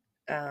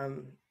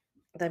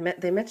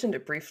 They mentioned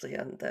it briefly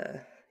on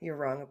the You're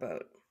Wrong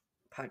About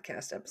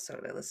podcast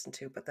episode I listened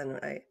to, but then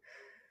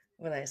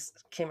when I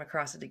came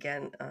across it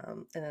again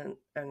in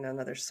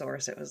another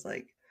source, it was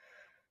like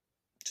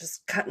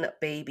just cutting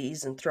up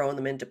babies and throwing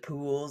them into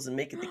pools and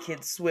making the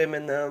kids swim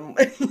in them.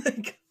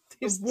 Like,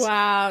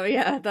 wow,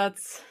 yeah,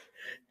 that's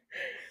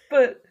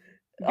but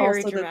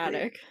very also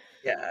dramatic.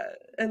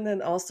 And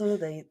then also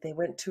they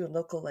went to a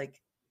local,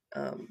 like,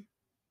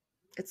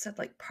 it said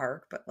like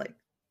park, but like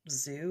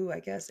zoo, I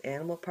guess,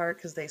 animal park,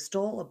 because they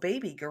stole a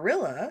baby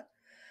gorilla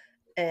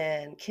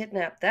and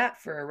kidnapped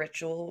that for a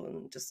ritual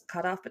and just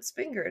cut off its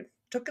finger and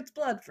took its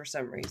blood for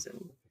some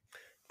reason.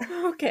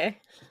 Okay.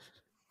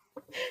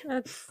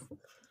 That's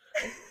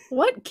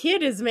what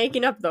kid is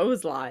making up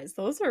those lies?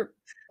 Those are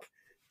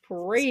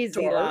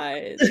crazy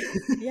lies.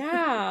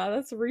 Yeah,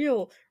 that's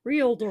real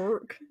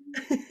dark.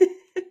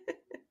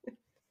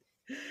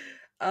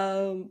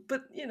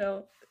 But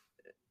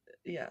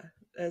yeah,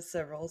 as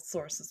several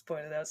sources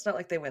pointed out, it's not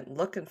like they went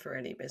looking for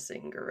any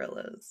missing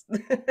gorillas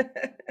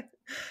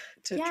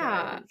to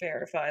try and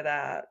verify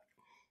that.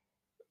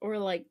 Or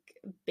like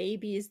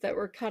babies that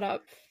were cut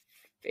up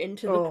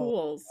into the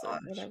pools or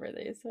whatever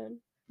they said.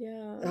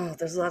 Yeah. Oh,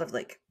 there's a lot of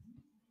like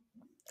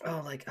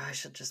I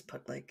should just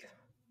put like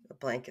a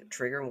blanket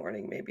trigger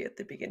warning maybe at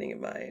the beginning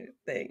of my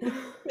thing.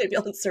 Maybe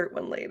I'll insert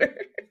one later.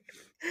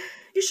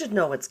 You should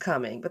know what's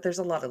coming, but there's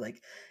a lot of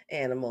like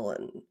animal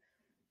and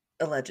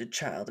alleged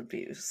child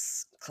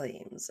abuse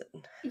claims.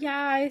 And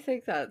yeah, I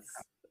think that's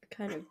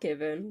kind of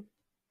given.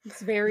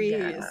 It's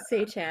very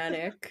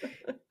satanic.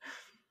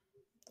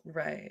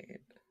 Right.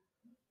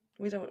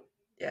 We don't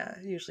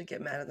usually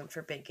get mad at them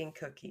for baking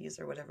cookies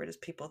or whatever it is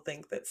people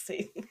think that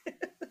Satan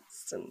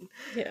is, and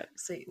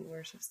Satan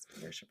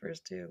worshippers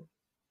do.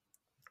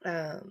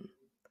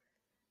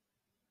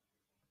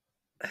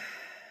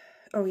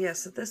 Oh yeah,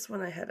 so this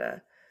one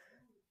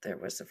there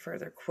was a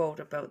further quote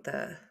about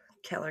the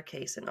Keller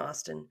case in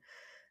Austin.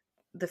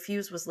 The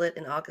fuse was lit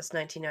in August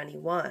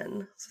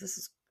 1991, so this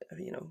is a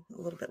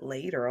little bit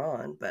later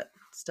on, but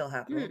still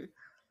happening. Hmm.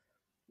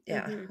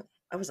 Yeah, Mhm.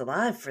 I was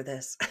alive for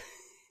this.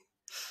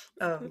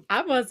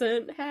 I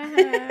wasn't.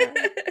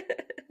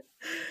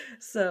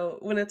 So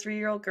when a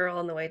 3-year-old girl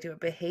on the way to a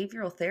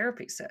behavioral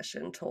therapy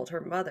session told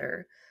her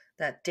mother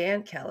that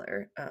Dan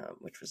Keller,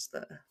 which was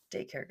the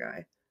daycare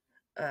guy,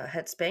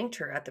 had spanked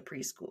her at the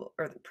preschool,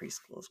 or the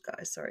preschool's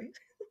guy, sorry,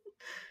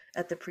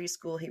 at the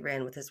preschool he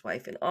ran with his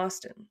wife in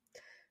Austin.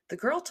 The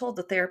girl told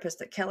the therapist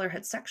that Keller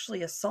had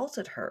sexually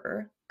assaulted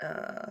her,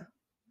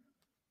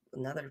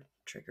 another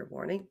trigger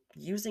warning,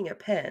 using a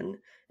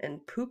pen,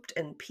 and pooped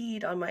and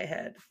peed on my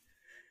head.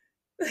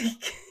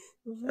 Like,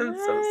 I'm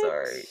so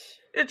sorry.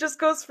 It just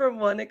goes from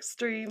one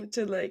extreme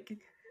to like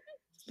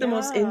the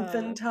most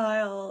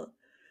infantile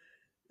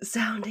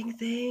sounding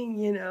thing,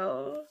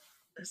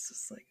 It's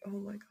just like, oh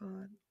my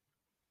God.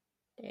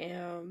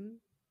 Damn.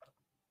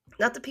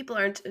 Not that people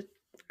aren't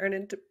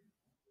into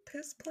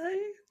piss play,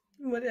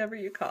 whatever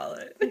you call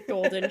it.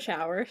 Golden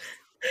showers.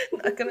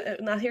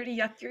 Not here to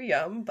yuck your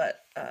yum,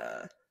 but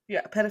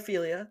yeah,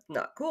 pedophilia,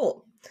 not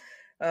cool.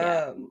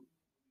 Yeah.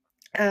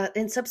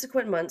 In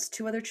subsequent months,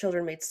 2 other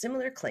children made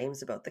similar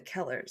claims about the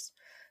Kellers.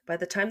 By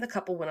the time the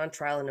couple went on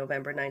trial in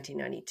November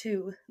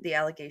 1992, the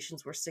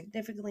allegations were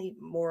significantly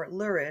more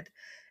lurid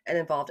and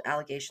involved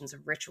allegations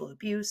of ritual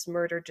abuse,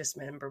 murder,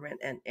 dismemberment,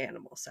 and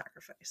animal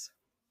sacrifice.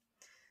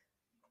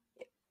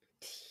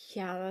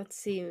 Yeah, that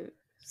seems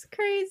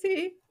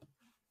crazy.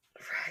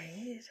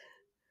 Right?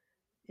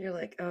 You're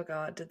like, oh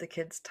God, did the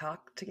kids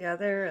talk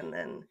together? And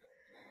then,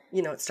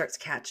 it starts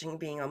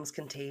being almost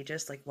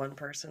contagious. Like one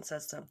person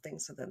says something,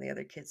 so then the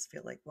other kids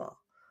feel like, well,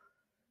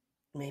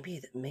 maybe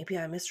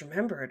I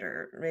misremembered,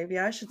 or maybe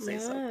I should say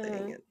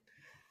something.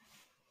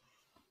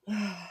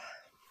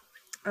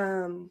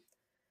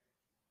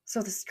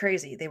 So this is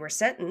crazy. They were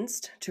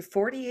sentenced to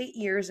 48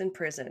 years in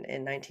prison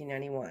in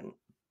 1991.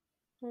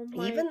 Oh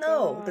my Even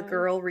though the God.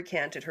 girl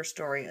recanted her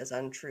story as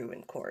untrue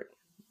in court.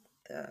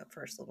 The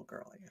first little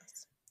girl, I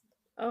guess.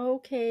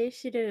 Okay,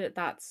 she did it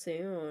that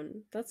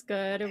soon. That's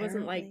good. It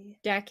wasn't like Apparently.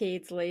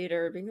 decades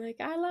later being like,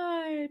 I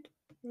lied.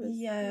 It was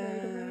Yeah.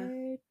 right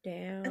away.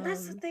 Damn. And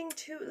that's the thing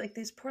too, like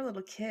these poor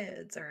little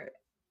kids are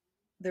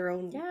their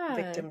own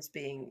victims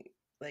being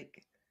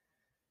like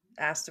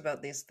asked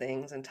about these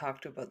things and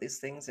talked to about these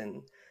things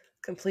in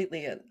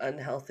completely an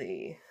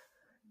unhealthy,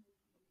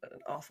 an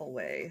awful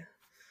way.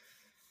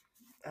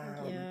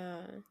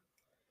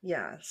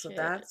 Yeah, so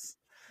that's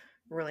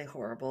really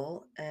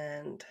horrible,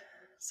 and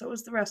so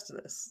is the rest of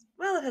this.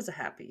 Well, it has a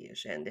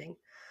happy-ish ending.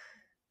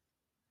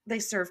 They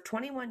served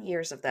 21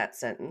 years of that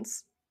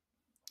sentence,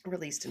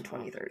 released in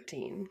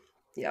 2013.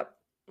 Yep.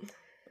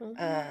 Oh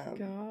my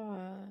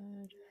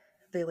God.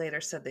 They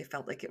later said they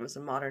felt like it was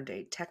a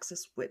modern-day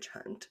Texas witch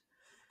hunt.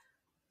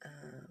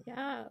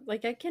 Yeah,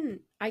 like I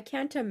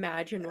can't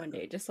imagine one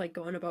day just like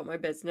going about my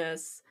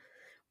business,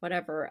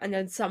 whatever, and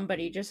then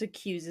somebody just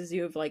accuses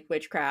you of like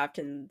witchcraft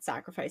and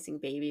sacrificing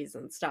babies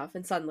and stuff,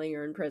 and suddenly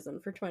you're in prison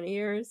for 20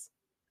 years.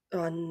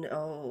 Oh,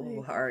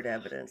 no hard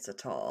evidence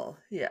at all.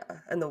 Yeah,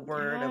 and the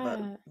word of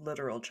a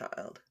literal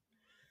child.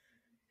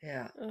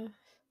 Yeah.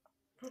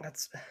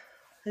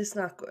 It's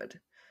not good.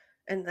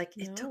 And like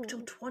it took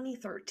till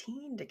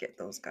 2013 to get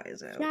those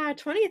guys out. Yeah,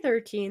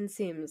 2013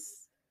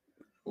 seems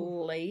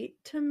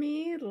late to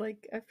me.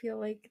 Like I feel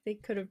like they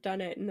could have done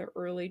it in the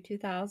early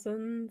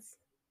 2000s.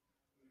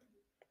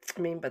 I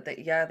mean, but they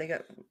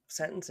got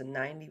sentenced in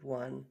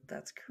 91.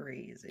 That's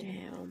crazy.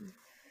 Damn.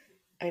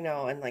 I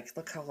know, and like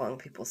look how long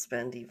people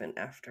spend even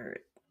after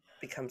it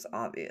becomes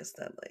obvious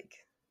that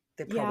like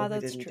they probably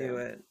didn't do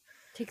it.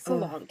 Takes a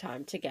long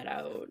time to get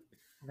out.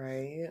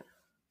 Right.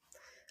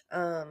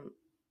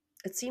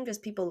 It seemed as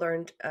people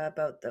learned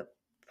about the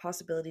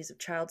possibilities of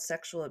child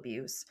sexual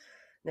abuse,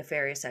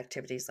 nefarious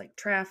activities like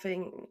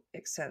trafficking,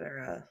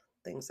 etc.,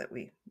 things that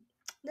we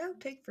now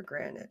take for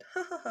granted.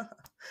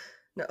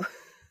 No,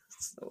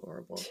 it's so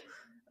horrible.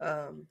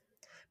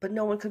 But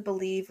no one could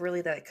believe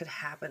really that it could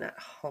happen at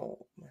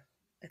home,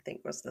 I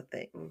think was the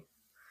thing.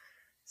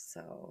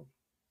 So,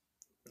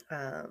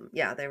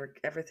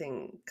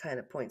 everything kind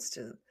of points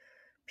to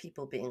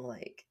people being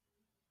like,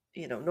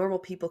 normal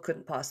people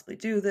couldn't possibly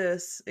do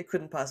this. It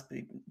couldn't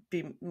possibly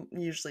be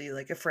usually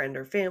like a friend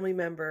or family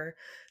member.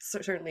 So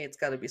certainly it's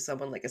got to be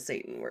someone like a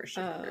Satan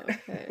worshiper.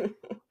 Okay.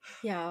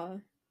 Yeah.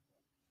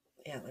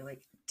 Yeah, they're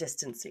like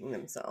distancing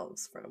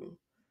themselves from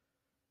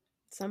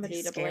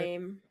somebody to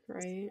blame,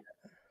 right?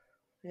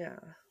 Yeah.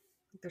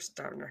 They're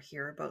starting to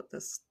hear about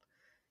this.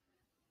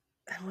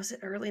 And was it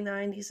early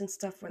 90s and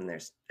stuff when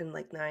there's in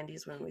like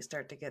 90s when we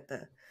start to get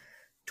the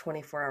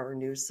 24-hour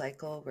news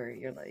cycle where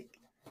you're like,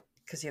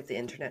 because you have the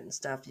internet and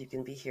stuff, you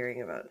can be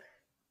hearing about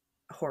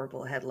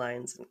horrible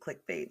headlines and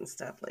clickbait and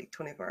stuff like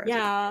 24 hours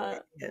a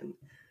day, and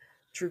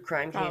true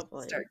crime cases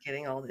start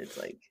getting all this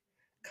like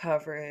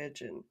coverage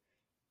and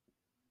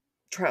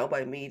trial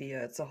by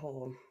media. It's a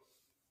whole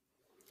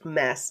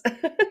mess.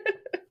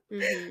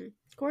 Mm-hmm.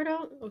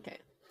 Gordo, okay.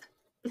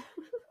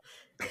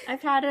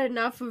 I've had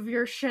enough of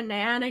your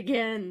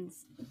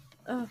shenanigans.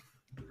 Ugh.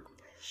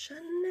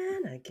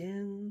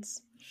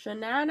 Shenanigans.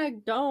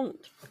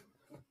 Don't.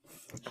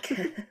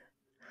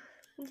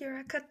 You're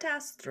a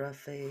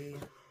catastrophe.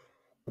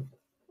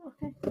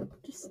 Okay,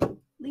 just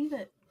leave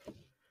it.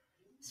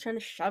 He's trying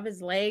to shove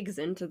his legs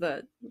into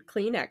the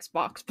Kleenex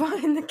box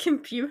behind the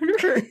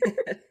computer.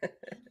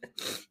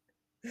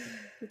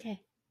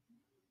 Okay.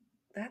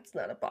 That's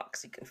not a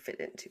box you can fit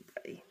into,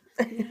 buddy.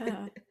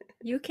 Yeah.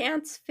 You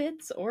can't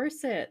fits or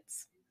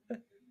sits.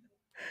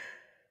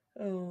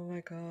 Oh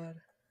my god.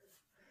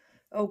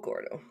 Oh,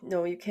 Gordo.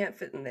 No, you can't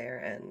fit in there,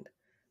 and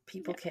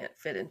people can't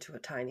fit into a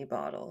tiny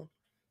bottle.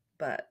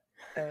 But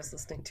I was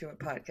listening to a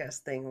podcast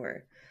thing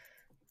where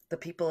the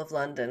people of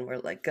London were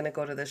like going to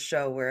go to this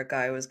show where a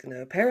guy was going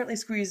to apparently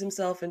squeeze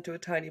himself into a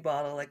tiny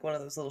bottle, like one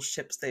of those little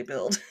ships they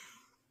build.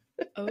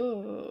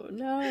 Oh,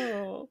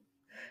 no.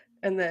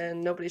 And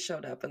then nobody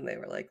showed up, and they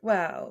were like,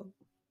 wow,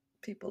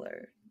 people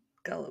are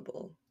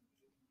gullible.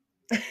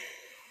 I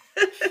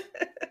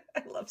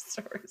love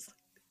stories.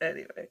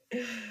 Anyway,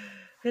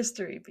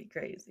 history be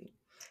crazy.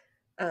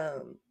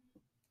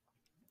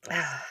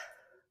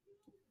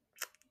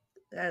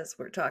 As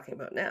we're talking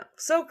about now,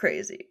 so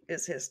crazy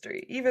is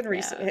history, even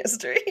recent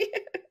history.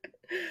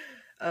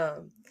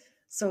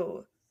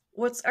 So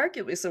what's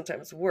arguably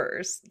sometimes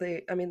worse,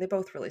 they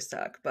both really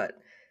suck, but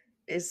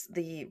is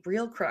the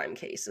real crime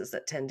cases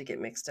that tend to get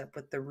mixed up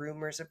with the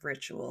rumors of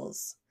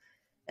rituals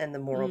and the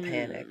moral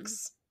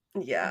panics.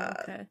 Yeah.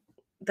 Okay.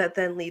 That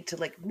then lead to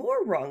like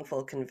more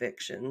wrongful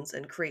convictions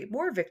and create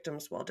more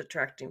victims while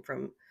detracting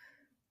from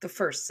the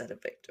first set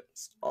of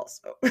victims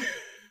also.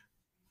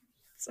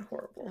 It's a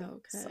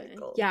horrible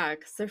cycle. Yeah,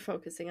 because they're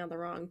focusing on the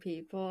wrong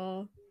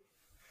people.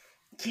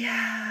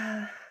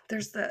 Yeah.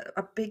 There's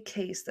a big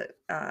case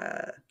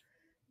that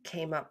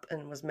came up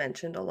and was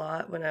mentioned a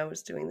lot when I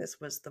was doing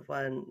this, was the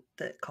one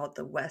that called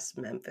the West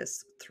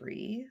Memphis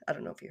 3. I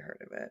don't know if you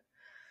heard of it.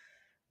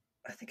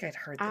 I think I'd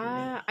heard the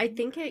name. I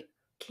think it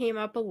came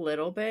up a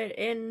little bit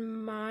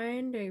in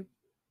mine. I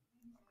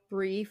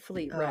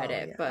briefly read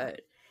it,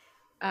 but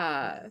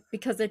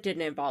because it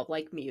didn't involve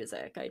like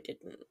music, I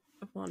didn't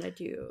want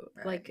to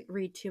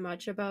read too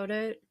much about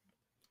it.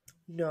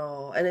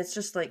 No, and it's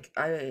just like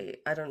I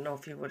don't know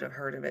if you would have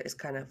heard of it. It's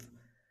kind of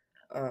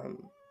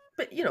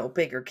but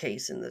bigger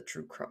case in the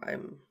true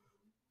crime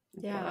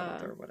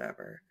world or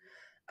whatever.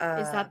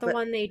 Is that the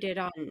one they did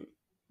on,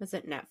 was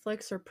it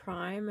Netflix or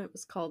Prime? It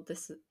was called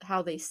This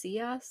How They See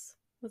Us.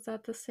 Was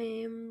that the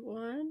same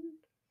one?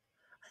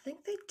 I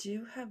think they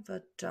do have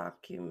a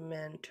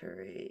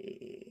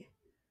documentary.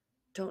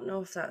 Don't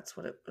know if that's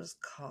what it was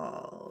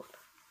called.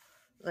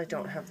 I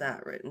don't have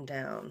that written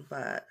down,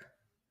 but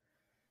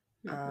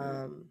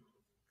I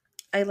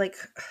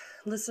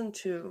listened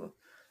to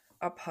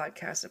a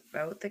podcast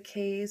about the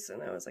case,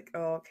 and I was like,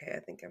 oh, okay, I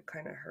think I've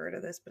kind of heard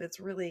of this, but it's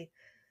really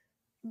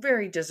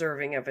very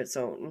deserving of its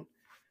own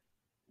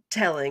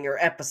telling or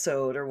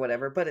episode or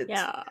whatever. But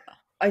it's,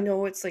 I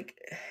know it's like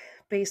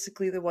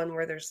basically the one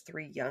where there's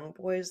 3 young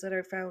boys that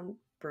are found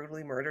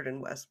brutally murdered in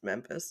West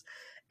Memphis,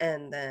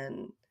 and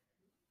then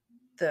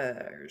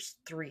there's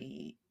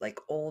 3 like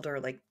older,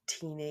 like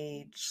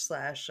teenage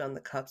 / on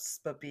the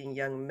cusp of being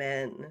young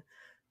men,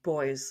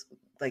 boys,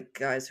 like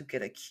guys who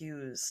get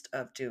accused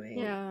of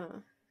doing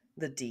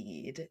the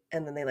deed,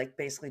 and then they like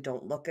basically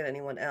don't look at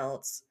anyone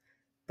else,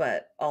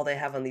 but all they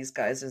have on these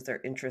guys is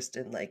their interest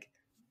in like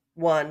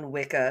 1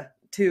 Wicca,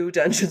 2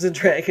 Dungeons and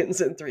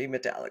Dragons, and 3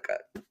 Metallica.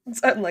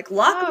 So I'm like,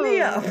 lock me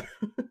up.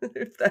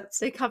 If that's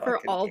they cover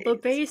all the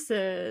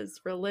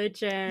bases: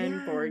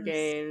 religion, board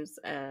games,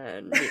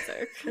 and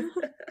music.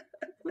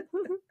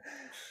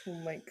 Oh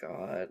my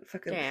god,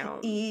 fucking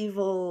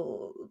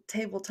evil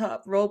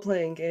tabletop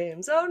role-playing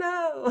games. Oh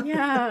no.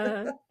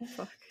 Yeah.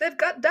 They've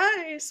got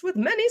dice with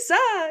many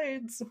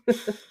sides.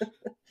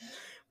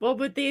 What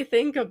would they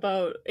think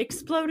about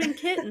exploding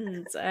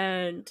kittens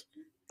and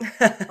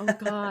oh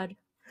god,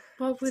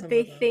 what would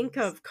they think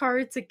of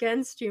Cards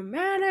Against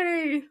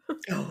Humanity?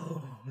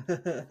 Oh.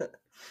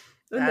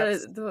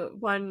 the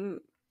one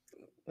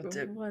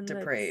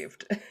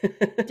depraved.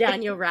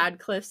 Daniel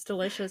Radcliffe's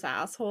Delicious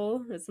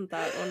Asshole. Isn't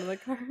that one of the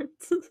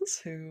cards?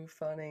 Too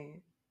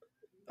funny.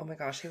 Oh my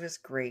gosh, he was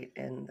great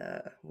in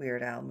the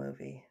Weird Al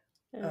movie.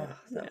 Was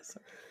so...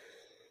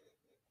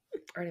 I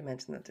already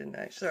mentioned that, didn't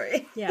I?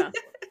 Sorry. Yeah.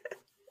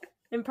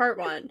 In part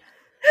 1.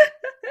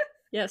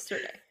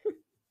 Yesterday.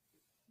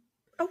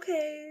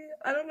 Okay.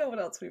 I don't know what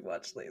else we've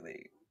watched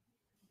lately.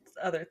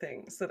 Other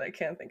things that I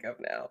can't think of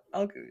now.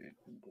 I'll go.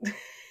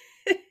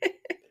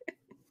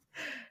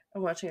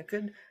 I'm watching a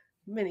good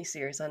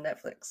miniseries on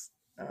Netflix.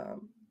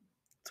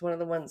 It's one of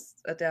the ones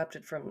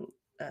adapted from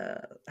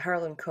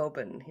Harlan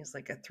Coben. He's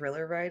like a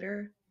thriller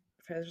writer.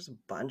 There's a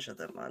bunch of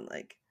them on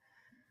like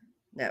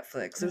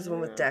Netflix. There's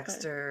one with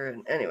Dexter,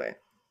 and anyway,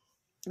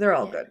 they're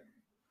all good.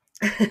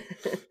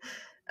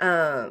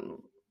 But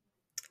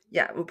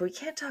we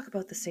can't talk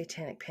about the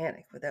Satanic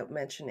Panic without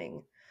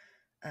mentioning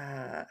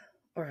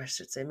or I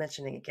should say,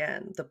 mentioning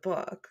again the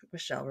book,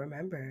 Michelle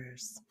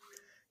Remembers.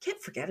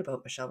 Can't forget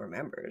about Michelle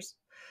Remembers.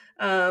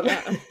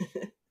 Yeah.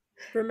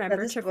 Remember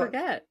this to book-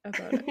 forget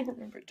about it.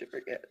 Remember to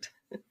forget.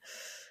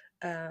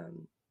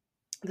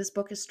 This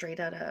book is straight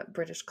out of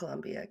British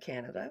Columbia,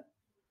 Canada.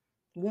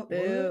 What?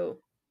 Boo.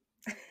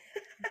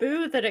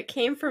 Boo that it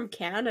came from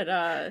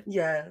Canada.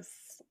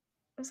 Yes.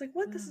 I was like,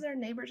 what? This is our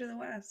neighbor to the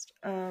west.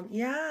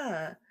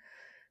 Yeah.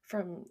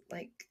 From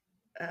like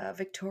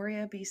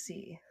Victoria,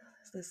 BC.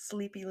 It's this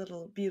sleepy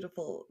little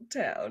beautiful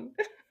town.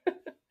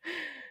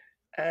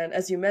 And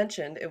as you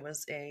mentioned, it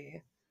was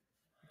a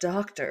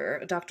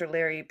doctor, Dr.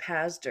 Larry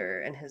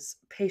Pazder, and his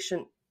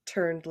patient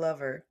turned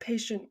lover.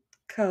 Patient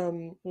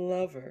come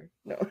lover.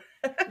 No.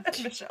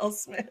 Michelle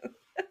Smith.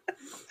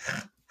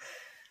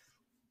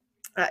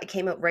 It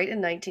came out right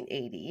in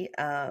 1980,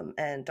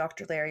 and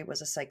Dr. Larry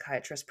was a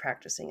psychiatrist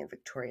practicing in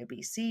Victoria,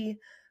 BC,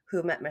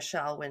 who met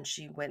Michelle when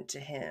she went to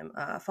him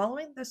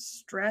following the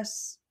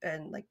stress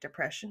and like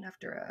depression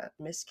after a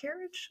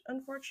miscarriage,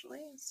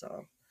 unfortunately.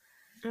 So,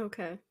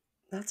 Okay.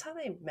 that's how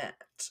they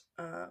met.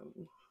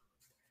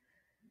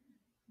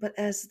 But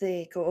as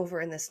they go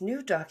over in this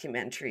new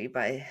documentary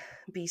by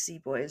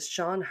BC boys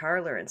Sean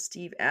Harler and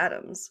Steve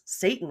Adams,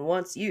 Satan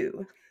Wants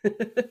You,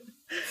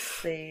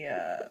 they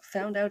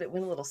found out it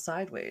went a little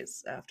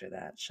sideways after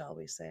that, shall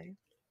we say.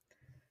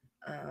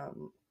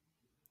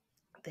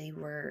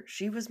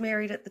 She was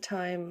married at the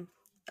time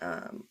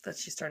that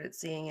she started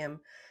seeing him,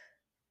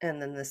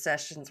 and then the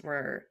sessions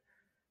were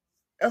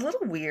a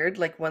little weird.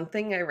 Like, one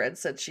thing I read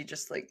said she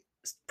just like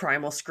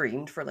primal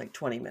screamed for like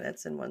 20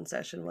 minutes in one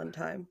session one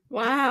time.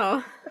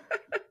 Wow.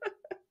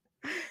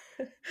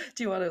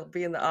 Do you want to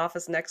be in the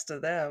office next to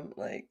them?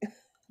 Like,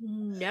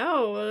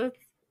 No.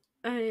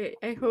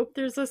 I hope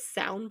there's a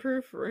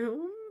soundproof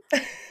room.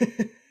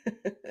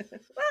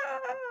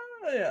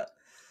 yeah.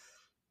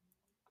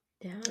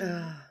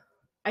 Damn.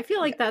 I feel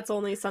like that's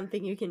only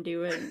something you can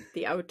do in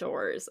the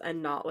outdoors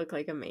and not look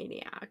like a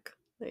maniac.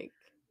 Like,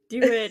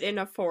 do it in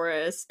a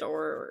forest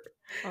or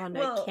on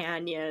a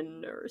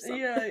canyon or something.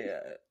 Yeah.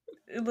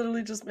 It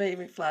literally just made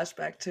me flash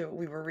back to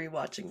we were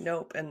rewatching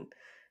Nope, and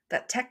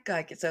that tech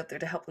guy gets out there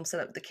to help them set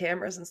up the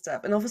cameras and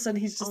stuff, and all of a sudden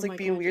he's just like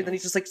being weird, then he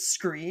just like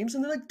screams,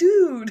 and they're like,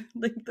 dude,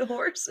 like the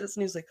horses,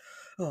 and he's like,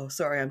 oh,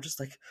 sorry, I'm just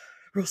like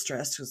real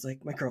stressed because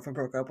like my girlfriend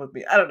broke up with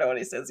me. I don't know what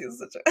he says. He's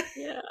such a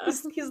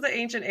he's the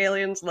ancient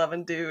aliens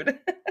loving dude.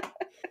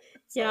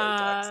 That's all he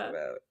talks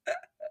about.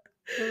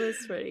 It was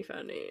pretty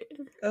funny.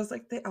 I was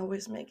like, they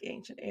always make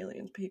ancient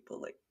alien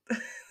people like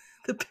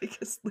the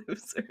biggest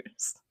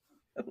losers.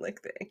 I'm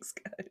like, thanks,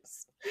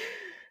 guys.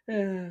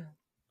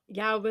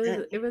 Yeah,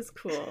 it was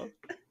cool.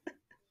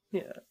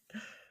 Yeah,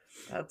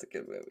 that's a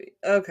good movie.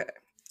 Okay.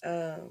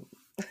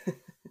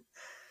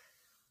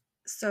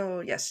 So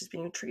yes, she's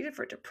being treated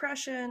for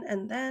depression,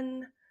 and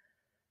then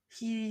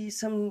he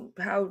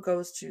somehow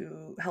goes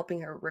to helping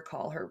her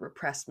recall her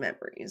repressed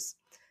memories.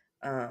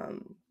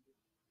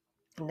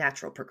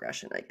 Natural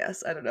progression, I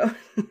guess. I don't know.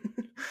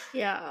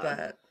 Yeah.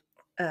 But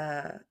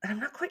I'm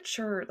not quite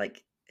sure,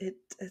 like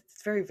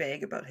it's very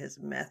vague about his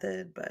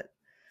method, but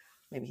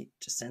maybe he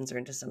just sends her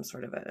into some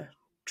sort of a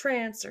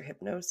trance or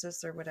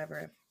hypnosis or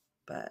whatever.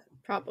 But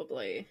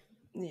probably.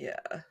 Yeah.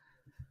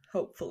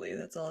 Hopefully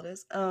that's all it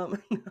is.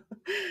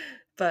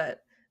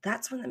 But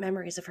that's when the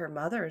memories of her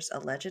mother's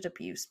alleged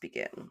abuse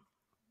begin.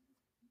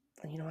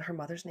 And you know what her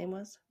mother's name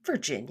was?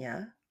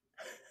 Virginia.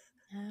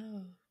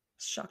 Oh.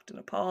 Shocked and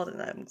appalled, and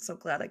I'm so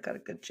glad I got a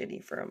good Ginny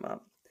for a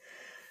mom.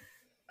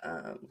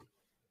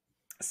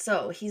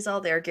 So he's all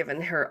there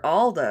giving her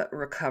all the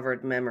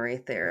recovered memory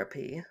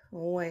therapy.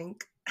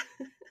 Wink.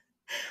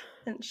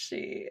 And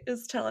she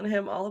is telling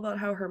him all about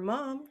how her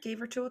mom gave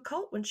her to a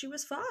cult when she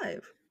was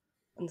 5.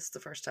 And this is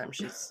the first time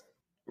she's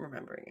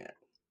remembering it,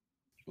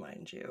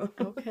 mind you.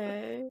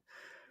 Okay.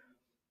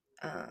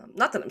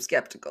 Not that I'm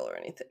skeptical or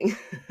anything.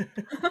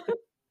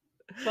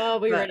 Well,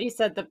 we already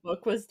said the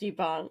book was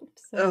debunked.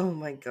 So. Oh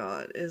my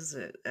god, is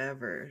it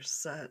ever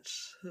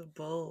such a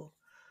bull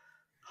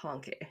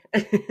honky.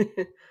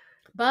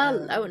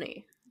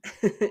 Baloney.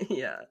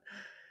 Yeah.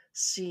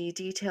 She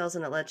details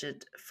an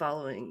alleged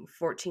following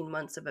 14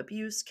 months of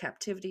abuse,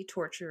 captivity,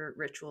 torture,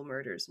 ritual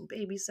murders, and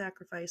baby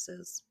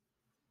sacrifices.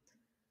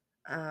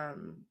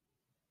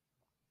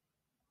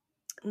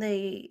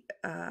 They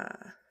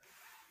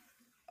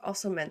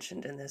also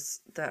mentioned in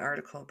the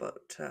article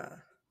about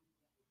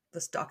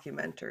this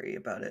documentary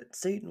about it,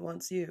 Satan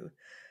Wants You.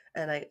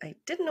 And I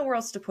didn't know where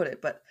else to put it,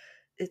 but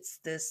it's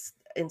this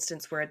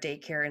instance where a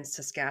daycare in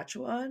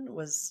Saskatchewan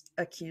was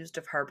accused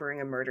of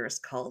harboring a murderous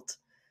cult.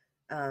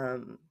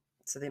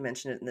 So they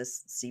mentioned it in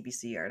this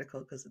CBC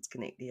article because it's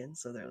Canadian.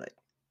 So they're like,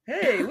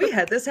 hey, we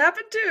had this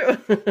happen too.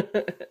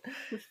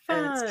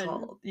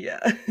 And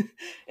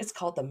it's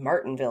called the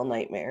Martinville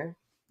Nightmare.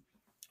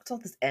 It's all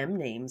this M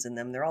names in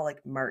them. They're all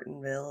like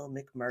Martinville,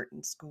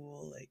 McMartin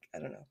School. Like, I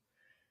don't know.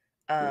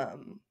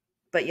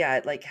 But yeah,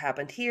 it like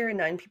happened here.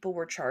 9 people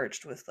were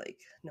charged with like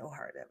no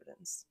hard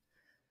evidence.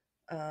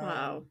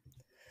 Wow.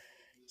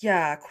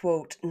 Yeah,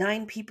 quote,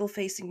 9 people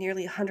facing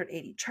nearly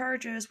 180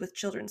 charges, with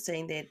children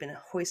saying they had been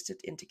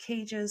hoisted into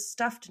cages,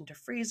 stuffed into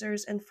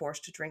freezers, and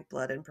forced to drink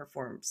blood and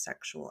perform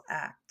sexual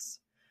acts.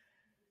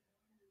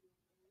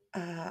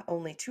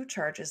 Only 2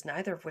 charges,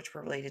 neither of which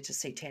were related to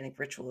satanic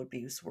ritual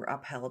abuse, were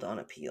upheld on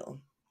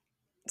appeal.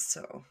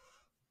 So,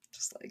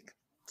 just like,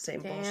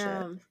 same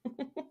Damn.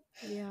 bullshit.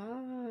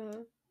 Yeah.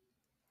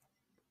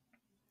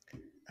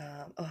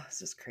 It's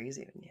just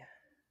crazy when you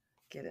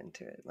get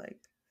into it. Like,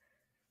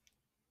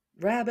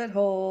 rabbit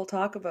hole,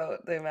 talk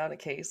about the amount of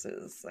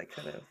cases I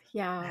could have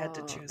had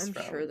to choose I'm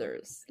from. sure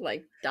there's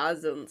like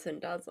dozens and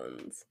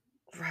dozens.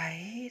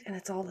 Right? And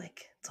it's all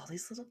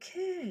these little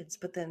kids,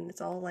 but then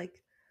it's all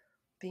like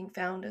being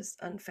found as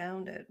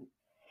unfounded.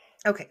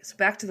 Okay, so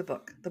back to the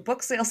book. The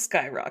book sales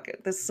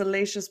skyrocket. This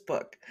salacious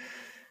book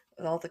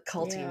with all the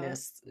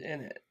cultiness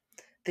in it.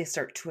 They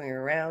start touring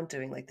around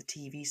doing like the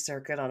TV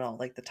circuit on all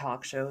like the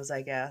talk shows,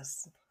 I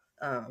guess.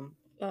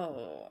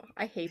 Oh,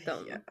 I hate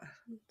them.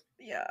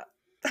 Yeah.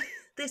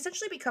 They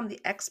essentially become the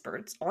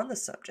experts on the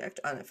subject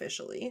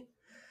unofficially.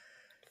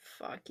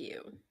 Fuck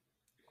you.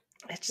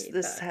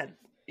 This had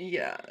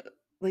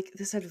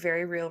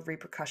very real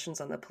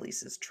repercussions on the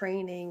police's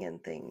training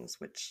and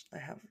things, which I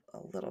have a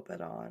little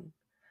bit on.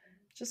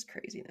 Just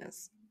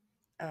craziness.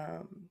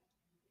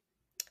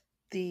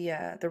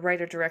 The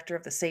writer-director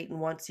of the Satan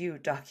Wants You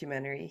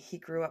documentary, he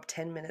grew up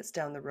 10 minutes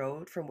down the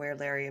road from where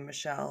Larry and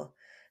Michelle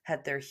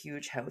had their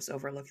huge house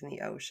overlooking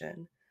the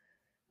ocean.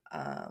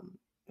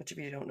 Which, if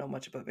you don't know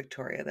much about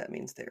Victoria, that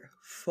means they're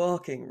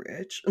fucking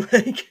rich.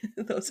 Like,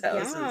 those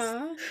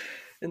houses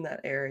in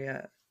that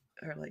area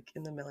are like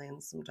in the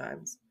millions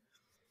sometimes.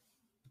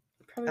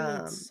 Probably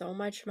made so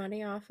much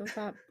money off of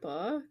that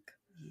book.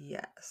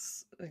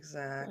 Yes,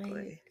 exactly.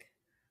 Like,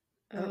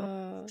 I don't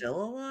know if he's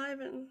still alive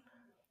and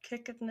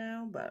kicking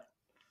now, but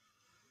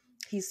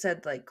he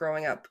said like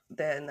growing up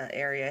in that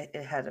area,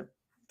 it had a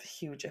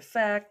huge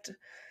effect.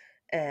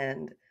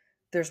 And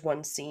there's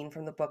one scene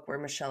from the book where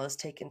Michelle is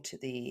taken to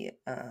the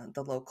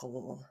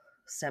local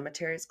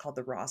cemetery. It's called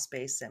the Ross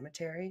Bay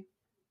Cemetery.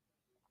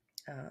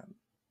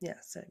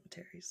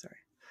 Cemetery, sorry.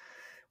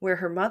 Where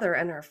her mother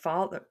and her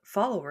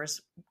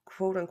followers,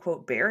 quote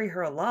unquote, bury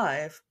her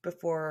alive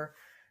before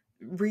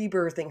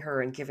rebirthing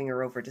her and giving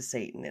her over to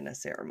Satan in a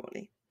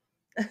ceremony.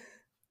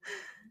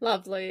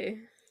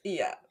 Lovely.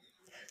 Yeah.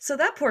 So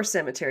that poor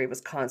cemetery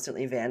was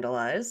constantly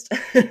vandalized.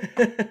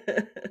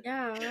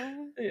 Yeah.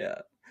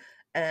 Yeah.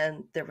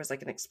 And there was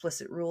like an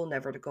explicit rule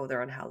never to go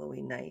there on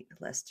Halloween night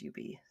lest you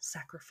be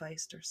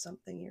sacrificed or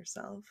something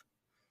yourself.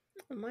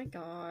 Oh my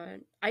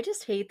god. I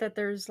just hate that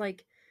there's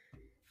like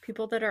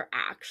people that are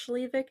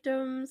actually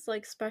victims,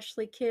 like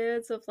especially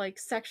kids, of like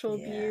sexual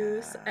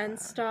abuse and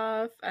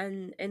stuff,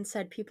 and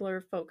instead people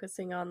are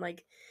focusing on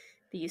like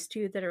these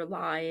two that are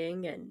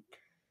lying and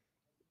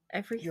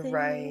everything. You're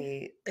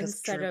right, because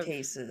true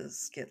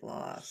cases get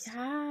lost.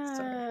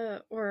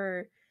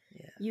 Or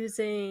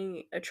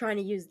trying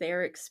to use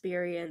their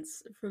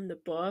experience from the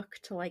book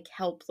to like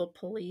help the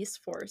police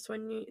force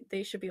when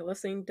they should be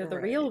listening to the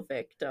real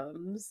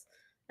victims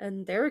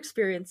and their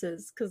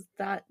experiences, because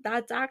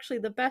that's actually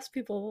the best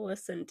people to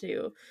listen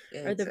to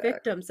are the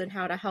victims and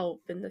how to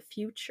help in the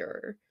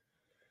future.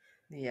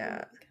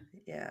 And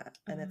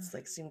it's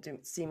like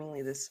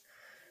seemingly this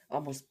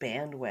almost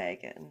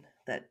bandwagon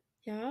that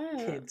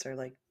kids are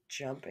like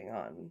jumping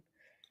on.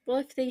 Well,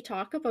 if they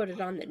talk about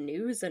it on the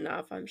news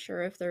enough, I'm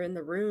sure if they're in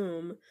the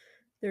room,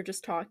 they're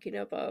just talking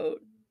about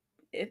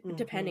it,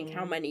 depending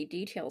how many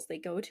details they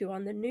go to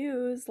on the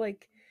news.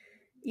 Like,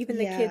 even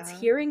the kids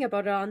hearing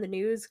about it on the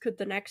news could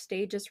the next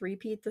day just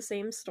repeat the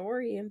same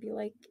story and be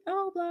like,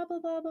 oh, blah, blah,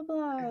 blah, blah,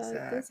 blah.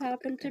 Exactly. This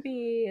happened to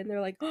me. And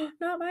they're like, oh,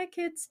 not my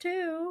kids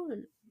too.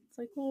 And it's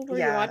like, well, were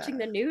you watching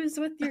the news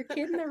with your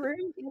kid in the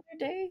room the other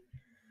day?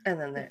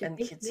 And then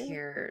kids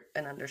hear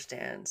and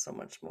understand so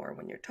much more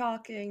when you're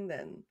talking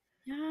than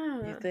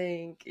you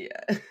think.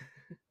 Yeah.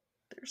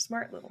 They're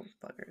smart little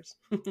buggers.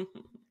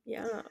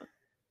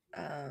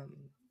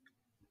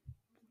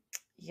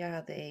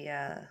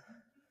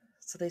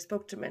 They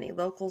spoke to many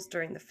locals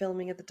during the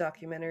filming of the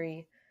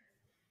documentary,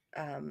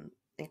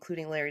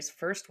 including Larry's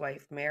first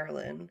wife,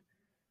 Marilyn,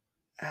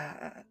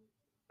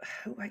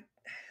 who I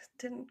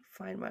didn't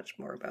find much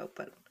more about,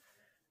 but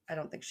I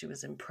don't think she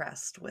was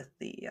impressed with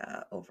the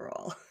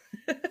overall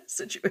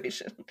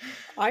situation.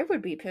 I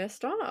would be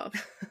pissed off.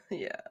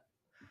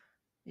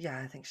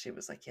 Yeah, I think she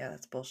was like, yeah,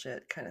 that's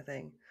bullshit kind of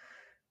thing.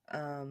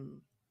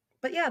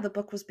 But yeah, the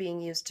book was being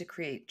used to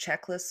create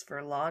checklists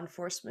for law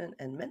enforcement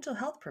and mental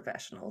health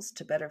professionals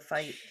to better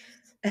fight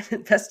and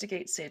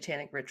investigate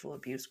satanic ritual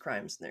abuse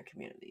crimes in their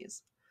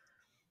communities.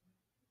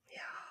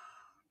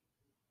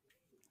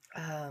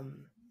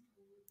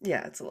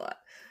 Yeah, it's a lot.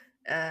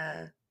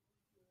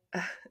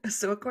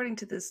 So according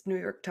to this New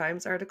York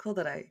Times article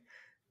that I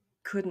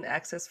couldn't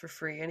access for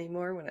free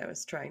anymore when I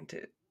was trying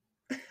to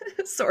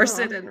source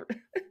it and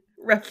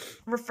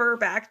refer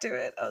back to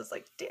it, I was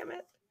like, damn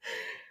it.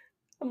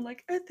 I'm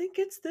like, I think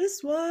it's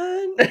this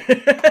one. But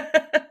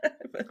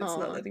it's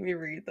not letting me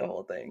read the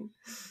whole thing.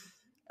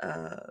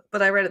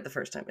 But I read it the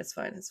first time. It's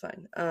fine. It's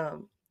fine.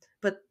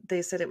 But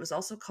they said it was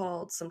also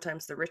called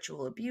sometimes the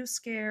ritual abuse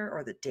scare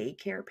or the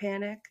daycare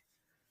panic.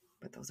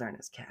 But those aren't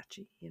as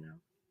catchy, you know?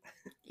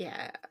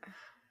 Yeah.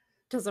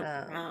 Doesn't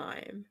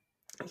rhyme.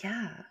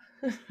 Yeah.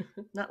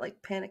 Not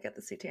like Panic at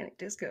the Satanic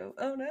Disco.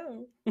 Oh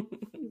no.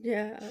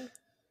 Yeah.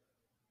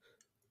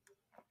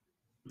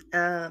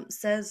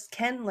 Says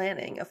Ken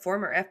Lanning, a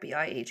former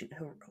FBI agent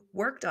who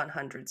worked on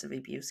hundreds of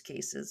abuse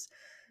cases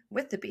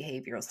with the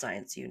Behavioral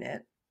Science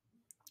Unit.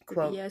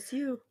 Quote,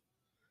 BSU.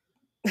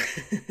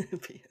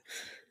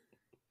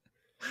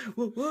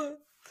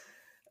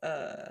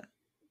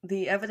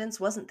 The evidence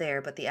wasn't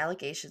there, but the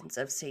allegations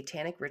of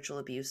satanic ritual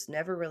abuse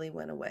never really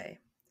went away.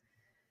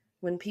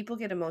 When people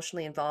get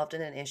emotionally involved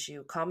in an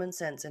issue, common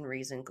sense and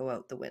reason go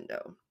out the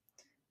window.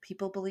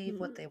 People believe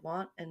what they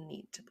want and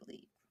need to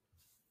believe.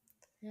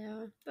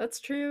 Yeah, that's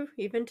true.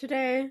 Even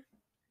today.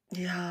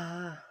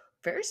 Yeah.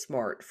 Very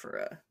smart for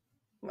a,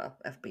 well,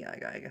 FBI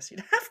guy, I guess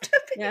you'd have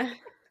to be. Yeah.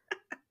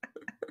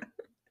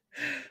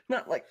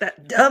 Not like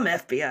that dumb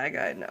FBI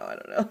guy. No, I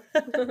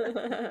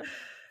don't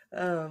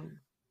know.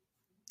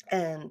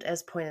 And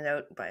as pointed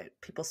out by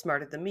people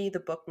smarter than me, the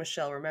book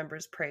Michelle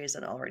Remembers preys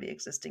on already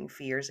existing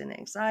fears and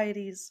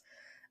anxieties.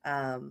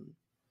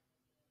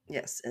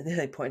 Yes, and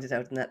they pointed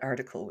out in that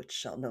article, which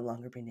shall no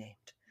longer be named.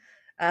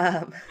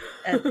 And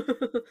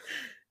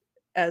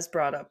as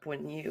brought up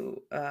when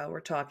you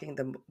were talking,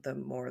 the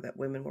more that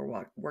women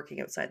were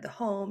working outside the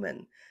home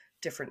and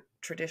different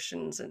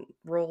traditions and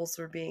roles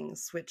were being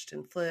switched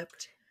and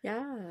flipped.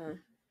 Yeah.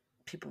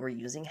 People were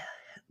using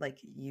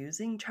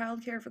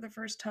childcare for the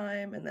first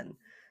time and then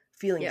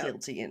feeling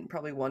guilty and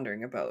probably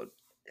wondering about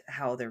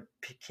how their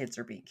kids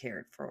are being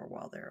cared for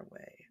while they're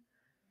away.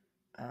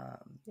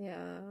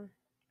 Yeah.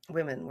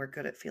 Women were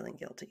good at feeling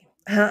guilty.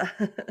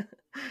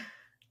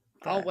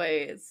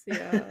 Always,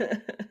 yeah.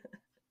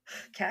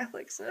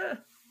 Catholics,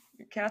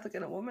 you're Catholic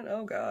and a woman?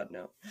 Oh God,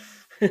 no.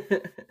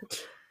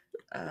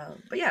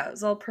 But yeah, it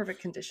was all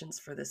perfect conditions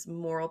for this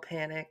moral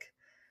panic.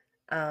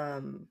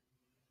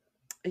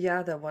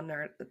 Yeah, the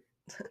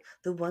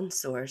one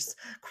source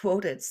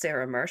quoted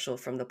Sarah Marshall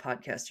from the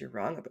podcast You're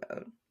Wrong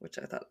About, which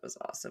I thought was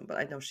awesome, but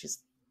I know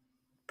she's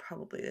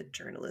probably a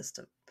journalist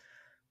of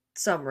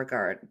some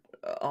regard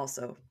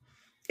also.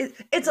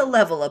 It's a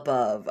level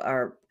above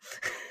our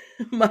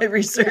my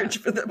research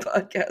for the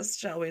podcast,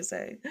 shall we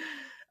say.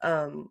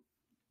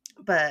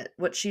 But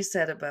what she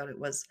said about it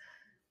was,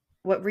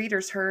 what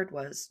readers heard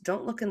was,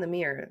 don't look in the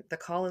mirror. The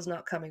call is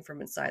not coming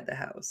from inside the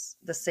house.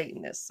 The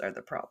Satanists are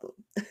the problem.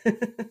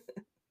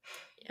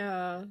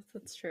 Yeah,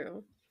 that's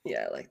true.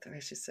 Yeah, I like the way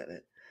she said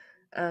it.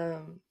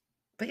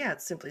 But yeah,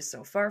 it's simply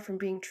so far from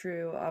being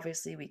true.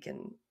 Obviously, we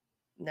can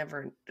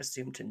never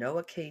assume to know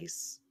a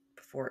case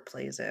before it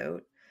plays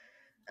out.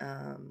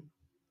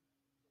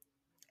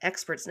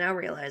 Experts now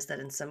realize that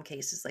in some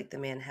cases, like the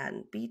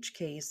Manhattan Beach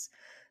case,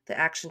 the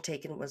action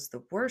taken was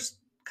the worst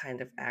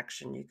kind of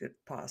action you could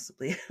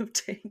possibly have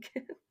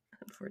taken,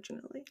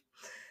 unfortunately.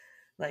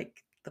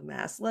 Like the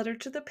mass letter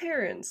to the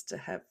parents to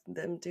have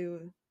them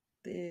do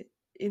the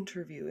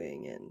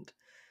interviewing and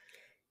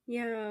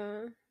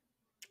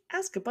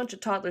ask a bunch of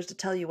toddlers to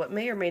tell you what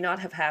may or may not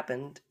have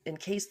happened in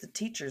case the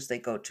teachers they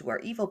go to are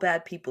evil,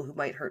 bad people who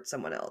might hurt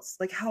someone else.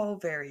 Like, how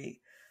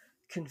very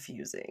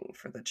confusing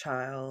for the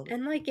child.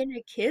 And like in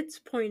a kid's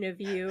point of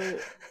view,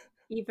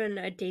 even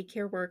a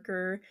daycare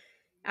worker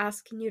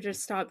asking you to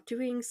stop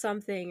doing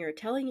something or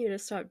telling you to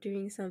stop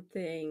doing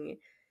something,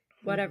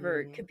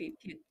 whatever, it could be,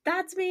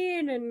 that's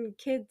mean, and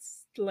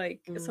kids like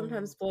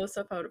sometimes blow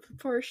stuff out of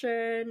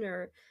proportion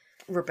or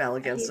rebel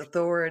against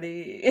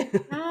authority.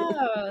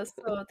 Yeah,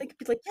 so they could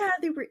be like, yeah,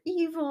 they were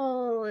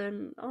evil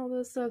and all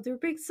this stuff. They were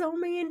being so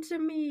mean to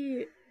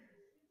me.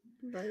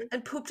 Like,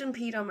 and pooped and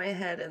peed on my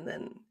head and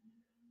then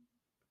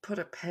put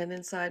a pen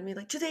inside me.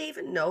 Like, do they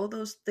even know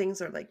those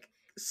things are like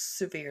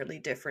severely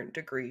different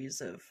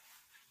degrees of,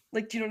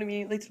 like, do you know what I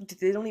mean? Like,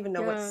 they don't even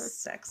know what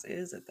sex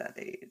is at that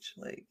age.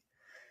 Like,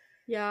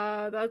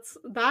 yeah,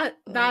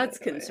 that's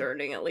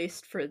concerning, at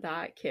least for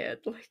that kid.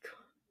 Like,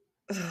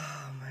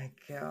 oh my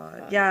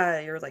God. Yeah,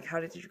 you're like, how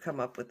did you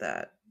come up with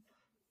that?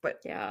 But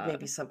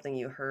maybe something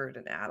you heard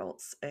an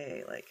adult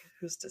say, like,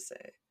 who's to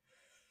say?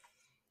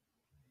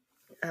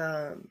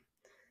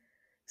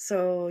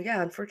 So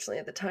yeah, unfortunately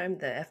at the time,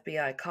 the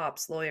FBI,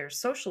 cops, lawyers,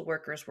 social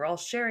workers were all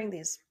sharing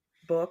these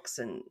books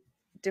and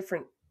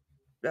different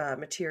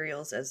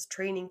materials as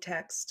training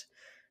texts,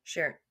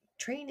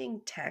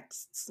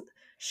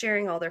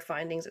 sharing all their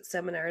findings at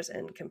seminars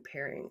and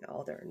comparing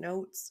all their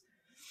notes.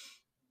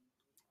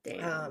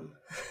 damn.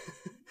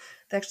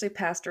 They actually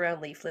passed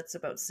around leaflets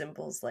about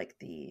symbols like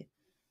the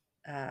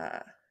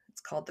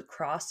it's called the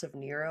Cross of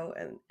Nero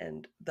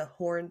and the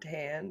horned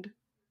hand.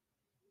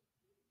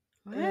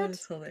 What? Oh,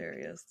 it's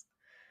hilarious.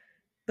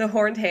 The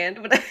horned hand.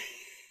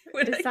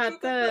 Is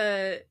that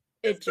the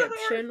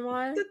Egyptian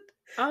one?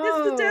 It's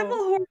the devil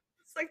horn.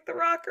 It's like the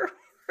rocker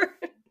horns.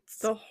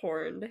 The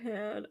horned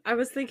hand. I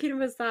was thinking it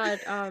was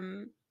that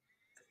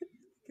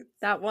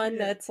that one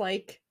that's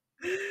like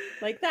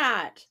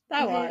that.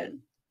 That one.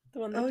 The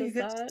one that Oh, you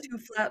does get that. 2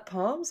 flat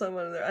palms on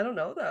one of there. I don't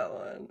know that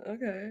one.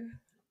 Okay.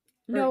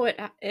 No, Or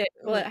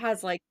it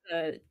has like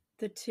the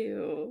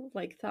two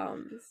like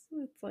thumbs.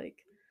 It's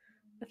like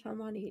a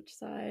thumb on each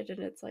side, and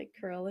it's like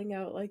curling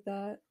out like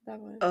that. That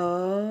one.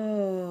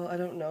 oh, I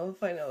don't know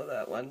if I know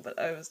that one, but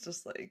I was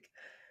just like,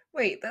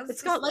 wait, that's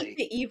It's just got like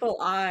the evil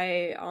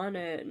eye on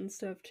it and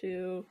stuff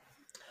too.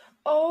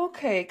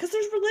 okay, because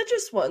there's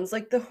religious ones.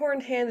 Like the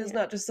horned hand is Yeah.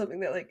 not just something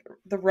that like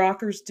the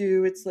rockers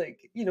do. It's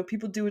like,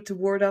 people do it to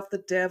ward off the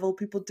devil.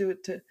 People do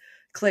it to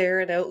Claire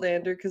and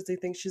Outlander because they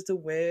think she's a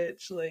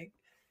witch. Like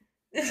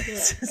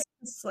it's just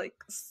this like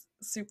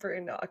super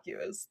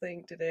innocuous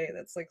thing today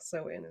that's like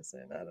so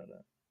innocent. I don't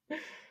know.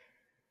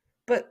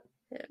 But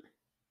Yeah.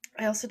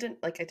 I also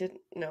I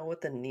didn't know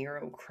what the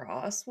Nero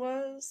cross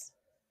was.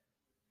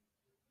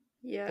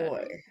 Yeah.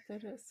 Boy.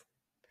 That is.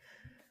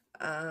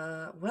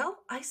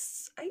 Well, I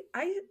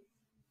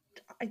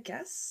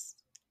guess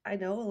I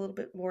know a little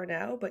bit more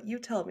now, but you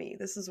tell me.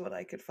 This is what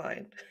I could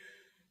find.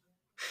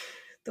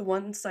 The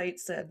one site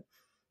said,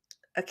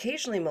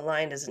 occasionally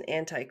maligned as an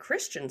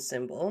anti-Christian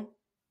symbol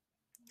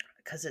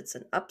because it's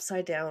an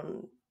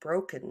upside-down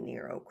broken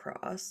Nero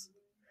cross,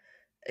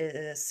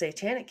 a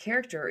satanic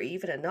character, or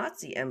even a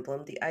Nazi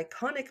emblem, the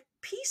iconic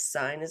peace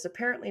sign is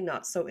apparently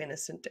not so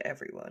innocent to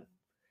everyone.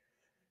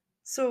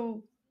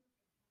 So,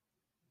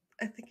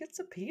 I think it's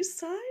a peace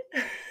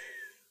sign.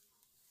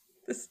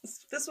 This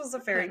was a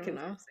very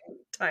confusing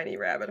tiny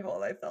rabbit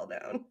hole I fell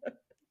down.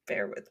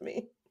 Bear with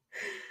me.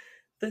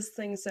 This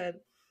thing said,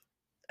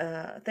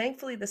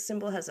 thankfully, the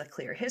symbol has a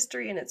clear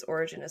history and its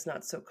origin is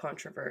not so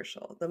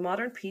controversial. The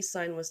modern peace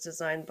sign was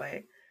designed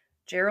by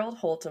Gerald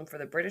Holtham for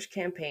the British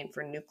campaign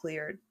for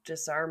nuclear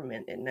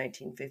disarmament in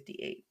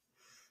 1958.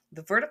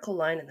 The vertical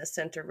line in the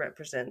center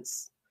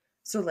represents,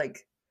 so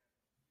like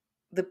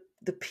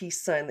the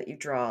peace sign that you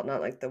draw,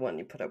 not like the one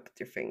you put up with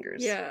your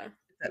fingers. Yeah.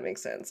 If that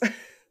makes sense.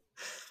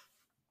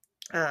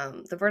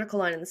 The vertical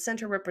line in the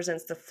center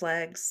represents the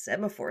flag's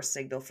semaphore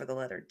signal for the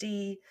letter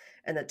D,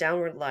 and the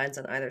downward lines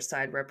on either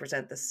side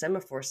represent the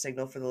semaphore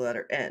signal for the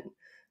letter N.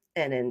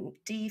 N and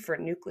D for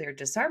nuclear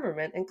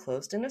disarmament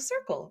enclosed in a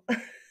circle.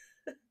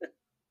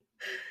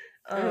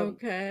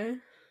 Okay.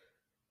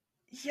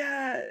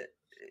 Yeah,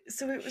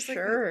 so it was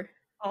sure. like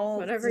all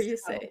whatever you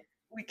say.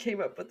 We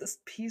came up with this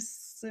peace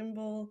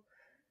symbol,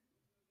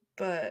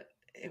 but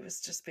it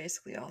was just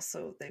basically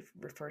also they've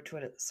referred to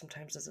it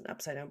sometimes as an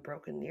upside down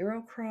broken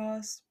Nero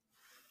cross.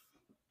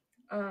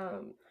 I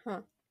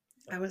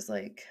was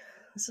like,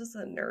 this is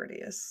the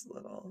nerdiest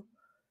little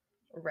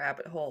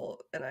rabbit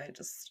hole, and I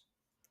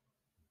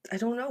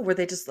don't know, were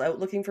they just out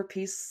looking for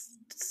peace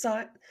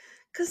sign?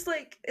 Because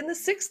like in the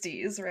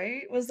 60s,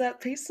 right, was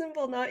that peace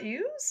symbol not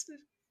used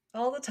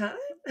all the time?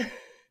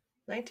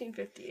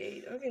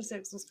 1958. Okay, so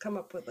it was come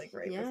up with like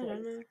right before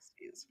the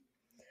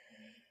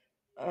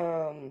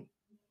 60s.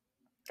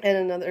 And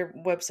another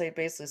website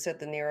basically said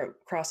the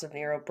cross of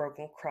Nero,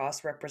 broken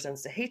cross,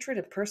 represents the hatred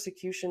and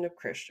persecution of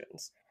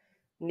Christians.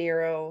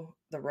 Nero,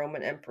 the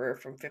Roman emperor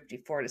from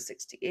 54 to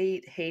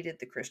 68, hated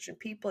the Christian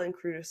people and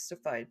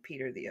crucified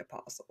Peter the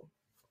Apostle.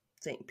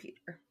 Saint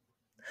Peter.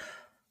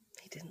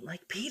 He didn't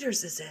like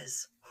Peter's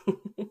is.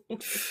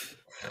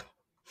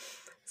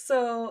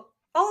 So,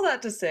 all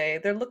that to say,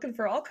 they're looking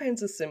for all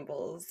kinds of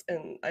symbols,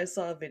 and I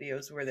saw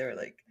videos where they were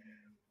like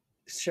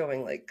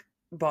showing like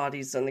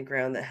bodies on the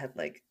ground that had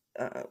like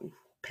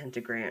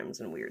pentagrams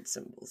and weird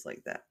symbols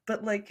like that.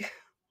 But like,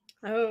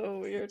 oh,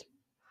 weird.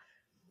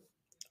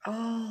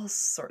 All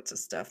sorts of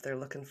stuff they're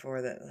looking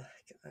for that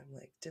I'm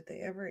like, did they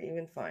ever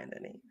even find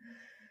any?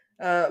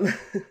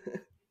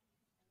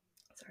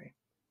 Sorry.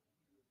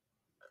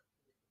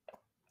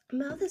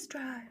 Mouth is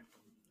dry.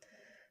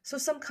 So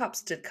some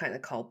cops did kind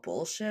of call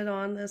bullshit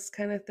on this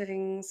kind of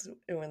things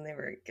when they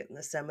were getting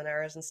the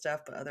seminars and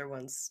stuff, but other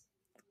ones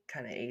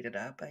kind of ate it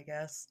up, I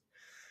guess.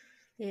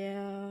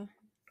 Yeah.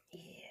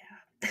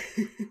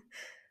 Yeah.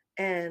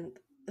 And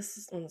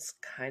this one's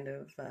kind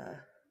of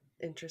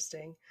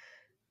interesting.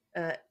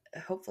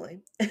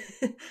 Hopefully.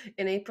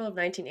 In April of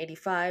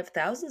 1985,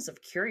 thousands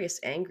of curious,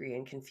 angry,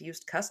 and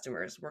confused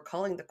customers were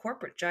calling the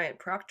corporate giant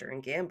Procter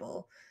 &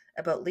 Gamble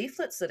about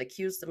leaflets that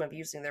accused them of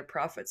using their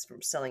profits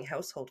from selling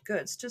household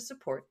goods to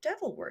support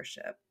devil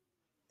worship.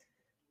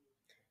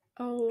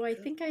 Oh, I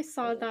think I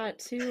saw that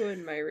too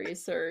in my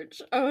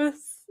research. Oh,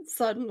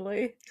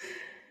 suddenly.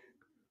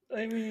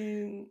 I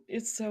mean,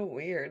 it's so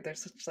weird. They're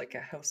such like a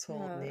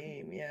household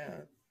name,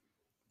 yeah.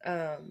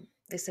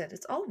 They said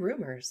it's all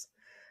rumors.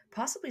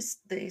 Possibly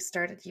they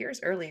started years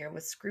earlier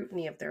with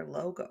scrutiny of their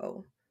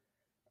logo.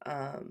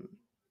 Oh,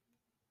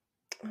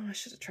 I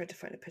should have tried to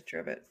find a picture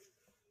of it.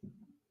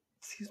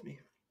 Excuse me.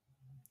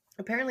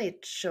 Apparently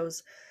it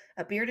shows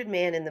a bearded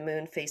man in the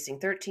moon facing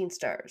 13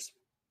 stars.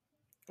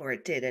 Or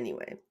it did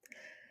anyway.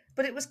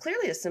 But it was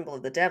clearly a symbol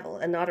of the devil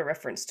and not a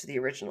reference to the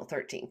original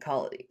 13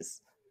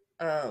 colonies.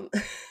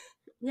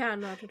 Yeah,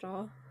 not at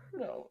all.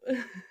 No.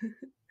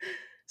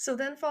 So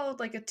then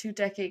followed like a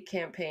 2-decade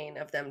campaign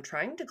of them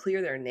trying to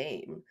clear their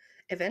name,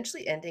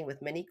 eventually ending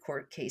with many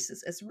court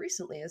cases as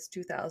recently as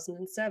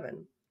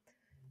 2007.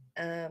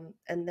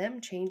 and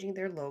them changing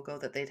their logo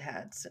that they'd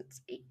had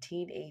since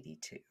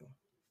 1882.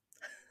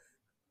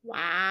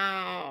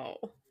 Wow.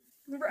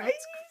 Right?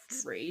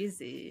 That's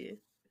crazy.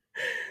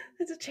 They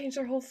had to change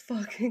their whole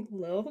fucking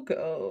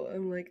logo.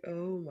 I'm like,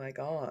 oh my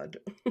god.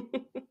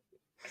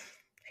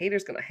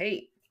 Haters gonna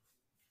hate.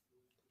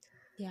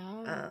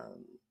 Yeah.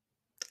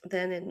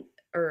 Then,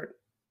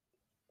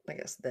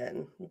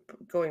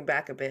 going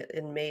back a bit,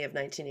 in May of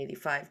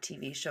 1985,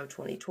 TV show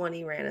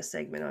 2020 ran a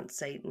segment on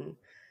Satan,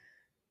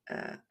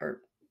 or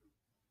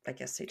I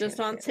guess Satanic Just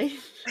on Panic.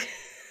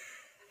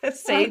 Satan.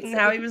 Satan,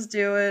 how he was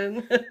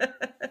doing.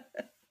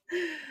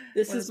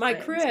 This What is his my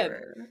plans crib.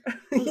 were.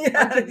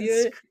 I'll give you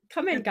his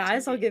come in,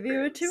 guys. I'll give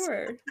you a cribs.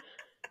 tour.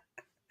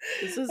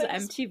 This is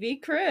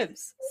MTV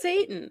Cribs.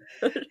 Satan.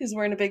 He's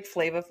wearing a big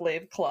Flava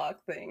Flav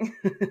clock thing.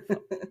 This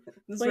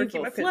is where I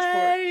keep my pitchfork.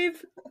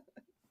 Flav.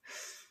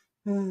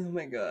 Oh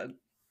my god.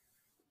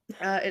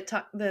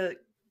 The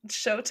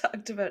show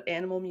talked about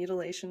animal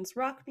mutilations,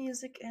 rock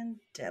music, and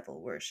devil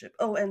worship.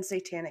 Oh, and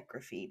satanic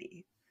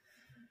graffiti.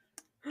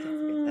 Can't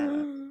forget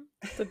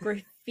that. The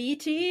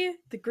graffiti,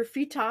 the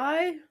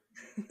graffiti.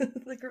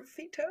 The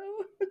graffito.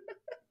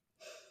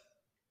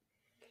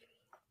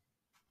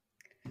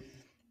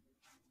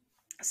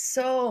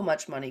 So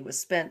much money was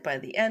spent by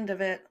the end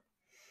of it.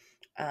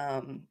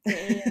 Yeah.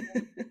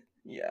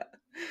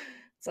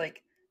 It's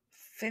like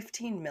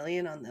 15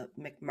 million on the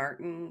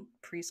McMartin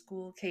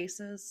preschool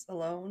cases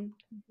alone.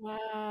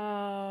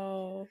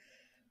 Wow.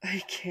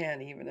 I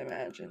can't even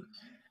imagine.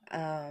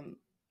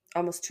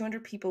 Almost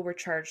 200 people were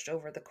charged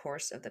over the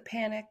course of the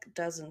panic,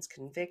 dozens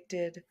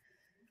convicted,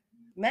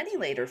 many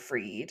later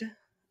freed,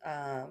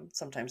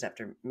 sometimes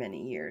after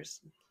many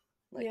years.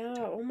 Like yeah,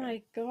 oh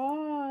my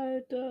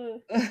god.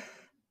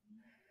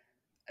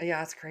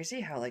 Yeah, it's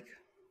crazy how, like,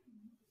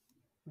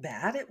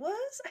 bad it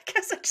was. I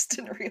guess I just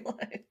didn't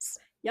realize.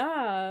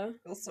 Yeah.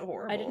 It was so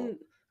horrible. I didn't,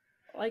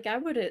 like,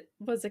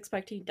 was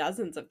expecting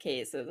dozens of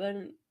cases. I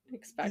didn't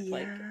expect,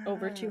 like,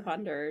 over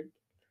 200.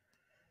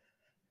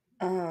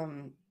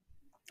 In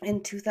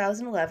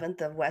 2011,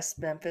 the West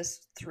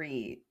Memphis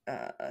 3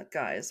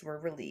 guys were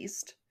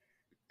released,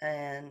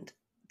 and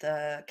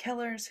the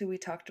Kellers, who we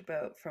talked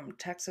about from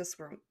Texas,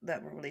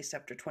 that were released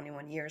after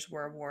 21 years,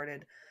 were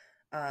awarded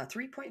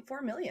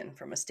 $3.4 million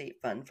from a state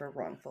fund for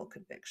wrongful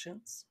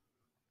convictions.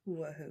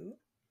 Woohoo!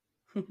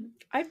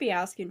 I'd be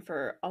asking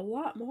for a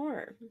lot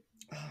more.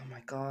 Oh my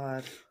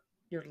god,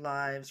 your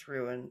lives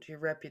ruined, your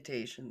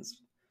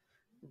reputations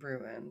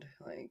ruined.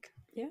 Like,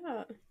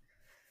 yeah.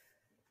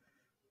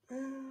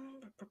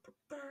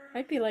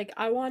 I'd be like,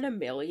 I want $1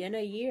 million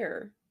a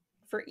year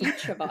for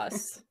each of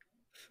us.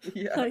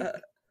 Yeah. Like,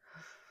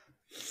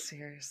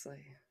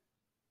 seriously.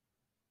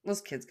 Those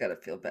kids gotta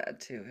feel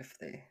bad too if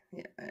they,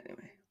 yeah,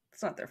 anyway.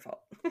 It's not their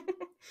fault.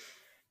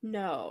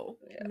 no,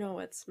 Yeah. No,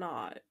 it's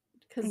not.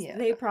 Because Yeah.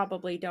 they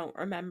probably don't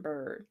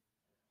remember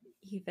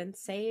even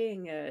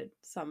saying it,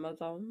 some of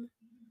them.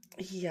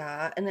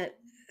 Yeah, and it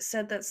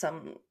said that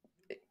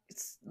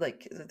it's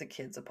like the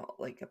kids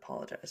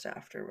apologized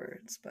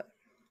afterwards, but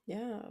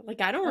yeah,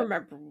 like I don't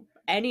remember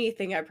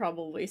anything I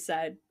probably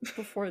said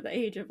before the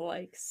age of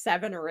like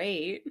 7 or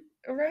 8.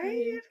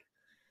 right? Like,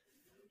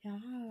 yeah.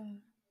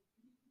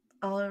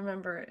 All I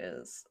remember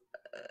is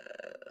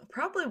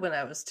probably when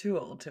I was too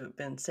old to have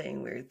been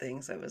saying weird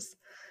things. I was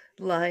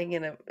lying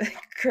in a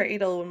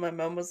cradle when my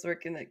mom was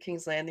working at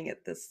King's Landing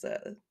at this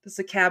a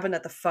cabin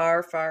at the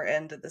far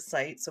end of the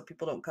site, so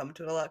people don't come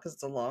to it a lot because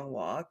it's a long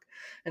walk,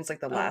 and it's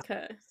like the last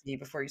thing you see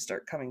before you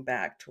start coming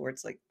back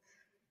towards like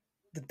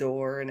the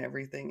door and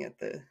everything at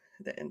the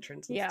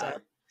entrance and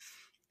stuff.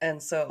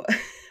 And so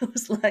I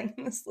was lying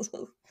in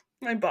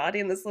my body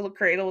in this little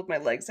cradle with my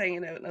legs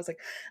hanging out, and I was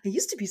like, I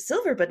used to be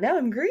silver, but now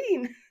I'm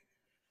green.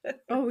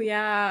 Oh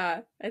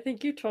yeah, I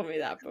think you told me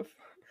that before.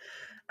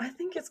 I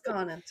think it's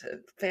gone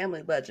into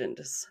family legend.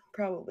 Is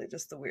probably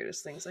just the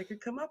weirdest things I could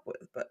come up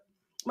with. But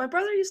my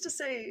brother used to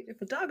say, if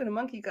a dog and a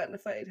monkey got in a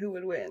fight, who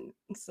would win?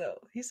 And so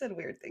he said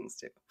weird things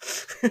too.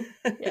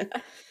 Yeah.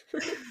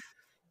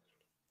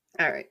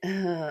 All right.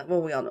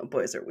 Well, we all know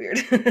boys are weird.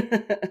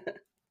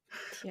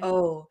 Yeah.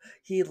 Oh,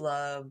 he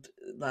loved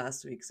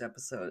last week's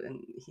episode,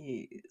 and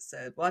he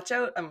said, "Watch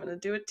out! I'm going to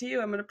do it to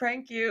you. I'm going to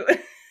prank you."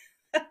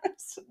 I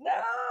said,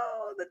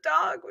 no, the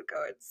dog would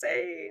go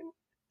insane.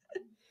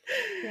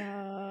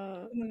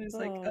 Yeah. And then he's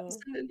like, I'm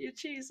sending you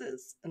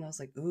cheeses. And I was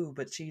like, ooh,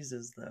 but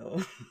cheeses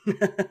though.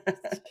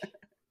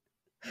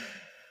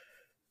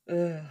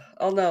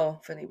 I'll know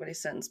if anybody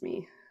sends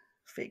me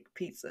fake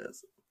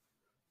pizzas.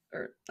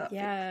 Or not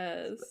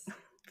yes.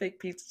 fake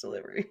pizza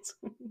deliveries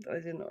that I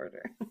didn't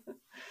order.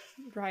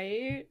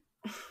 Right?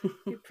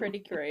 You're pretty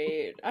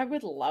great. I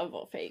would love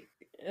a fake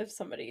if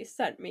somebody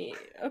sent me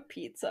a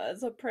pizza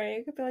as a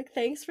prank. I'd be like,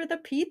 thanks for the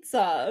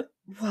pizza.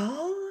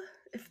 Well,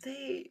 if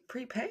they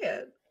prepay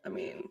it, I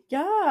mean,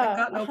 yeah, I've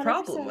got no 100%.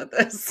 problem with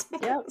this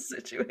Yep.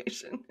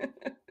 situation.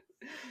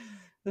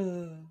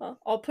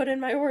 I'll put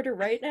in my order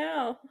right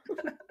now.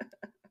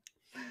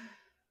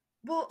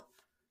 Well,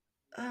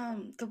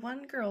 the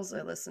one girls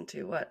I listened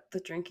to, the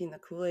Drinking the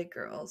Kool-Aid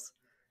girls,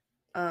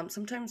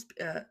 Sometimes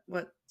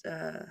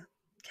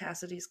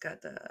Cassidy's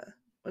got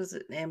what is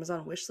it, an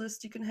Amazon wish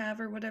list you can have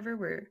or whatever,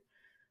 where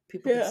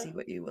people can see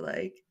what you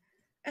like.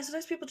 And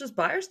sometimes people just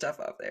buy her stuff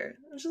off there.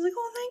 And she's like,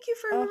 "Oh, thank you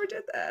for whoever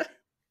did that."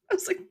 I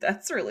was like,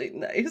 "That's really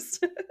nice.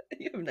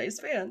 You have nice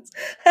fans."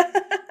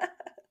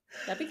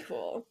 That'd be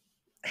cool.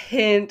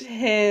 Hint,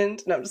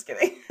 hint. No, I'm just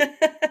kidding.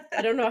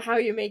 I don't know how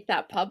you make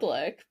that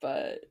public,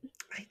 but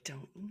I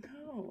don't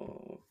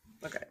know.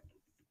 Okay.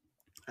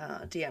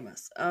 DM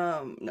us.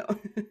 No.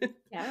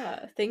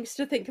 yeah, things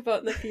to think about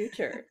in the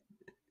future.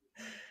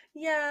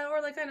 Yeah,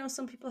 or like I know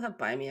some people have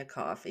Buy Me a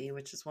Coffee,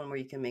 which is one where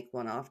you can make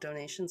one-off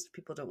donations if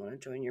people don't want to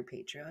join your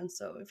Patreon.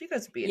 So if you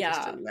guys would be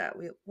interested in that,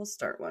 we'll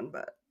start one.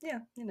 But yeah,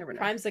 you never know.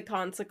 Crimes and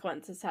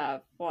Consequences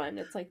have one.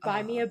 It's like,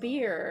 buy me a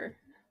beer.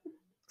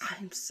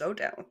 I'm so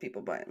down with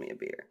people buying me a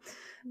beer.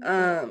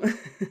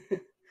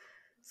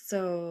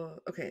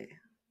 So, okay,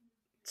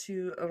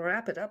 to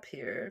wrap it up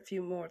here, a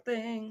few more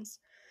things.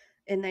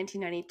 In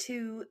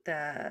 1992,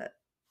 the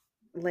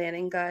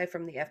Lanning guy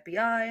from the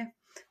FBI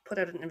put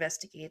out an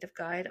investigative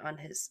guide on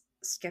his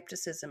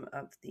skepticism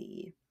of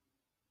the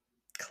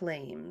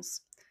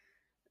claims,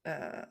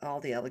 all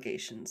the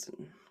allegations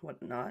and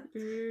whatnot.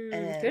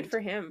 And good for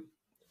him.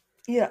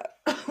 Yeah.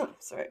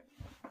 Sorry.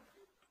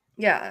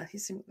 Yeah, he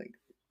seemed like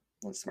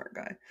a smart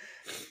guy.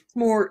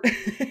 More.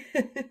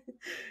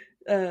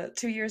 2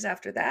 years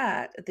after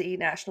that, the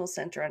National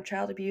Center on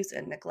Child Abuse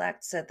and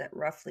Neglect said that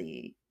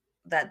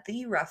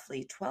the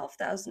roughly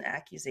 12,000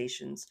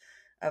 accusations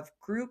of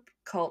group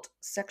cult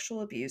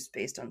sexual abuse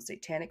based on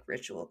satanic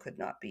ritual could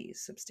not be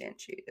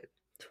substantiated.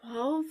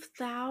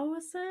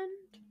 12,000?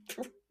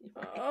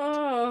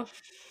 Oh,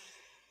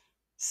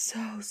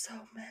 so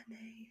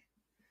many.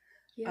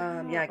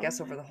 yeah. Yeah, I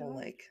guess over the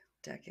whole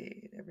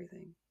decade,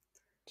 everything.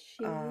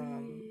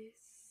 Jeez.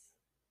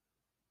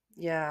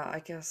 Yeah, I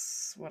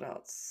guess what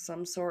else?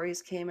 Some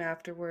stories came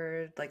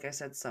afterward. Like I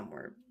said, some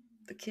were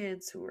the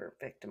kids who were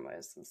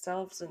victimized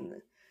themselves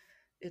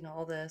in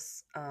all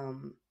this.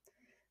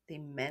 They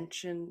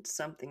mentioned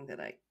something that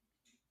I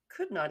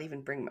could not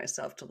even bring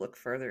myself to look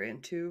further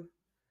into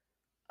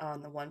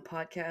on the one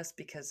podcast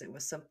because it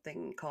was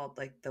something called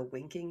like the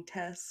winking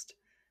test,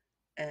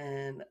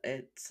 and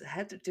it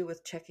had to do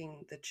with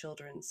checking the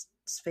children's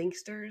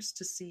sphincters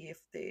to see if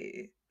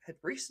they had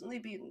recently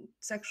been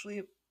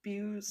sexually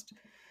abused.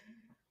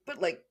 But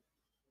like,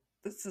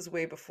 this is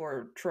way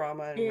before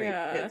trauma and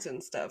rape hits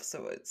and stuff,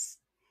 so it's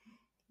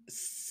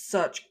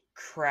such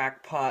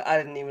crackpot.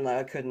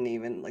 I couldn't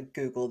even like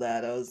Google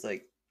that. I was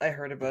like, I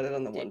heard about it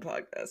on the one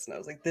podcast, and I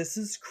was like, this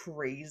is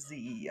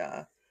crazy.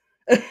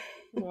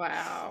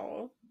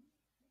 Wow.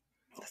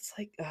 It's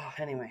like, oh,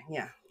 anyway,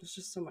 yeah. There's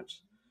just so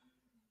much,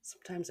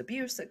 sometimes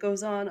abuse that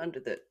goes on under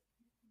the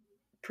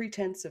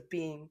pretense of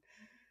being,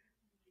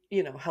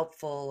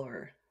 helpful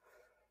or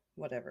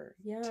whatever.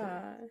 Yeah.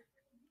 To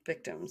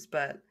victims,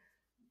 but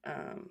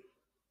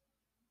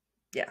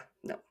yeah,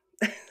 no.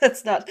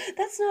 that's not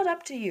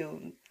up to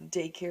you,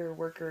 daycare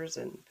workers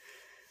and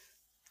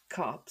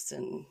cops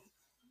and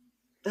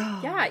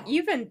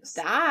even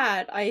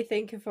that, I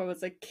think if I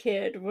was a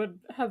kid, would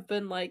have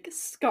been like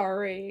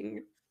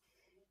scarring.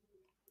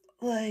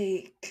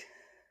 Like,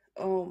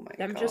 oh my god.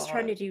 Them just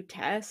trying to do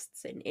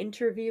tests and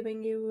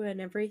interviewing you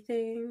and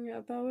everything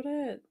about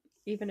it.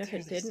 Even if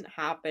it didn't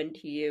happen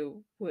to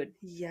you, would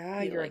be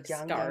you're like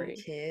a young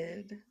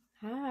kid.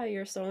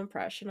 You're so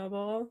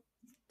impressionable.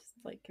 Just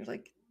like you're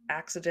like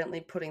accidentally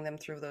putting them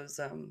through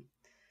those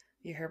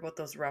you hear about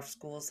those rough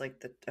schools like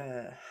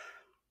the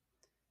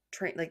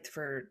train like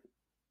for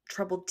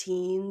troubled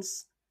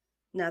teens.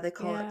 Now they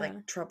call it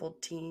like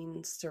troubled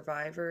teen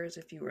survivors.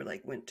 If you were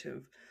like went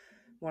to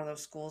one of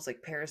those schools,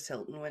 like Paris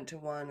Hilton went to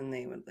one, and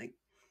they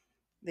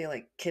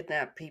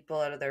kidnap people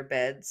out of their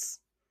beds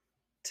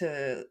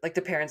to like,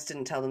 the parents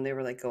didn't tell them they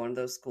were like going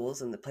to those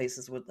schools, and the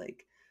places would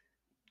like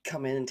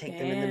come in and take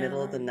them in the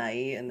middle of the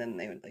night, and then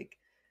they would like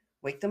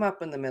wake them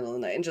up in the middle of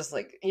the night and just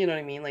like, you know what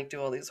I mean, like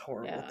do all these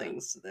horrible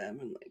things to them.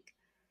 And like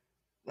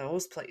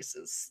those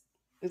places,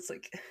 it's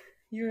like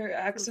you're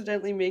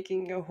accidentally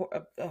making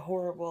a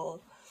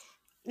horrible,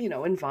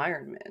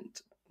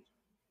 environment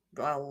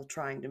while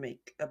trying to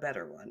make a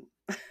better one.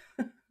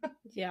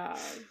 Yeah,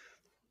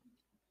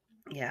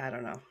 I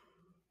don't know.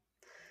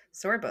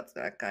 Sorry about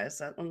that, guys.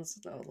 That one's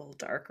a little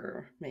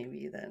darker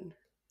maybe than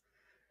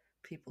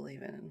people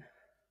even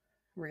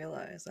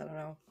realize. I don't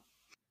know.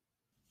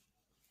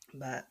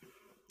 But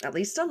at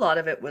least a lot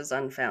of it was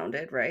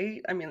unfounded,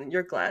 right? I mean,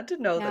 you're glad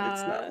to know that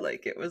it's not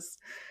like it was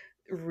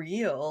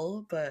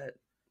real, but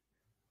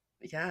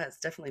yeah, it's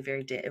definitely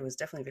it was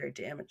definitely very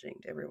damaging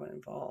to everyone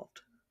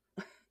involved.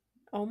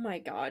 Oh my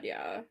god,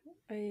 yeah.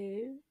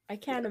 I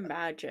can't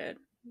imagine.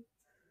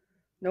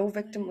 No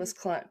victimless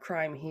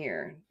crime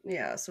here.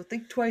 Yeah, so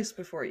think twice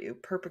before you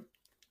propagate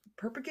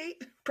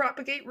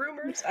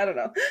rumors. I don't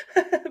know.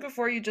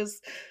 Before you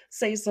just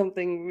say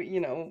something,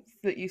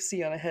 that you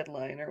see on a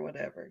headline or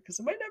whatever, because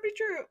it might not be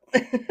true.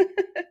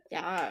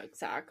 Yeah,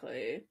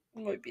 exactly. It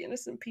might be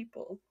innocent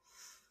people.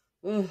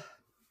 Ugh.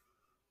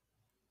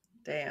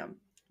 Damn.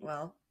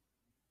 Well,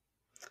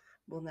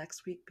 will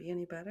next week be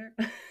any better?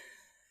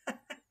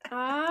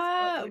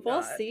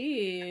 We'll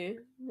see.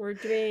 We're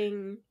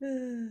doing,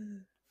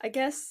 I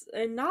guess,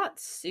 a not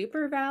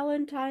super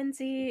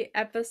Valentine's-y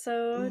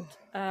episode,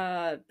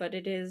 but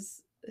it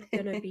is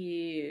gonna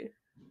be,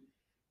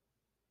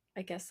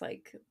 I guess,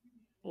 like,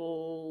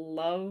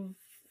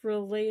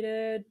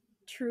 love-related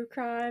true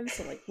crime,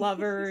 so like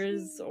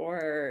lovers,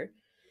 or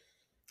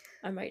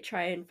I might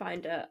try and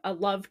find a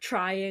love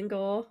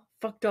triangle,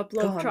 fucked up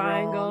love Gone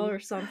triangle wrong. or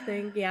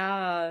something.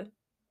 Yeah,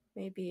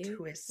 maybe.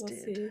 Twisted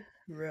We'll see.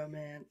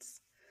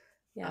 romance.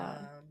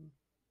 Yeah.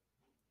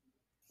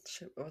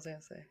 What was I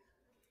gonna say?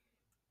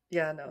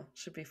 Yeah, no,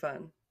 should be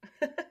fun.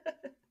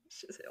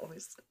 Should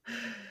always.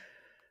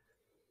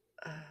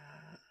 I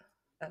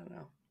don't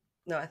know.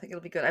 No, I think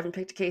it'll be good. I haven't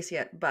picked a case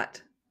yet,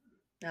 but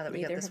now that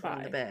we Neither got this have one in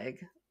I. the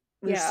bag,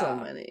 there's so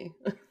Yeah. many.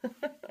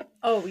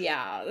 Oh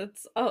yeah,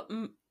 that's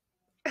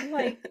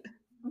like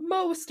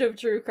most of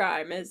true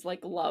crime is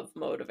like love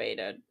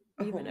motivated,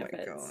 even Oh if my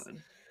it's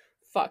God.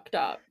 fucked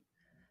up.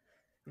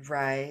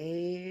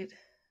 Right?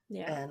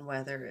 Yeah. And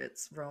whether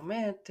it's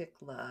romantic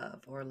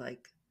love or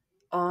like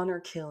honor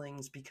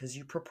killings because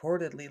you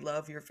purportedly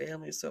love your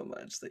family so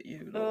much that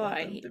you don't Oh, want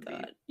I them to hate be.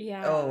 that.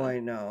 Yeah. Oh, I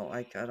know.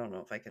 I don't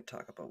know if I can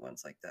talk about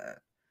ones like that.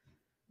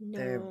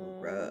 They're No.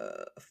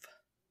 rough.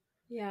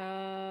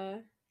 Yeah.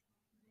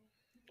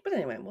 But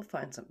anyway, we'll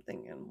find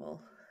something and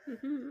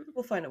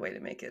we'll find a way to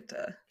make it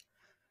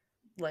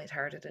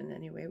lighthearted in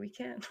any way we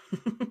can.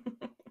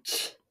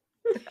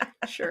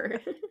 Sure.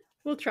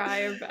 We'll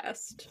try our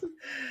best.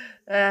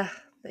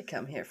 They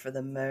come here for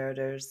the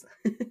murders.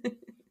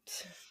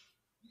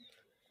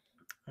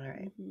 All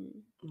right.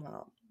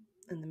 Well,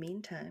 in the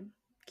meantime,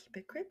 keep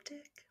it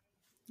cryptic.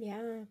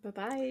 Yeah,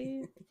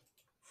 bye-bye.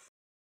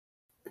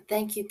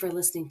 Thank you for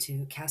listening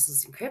to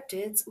Castles and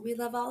Cryptids. We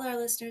love all our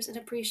listeners and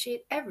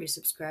appreciate every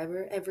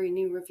subscriber, every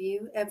new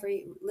review,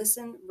 every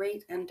listen,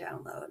 rate, and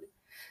download.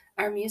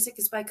 Our music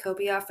is by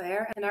Kobe Off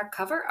Air, and our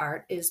cover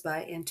art is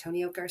by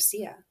Antonio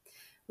Garcia.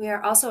 We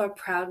are also a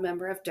proud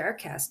member of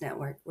Darkcast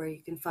Network, where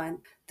you can find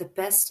the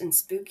best and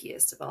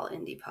spookiest of all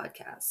indie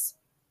podcasts.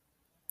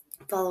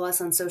 Follow us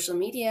on social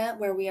media,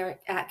 where we are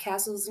at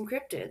Castles and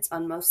Cryptids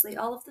on mostly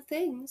all of the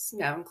things,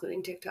 now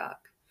including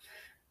TikTok.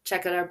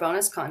 Check out our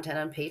bonus content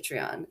on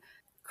Patreon.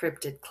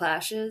 Cryptid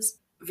clashes,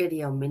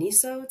 video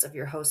minisodes of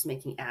your host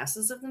making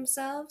asses of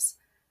themselves,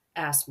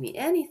 Ask Me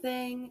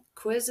Anything,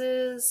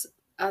 quizzes,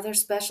 other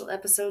special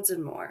episodes,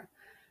 and more.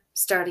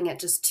 Starting at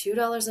just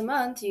 $2 a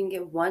month, you can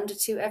get 1 to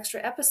 2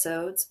 extra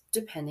episodes,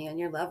 depending on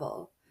your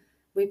level.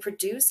 We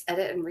produce,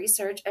 edit, and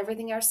research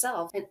everything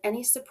ourselves, and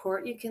any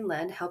support you can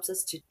lend helps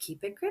us to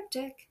keep it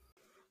cryptic.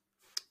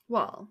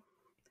 Well,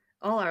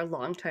 all our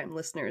longtime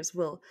listeners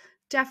will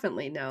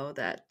definitely know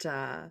that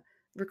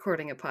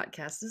recording a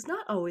podcast is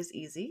not always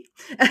easy.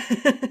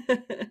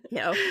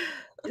 No.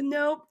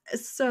 Nope.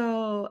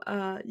 So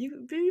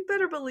you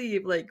better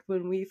believe, like,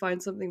 when we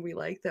find something we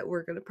like, that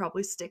we're going to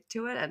probably stick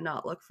to it and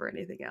not look for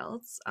anything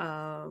else.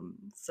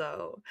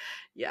 So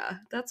yeah,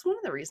 that's one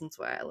of the reasons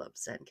why I love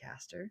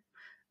Zencaster.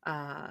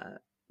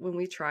 When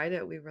we tried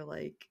it, we were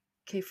like,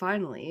 okay,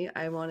 finally,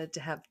 I wanted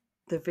to have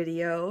the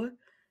video,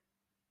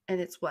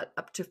 and it's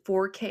up to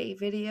 4K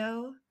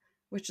video,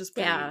 which is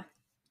pretty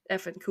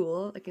effing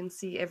cool. I can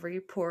see every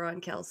pore on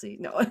Kelsey.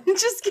 No, I'm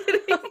just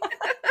kidding.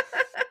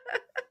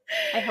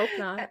 I hope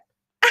not.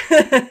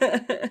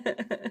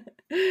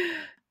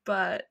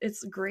 But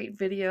it's great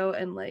video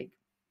and like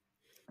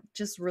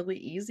just really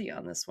easy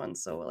on this one.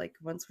 So like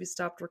once we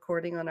stopped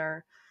recording on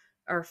our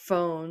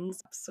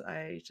phones,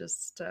 I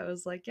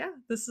was like, yeah,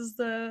 this is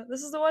the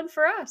one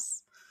for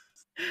us.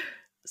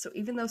 So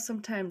even though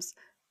sometimes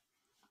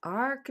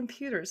our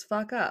computers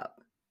fuck up,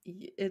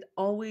 it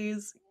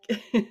always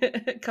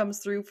comes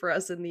through for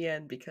us in the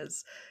end,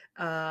 because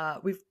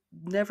we've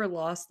never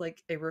lost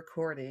like a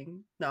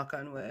recording, knock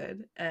on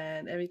wood,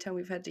 and every time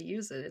we've had to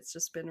use it, it's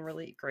just been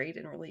really great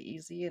and really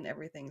easy, and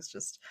everything's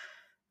just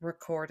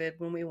recorded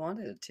when we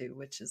wanted it to,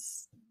 which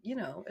is,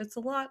 it's a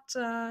lot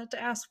to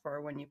ask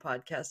for when you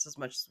podcast as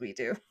much as we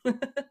do.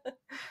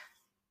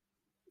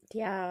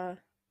 Yeah.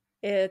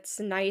 It's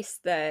nice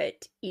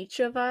that each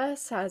of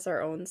us has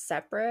our own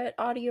separate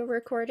audio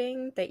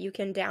recording that you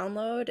can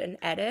download and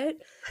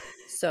edit.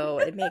 So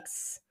it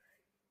makes,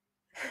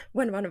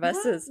 when one of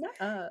us is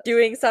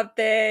doing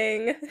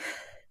something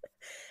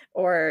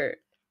or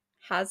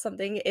has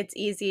something, it's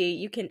easy.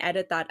 You can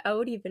edit that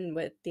out even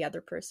with the other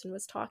person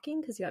was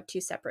talking, because you have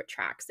 2 separate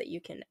tracks that you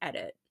can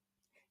edit.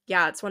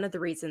 Yeah, it's one of the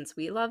reasons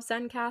we love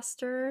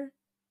Zencaster.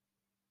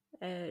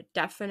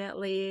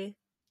 Definitely,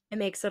 it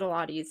makes it a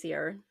lot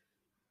easier.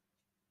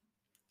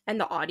 And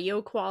the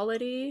audio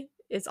quality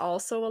is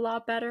also a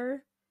lot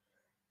better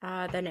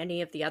than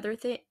any of the other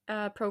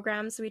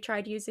programs we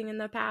tried using in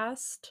the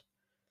past.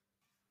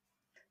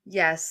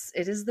 Yes,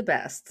 it is the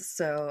best.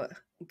 So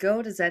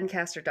go to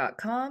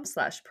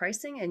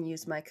Zencaster.com/pricing and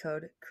use my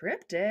code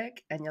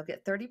CRYPTIC, and you'll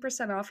get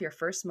 30% off your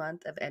first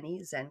month of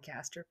any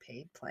Zencaster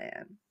paid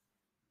plan.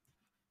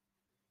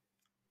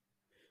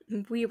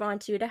 We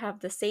want you to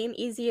have the same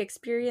easy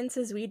experience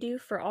as we do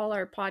for all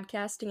our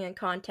podcasting and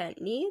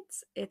content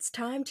needs. It's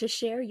time to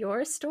share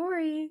your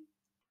story.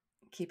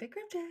 Keep it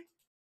cryptic.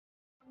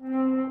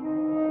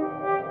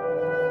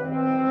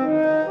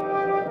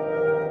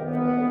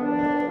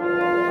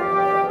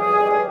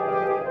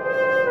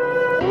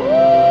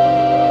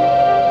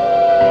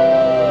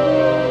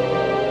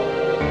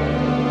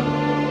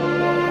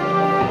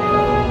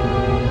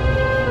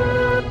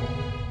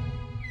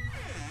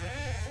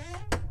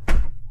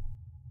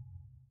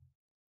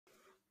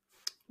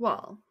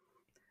 Well,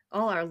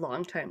 all our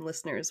longtime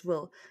listeners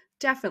will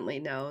definitely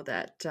know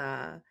that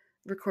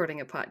recording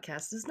a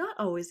podcast is not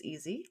always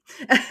easy.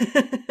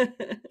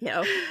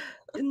 No.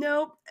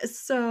 Nope.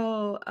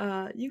 So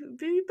you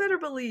better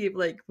believe,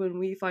 like, when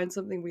we find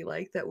something we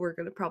like, that we're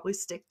going to probably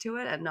stick to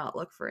it and not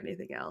look for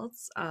anything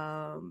else.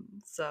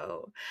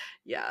 So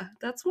yeah,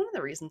 that's one of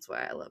the reasons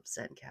why I love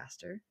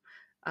Zencaster.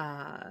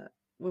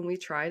 When we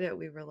tried it,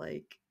 we were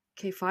like,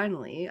 okay,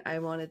 finally, I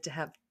wanted to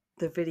have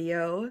the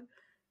video,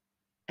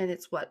 and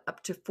it's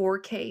up to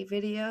 4K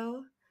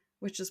video,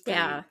 which is pretty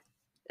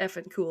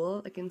effing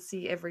cool. I can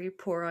see every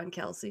pore on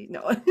Kelsey.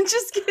 No, I'm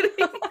just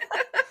kidding.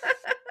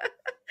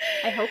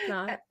 I hope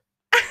not.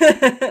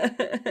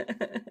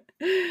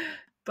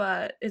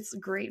 But it's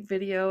great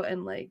video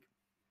and like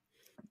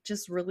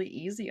just really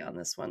easy on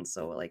this one.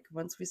 So like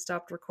once we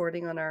stopped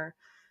recording on our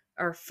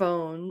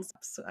phones,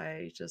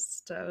 I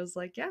was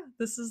like, yeah,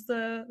 this is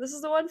the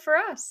one for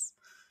us.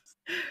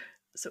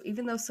 So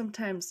even though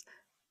sometimes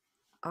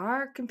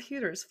our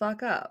computers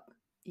fuck up,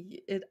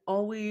 it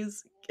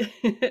always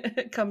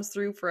comes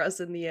through for us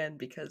in the end,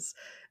 because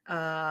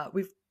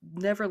we've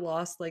never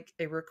lost like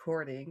a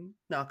recording,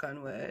 knock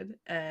on wood,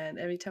 and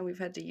every time we've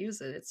had to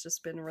use it, it's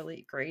just been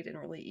really great and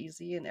really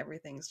easy, and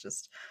everything's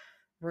just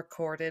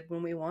recorded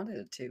when we wanted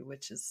it to,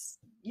 which is,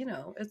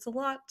 it's a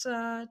lot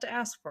to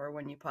ask for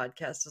when you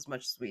podcast as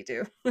much as we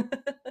do.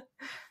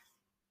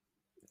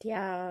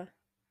 Yeah.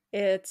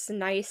 It's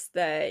nice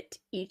that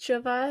each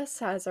of us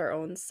has our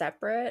own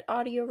separate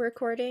audio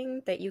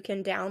recording that you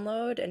can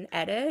download and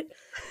edit.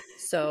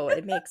 So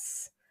it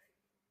makes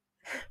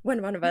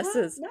when one of us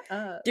is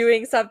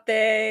doing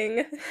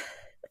something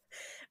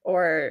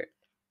or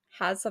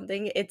has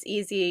something, it's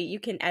easy. You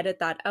can edit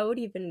that out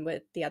even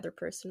with the other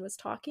person was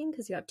talking,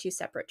 because you have two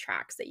separate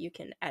tracks that you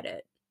can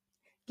edit.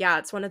 Yeah,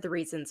 it's one of the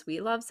reasons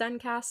we love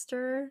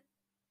Zencaster.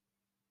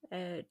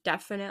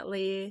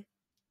 Definitely,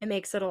 it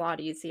makes it a lot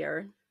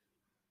easier.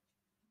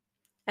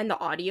 And the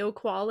audio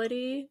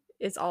quality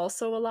is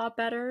also a lot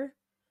better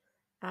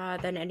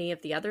than any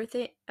of the other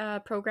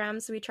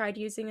programs we tried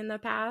using in the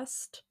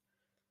past.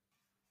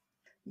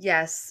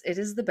 Yes, it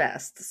is the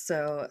best.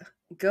 So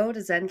go to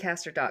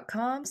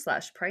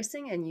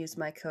Zencaster.com/pricing and use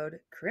my code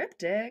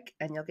CRYPTIC,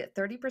 and you'll get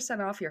 30%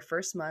 off your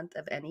first month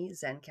of any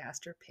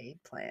Zencaster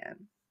paid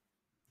plan.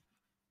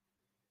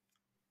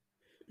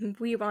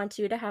 We want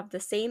you to have the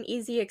same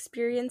easy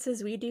experience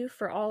as we do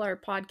for all our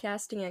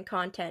podcasting and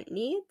content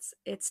needs.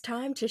 It's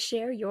time to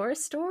share your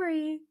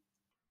story.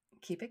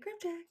 Keep it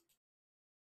cryptic.